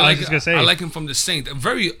 yes. I like him from The Saint. A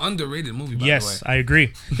very underrated movie, by the way. Yes, I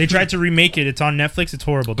agree. They tried to remake it. It's on Netflix. It's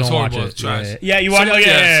horrible. Don't watch it. It's trash. Yeah, you watch it?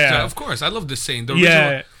 Yeah. Of course. I love The Saint. The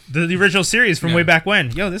original. The original series from way back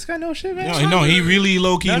when. Yo, this guy knows shit, man. No, he really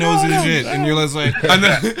low-key knows his shit. And you're just like...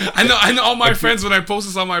 I know all my friends when I post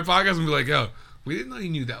this on my podcast and be like, yo... We didn't know you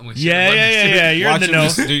knew that much. Yeah. You're in the know.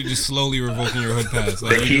 Just slowly revoking your hood pass.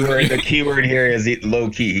 Like, the keyword here is low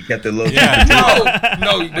key. He kept it low key. Yeah.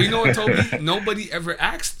 No. You know what, Toby? Nobody ever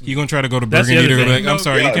asked me. You gonna try to go to Burgundy to like, I'm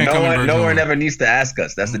sorry, you can't come to Burgundy. No one ever needs to ask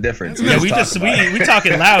us. That's the difference. Yeah, we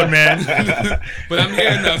talking loud, man. But I'm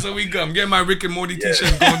here now, so we go. I'm getting my Rick and Morty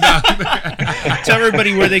t-shirt going down. Tell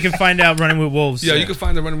everybody where they can find out Running with Wolves. Yeah, you can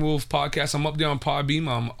find the Running with Wolves podcast. I'm up there on Podbeam.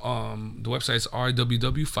 The website's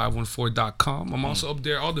rww514.com. I'm also up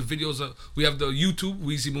there. All the videos, we have the YouTube,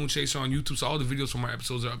 Weezy Moon Chaser on YouTube, so all the videos from our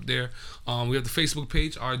episodes are up there. We have the Facebook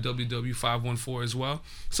page, RWW514 as well.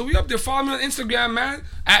 So we up there. Follow me on Instagram, man,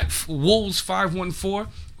 at Wolves514.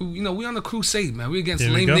 we on a crusade, man. We against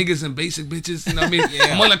lame niggas and basic bitches. You know what I mean?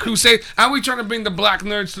 I'm on a crusade. And we trying to bring the black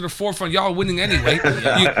nerds to the forefront. Y'all winning anyway. You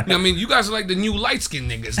know what I mean? You guys are like the new light skinned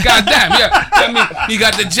niggas. Goddamn, yeah. I mean, you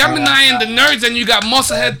got the Gemini and the nerds, and you got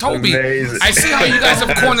Musclehead Toby. Amazing. I see how you guys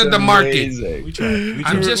have cornered the market.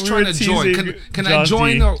 I'm just trying to join. Can I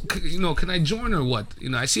join or can I join or what?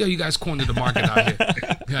 I see how you guys cornered the market out here.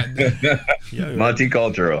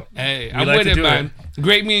 Multicultural. Hey, I'm with it, man.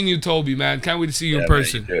 Great meeting you, Toby, man. Can't wait to see you in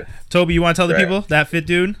person. Man, Toby, you want to tell the people that fit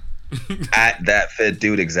dude? At that fit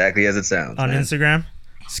dude, exactly as it sounds. On Instagram,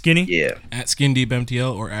 Skinny. Yeah. At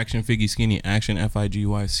SkinDeepMTL or Action Figgy Skinny. Action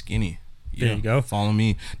FIGY Skinny. Yeah, there you go. Follow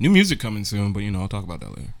me. New music coming soon, but I'll talk about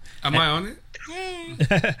that later. Am I on it?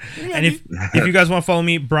 And if you guys want to follow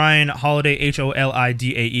me, Brian Holiday,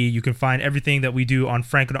 HOLIDAE, you can find everything that we do on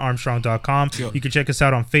franklinarmstrong.com. Sure. You can check us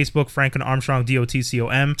out on Facebook, Franklin Armstrong,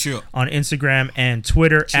 DOTCOM. Sure. On Instagram and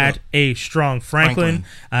Twitter at A Strong Franklin.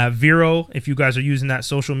 Vero, if you guys are using that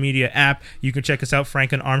social media app, you can check us out,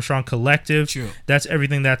 Franklin Armstrong Collective. Sure. That's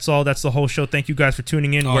everything. That's all. That's the whole show. Thank you guys for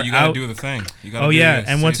tuning in. We're you gotta do the thing.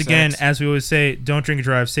 And once again, as we always say, don't drink and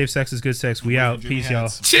drive. Safe sex is good sex. We out. Peace, y'all.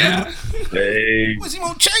 Yeah. Hey. What's he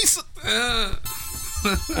gonna chase?